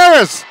skate.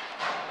 Medeiros!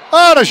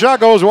 Oh, the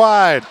shot goes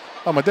wide.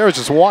 Oh, Medeiros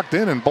just walked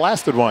in and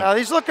blasted one.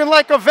 He's looking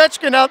like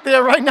Ovechkin out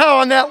there right now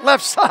on that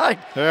left side.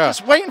 Yeah.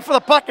 Just waiting for the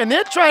puck, and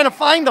they're trying to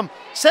find him,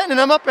 setting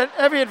him up at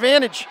every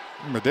advantage.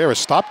 Medeiros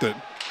stopped it.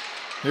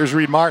 Here's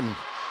Reed Martin.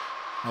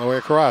 All the way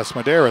across.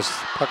 Medeiros.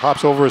 Puck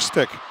hops over his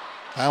stick.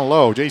 Down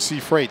low,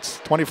 JC Freights.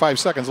 25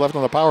 seconds left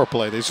on the power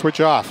play. They switch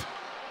off.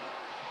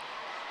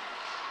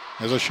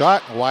 There's a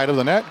shot, wide of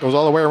the net, goes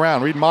all the way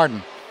around. Reed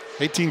Martin,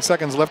 18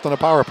 seconds left on the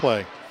power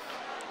play.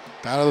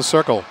 Down to the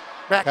circle.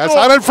 That's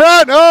out in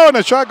front. Oh, and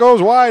the shot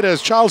goes wide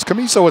as Charles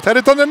Camiso was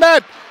headed to the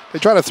net. They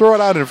try to throw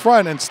it out in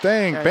front, and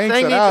Stang banks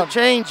it out. Needs to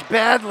change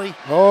badly.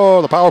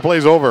 Oh, the power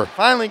play's over.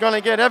 Finally going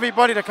to get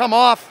everybody to come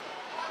off.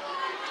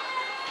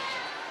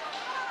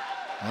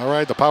 All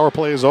right, the power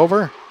play is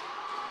over.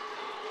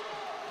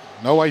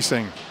 No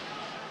icing.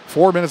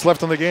 4 minutes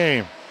left in the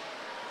game.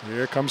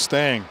 Here comes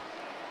Stang.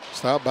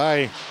 Stopped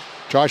by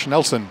Josh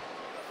Nelson.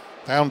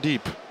 Down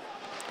deep.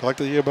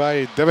 Collected here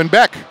by Devin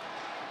Beck.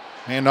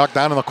 Man knocked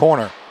down in the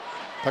corner.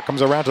 Puck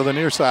comes around to the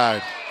near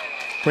side.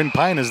 Quinn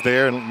Pine is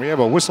there, and we have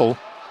a whistle.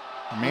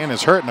 The man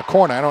is hurt in the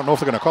corner. I don't know if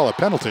they're going to call a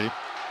penalty.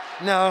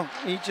 No,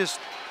 he just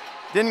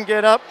didn't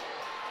get up.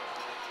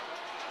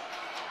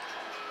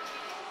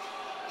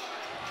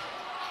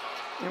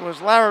 It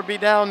was Larrabee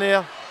down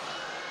there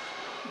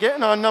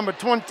getting on number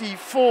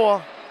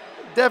 24,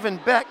 Devin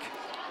Beck.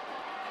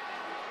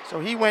 So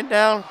he went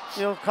down.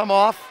 He'll come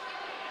off.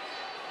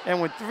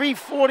 And with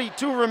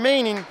 3:42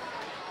 remaining,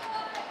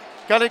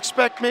 got to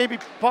expect maybe,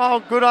 Paul,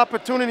 good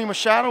opportunity.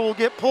 Machado will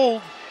get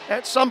pulled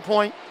at some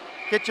point.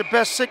 Get your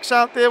best 6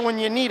 out there when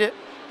you need it.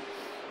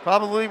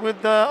 Probably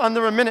with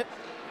under a minute.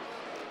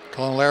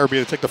 Colin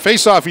Larrabee to take the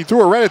face-off. He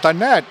threw it right at the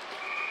net.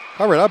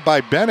 Covered up by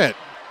Bennett.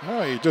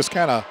 Oh, he just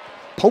kind of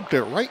poked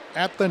it right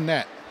at the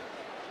net.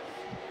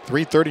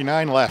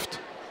 3:39 left.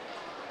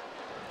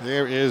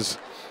 There is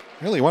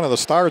really one of the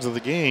stars of the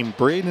game,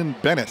 Braden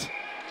Bennett.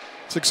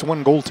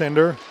 6'1"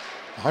 goaltender,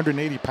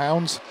 180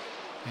 pounds,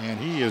 and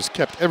he has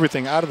kept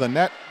everything out of the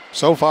net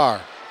so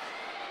far.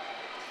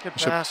 Good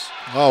pass.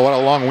 Oh, what a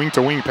long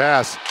wing-to-wing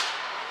pass.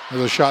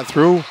 There's a shot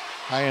through,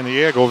 high in the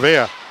air,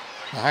 Gouveia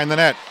behind the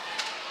net.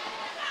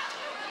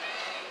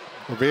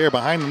 Gouveia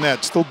behind the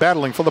net, still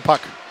battling for the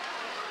puck.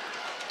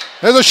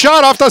 There's a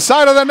shot off the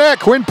side of the net.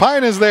 Quinn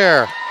Pine is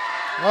there.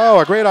 Oh,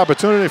 a great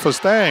opportunity for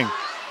Stang.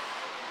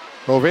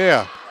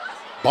 Gouveia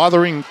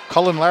bothering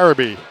Cullen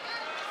Larrabee.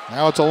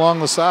 Now it's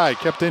along the side,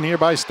 kept in here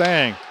by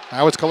Stang.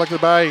 Now it's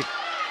collected by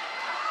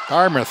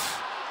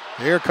Dartmouth.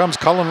 Here comes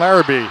Cullen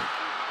Larrabee.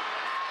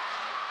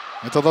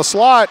 Into the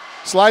slot,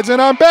 slides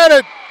in on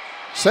Bennett.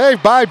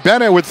 Saved by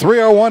Bennett with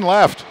 3:01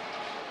 left.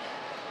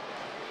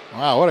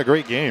 Wow, what a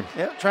great game.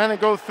 Yeah, trying to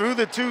go through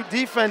the 2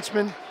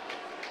 defensemen.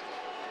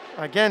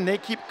 Again, they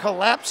keep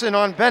collapsing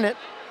on Bennett.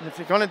 And if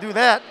you're going to do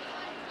that,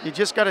 you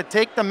just got to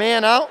take the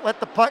man out, let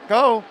the puck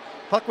go.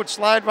 Puck would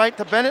slide right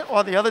to Bennett,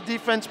 or the other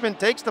defenseman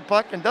takes the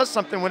puck and does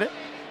something with it.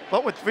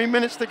 But with 3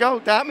 minutes to go,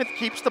 Dartmouth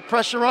keeps the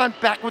pressure on.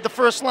 Back with the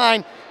first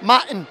line.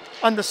 Martin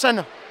on the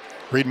center.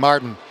 Reed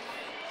Martin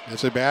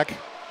gets it back.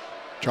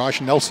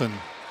 Josh Nelson,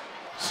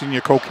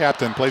 senior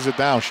co-captain, plays it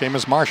down.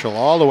 Seamus Marshall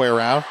all the way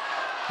around.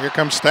 Here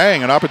comes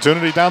Stang, an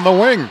opportunity down the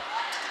wing.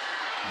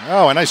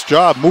 Oh, a nice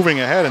job moving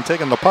ahead and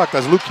taking the puck.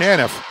 That's Luke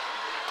Caniff.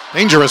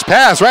 Dangerous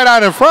pass right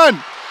out in front.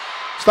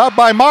 Stopped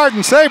by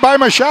Martin, saved by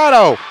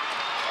Machado.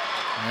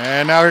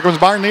 And now here comes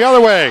Martin the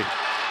other way.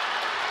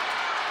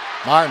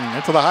 Martin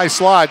into the high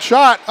slot.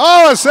 Shot.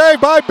 Oh, a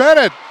save by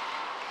Bennett.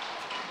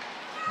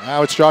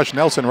 Now it's Josh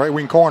Nelson, right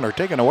wing corner,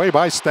 taken away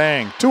by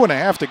Stang.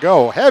 2.5 to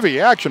go. Heavy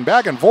action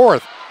back and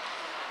forth.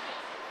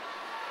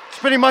 It's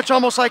pretty much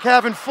almost like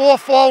having 4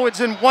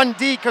 forwards in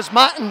 1D, because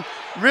Martin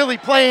really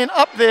playing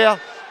up there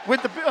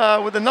with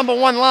the number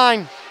 1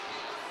 line.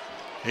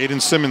 Hayden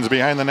Simmons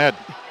behind the net,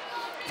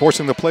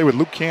 forcing the play with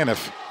Luke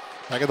Caniff.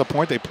 Back at the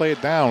point, they play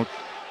it down.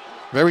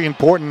 Very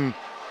important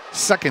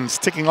seconds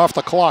ticking off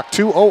the clock.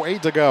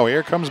 2:08 to go.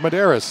 Here comes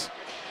Medeiros.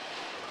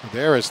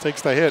 Medeiros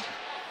takes the hit.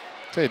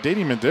 I tell you,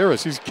 Danny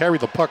Medeiros, he's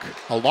carried the puck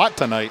a lot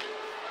tonight.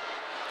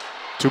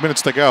 2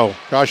 minutes to go.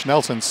 Josh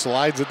Nelson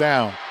slides it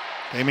down.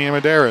 Damian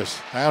Medeiros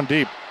down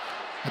deep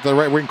at the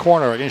right wing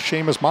corner against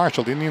Seamus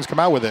Marshall. The Indians come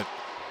out with it.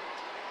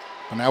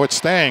 And now it's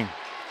Stang.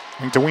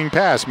 Wing to wing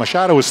pass.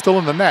 Machado is still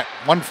in the net.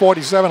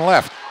 1:47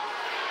 left.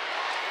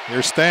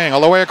 Here's Stang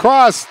all the way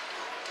across.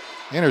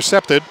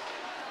 Intercepted.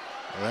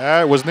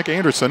 That was Nick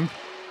Anderson.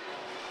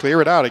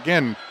 Clear it out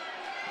again.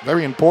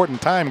 Very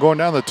important time going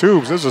down the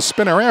tubes. This is a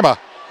spinorama.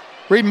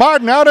 Reed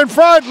Martin out in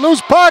front.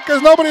 Loose puck.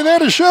 There's nobody there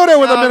to shoot it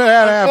with a minute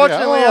and a half.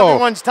 Unfortunately,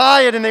 everyone's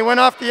tired and they went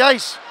off the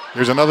ice.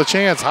 Here's another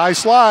chance. High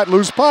slot.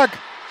 Loose puck.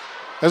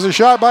 There's a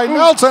shot by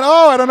Nelson.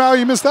 Oh, I don't know how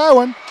you missed that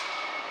one.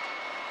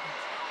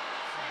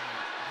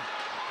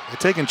 They're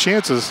taking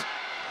chances.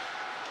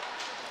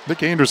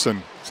 Nick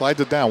Anderson slides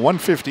it down.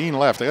 1:15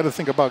 left. They got to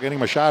think about getting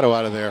Machado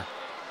out of there.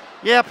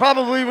 Yeah,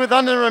 probably with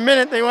under a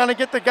minute. They want to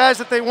get the guys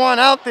that they want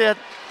out there.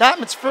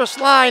 Dartmouth's first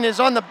line is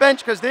on the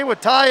bench because they were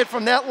tired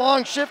from that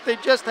long shift they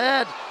just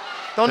had.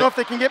 Don't know if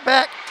they can get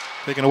back.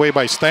 Taken away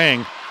by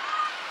Stang.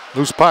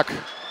 Loose puck.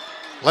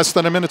 Less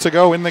than a minute to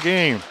go in the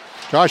game.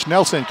 Josh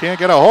Nelson can't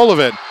get a hold of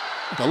it.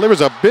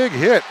 Delivers a big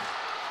hit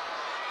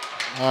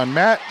on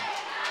Matt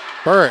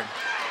Burrett.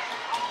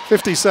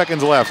 50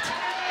 seconds left.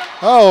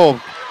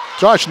 Oh,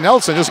 Josh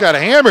Nelson just got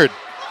hammered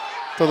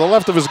to the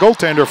left of his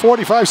goaltender.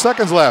 45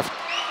 seconds left.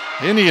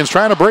 Indians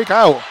trying to break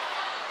out.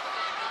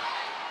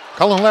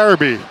 Cullen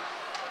Larrabee,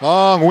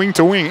 long wing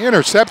to wing,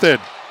 intercepted.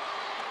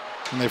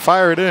 And they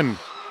fire it in.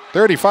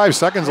 35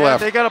 seconds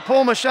left. They got to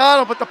pull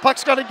Machado, but the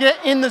puck's got to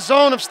get in the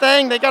zone of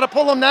Stang. They got to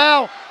pull him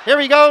now. Here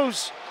he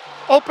goes.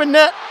 Open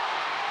net.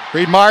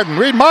 Reed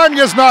Martin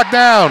gets knocked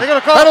down. They're gonna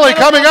call penalty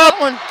coming up.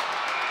 One.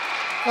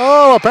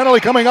 Oh, a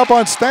penalty coming up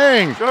on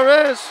Stang.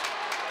 Sure is.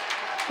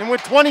 And with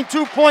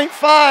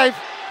 22.5,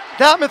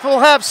 Dartmouth will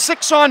have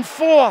 6 on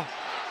 4.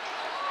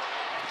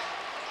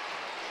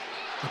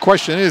 The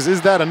question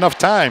is that enough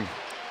time?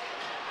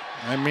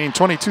 I mean,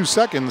 22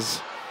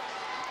 seconds,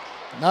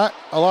 not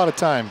a lot of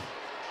time.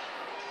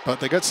 But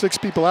they got 6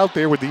 people out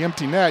there with the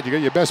empty net. You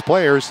got your best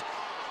players.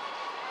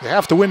 You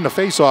have to win the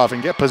faceoff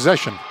and get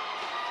possession.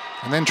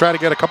 And then try to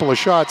get a couple of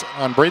shots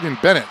on Braden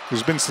Bennett,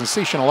 who's been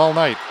sensational all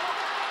night.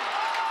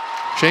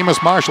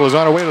 Seamus Marshall is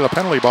on her way to the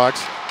penalty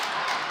box.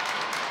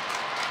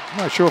 I'm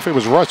not sure if it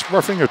was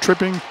roughing or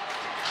tripping.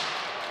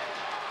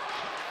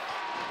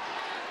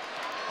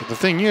 But the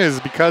thing is,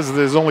 because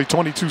there's only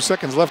 22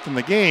 seconds left in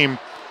the game,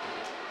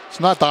 it's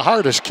not the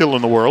hardest kill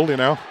in the world, you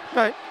know.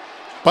 Right.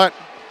 But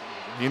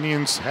the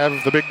Indians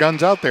have the big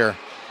guns out there.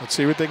 Let's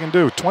see what they can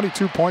do.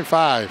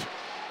 22.5.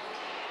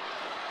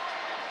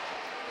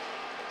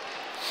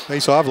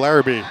 Face off,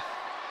 Larrabee.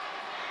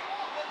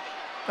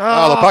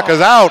 Oh, the puck is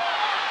out.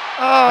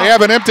 Oh. They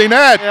have an empty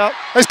net. Yep.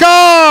 They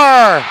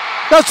score!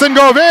 Dustin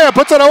Govea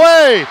puts it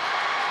away.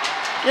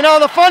 You know,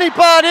 the funny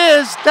part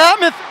is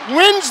Dartmouth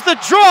wins the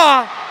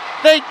draw.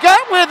 They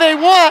got where they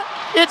want.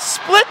 It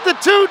split the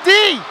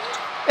 2D.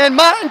 And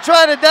Martin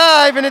tried to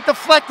dive, and it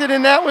deflected,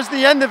 and that was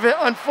the end of it.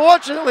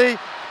 Unfortunately,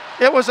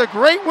 it was a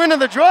great win of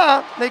the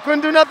draw. They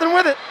couldn't do nothing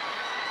with it.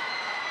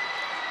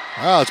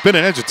 Well, it's been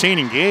an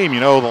entertaining game.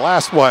 You know, the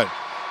last,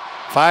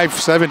 5,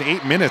 7,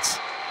 8 minutes,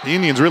 the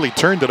Indians really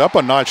turned it up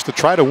a notch to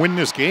try to win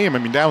this game. I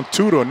mean, down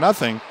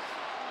 2-0.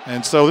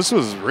 And so this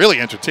was really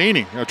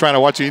entertaining, trying to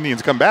watch the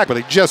Indians come back, but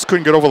they just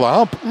couldn't get over the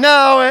hump.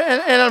 No,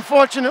 and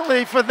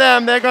unfortunately for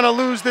them, they're going to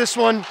lose this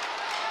one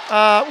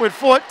with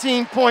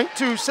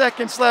 14.2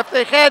 seconds left.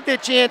 They had their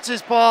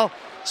chances, Paul,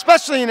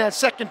 especially in that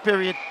second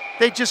period.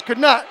 They just could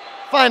not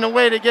find a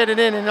way to get it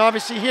in, and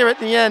obviously here at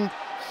the end,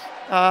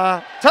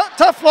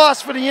 tough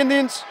loss for the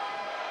Indians.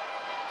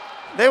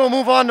 They will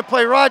move on to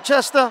play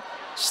Rochester.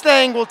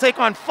 Stang will take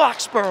on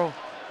Foxborough.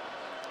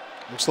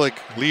 Looks like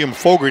Liam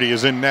Fogarty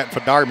is in net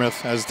for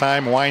Dartmouth as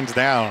time winds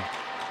down.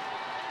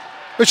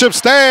 Bishop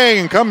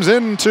Stang comes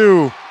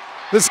into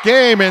this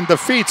game and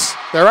defeats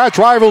their arch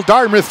rival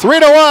Dartmouth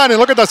 3-1. And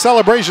look at the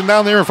celebration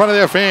down there in front of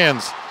their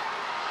fans.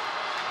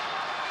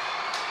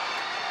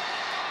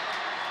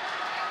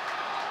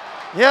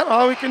 Yeah,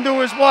 all we can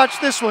do is watch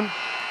this one.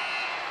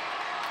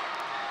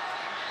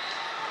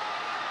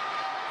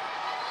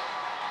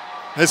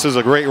 This is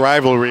a great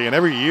rivalry, and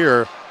every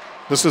year,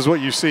 this is what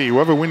you see.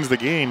 Whoever wins the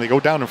game, they go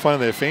down in front of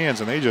their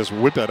fans, and they just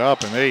whip it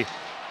up, and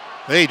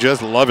they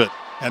just love it.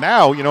 And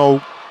now, you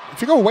know,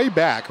 if you go way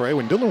back, right,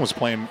 when Dylan was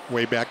playing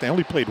way back, they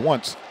only played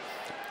once.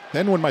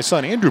 Then when my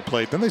son Andrew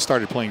played, then they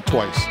started playing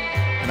twice.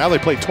 And now they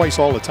play twice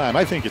all the time.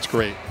 I think it's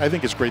great. I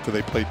think it's great that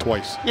they play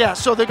twice. Yeah,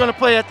 so they're going to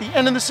play at the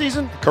end of the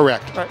season?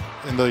 Correct. Right.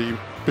 And the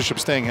Bishop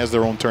Stang has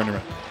their own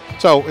tournament.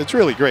 So it's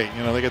really great.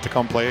 You know, they get to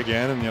come play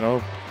again, and, you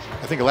know,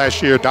 I think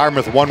last year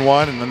Dartmouth won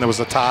one, and then there was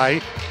a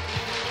tie.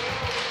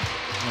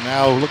 And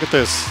now look at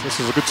this. This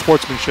is a good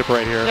sportsmanship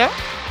right here. Yep.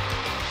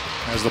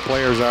 As the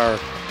players are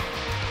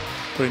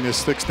putting their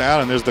sticks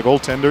down, and there's the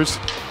goaltenders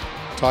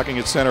talking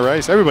at center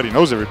ice. Everybody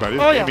knows everybody.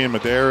 Oh, yeah. Damian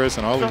Medeiros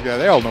and all these guys,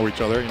 they all know each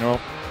other, you know.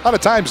 A lot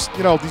of times,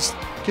 you know, these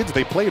kids,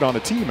 they played on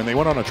a team, and they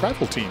went on a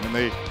travel team, and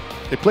they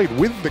played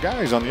with the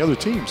guys on the other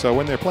team. So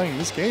when they're playing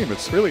this game,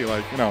 it's really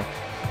like, you know,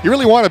 you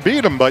really want to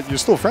beat them, but you're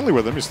still friendly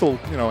with them. You still,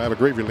 you know, have a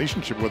great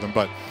relationship with them,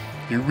 but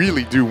you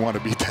really do want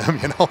to beat them,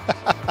 you know.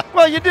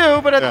 Well, you do,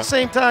 but at the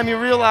same time, you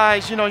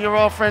realize, you know, you're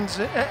all friends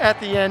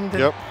at the end.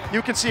 And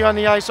you can see on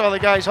the ice all the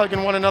guys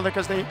hugging one another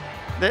because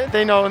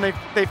they know and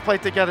they've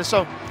played together.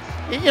 So,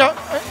 you know,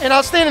 an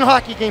outstanding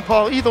hockey game,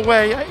 Paul. Either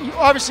way,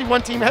 obviously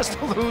one team has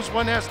to lose,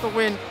 one has to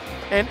win,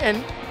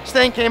 and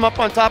Stang came up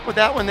on top with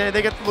that one. They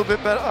get a little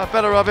bit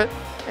better of it,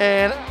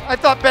 and I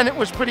thought Bennett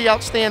was pretty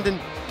outstanding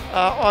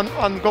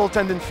on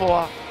goaltending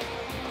for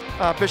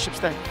Bishop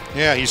Stang.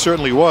 Yeah, he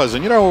certainly was.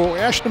 And, you know,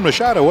 Ashton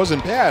Machado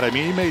wasn't bad. I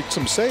mean, he made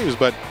some saves,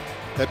 but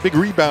that big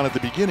rebound at the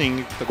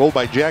beginning, the goal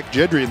by Jack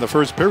Jedry in the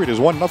first period, is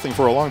 1-0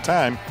 for a long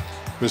time.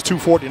 It was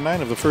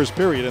 2:49 of the first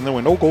period, and there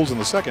were no goals in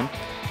the second.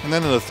 And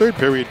then in the third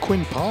period,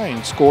 Quinn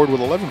Pine scored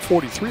with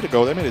 11:43 to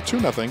go. That made it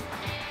 2-0.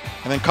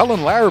 And then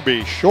Cullen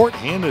Larrabee,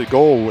 short-handed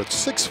goal with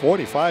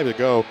 6:45 to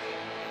go,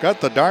 got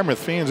the Dartmouth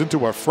fans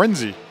into a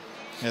frenzy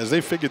as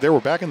they figured they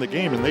were back in the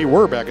game, and they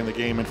were back in the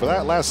game. And for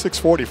that last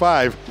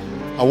 6:45,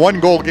 a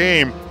one-goal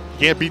game,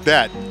 you can't beat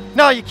that.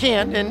 No, you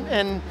can't.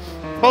 And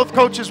both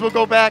coaches will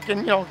go back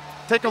and, you know,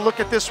 take a look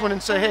at this one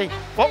and say, hey,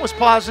 what was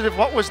positive,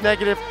 what was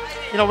negative?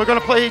 You know, we're going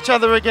to play each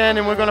other again,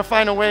 and we're going to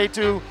find a way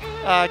to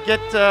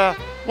get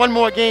one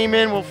more game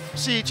in. We'll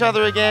see each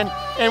other again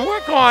and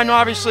work on,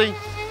 obviously,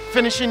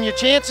 finishing your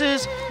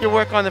chances, you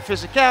work on the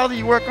physicality,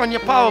 you work on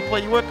your power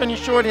play, you work on your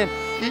shorthand.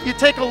 You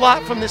take a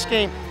lot from this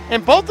game.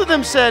 And both of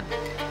them said,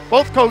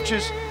 both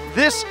coaches,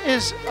 this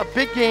is a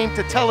big game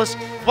to tell us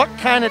what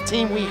kind of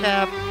team we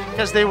have,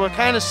 because they were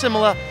kind of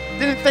similar.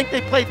 Didn't think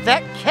they played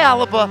that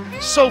caliber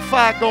so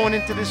far going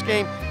into this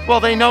game. Well,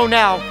 they know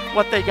now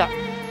what they got.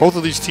 Both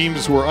of these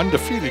teams were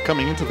undefeated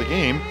coming into the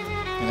game.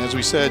 And as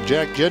we said,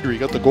 Jack Jedry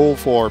got the goal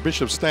for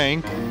Bishop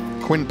Stang.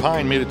 Quinn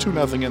Pine made it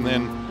 2-0, and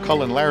then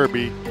Cullen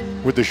Larrabee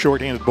with the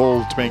shorthanded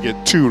goal to make it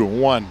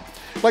 2-1.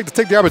 I'd like to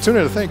take the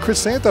opportunity to thank Chris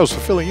Santos for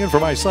filling in for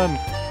my son,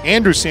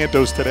 Andrew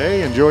Santos,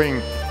 today,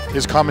 enjoying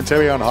his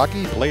commentary on hockey.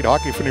 He played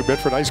hockey for New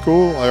Bedford High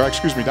School, or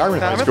excuse me,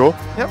 Dartmouth High School,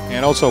 yep.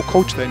 And also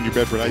coached at New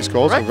Bedford High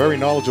School, so very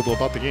knowledgeable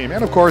about the game.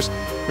 And of course,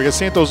 we got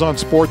Santos on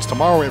Sports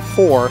tomorrow at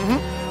 4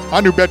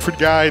 on New Bedford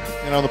Guide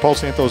and on the Paul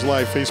Santos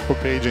Live Facebook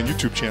page and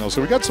YouTube channel.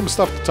 So we got some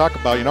stuff to talk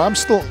about. You know, I'm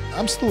still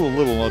a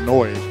little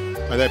annoyed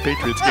by that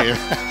Patriots game.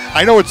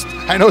 I know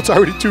it's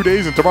already 2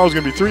 days and tomorrow's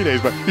going to be 3 days,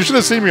 but you should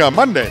have seen me on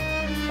Monday.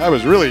 I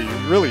was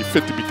really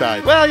fit to be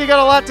tied. Well, you got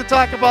a lot to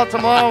talk about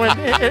tomorrow,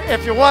 and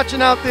if you're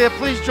watching out there,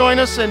 please join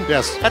us, and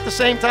at the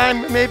same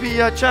time, maybe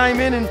chime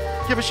in and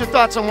give us your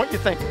thoughts on what you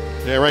think.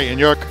 Yeah, right. And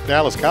your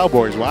Dallas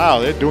Cowboys, wow,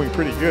 they're doing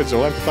pretty good. So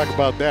we'll have to talk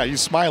about that.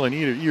 He's smiling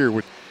ear to ear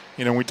with,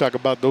 when we talk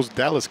about those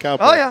Dallas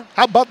Cowboys. Oh yeah.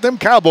 How about them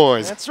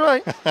Cowboys? That's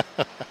right.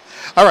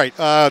 All right.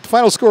 The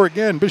final score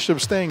again: Bishop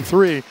Stang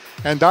 3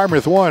 and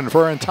Dartmouth 1.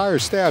 For our entire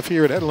staff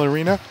here at Headland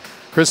Arena,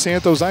 Chris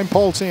Santos, I'm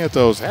Paul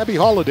Santos. Happy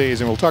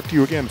holidays, and we'll talk to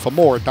you again for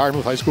more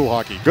Dartmouth High School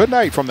hockey. Good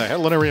night from the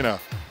Headland Arena.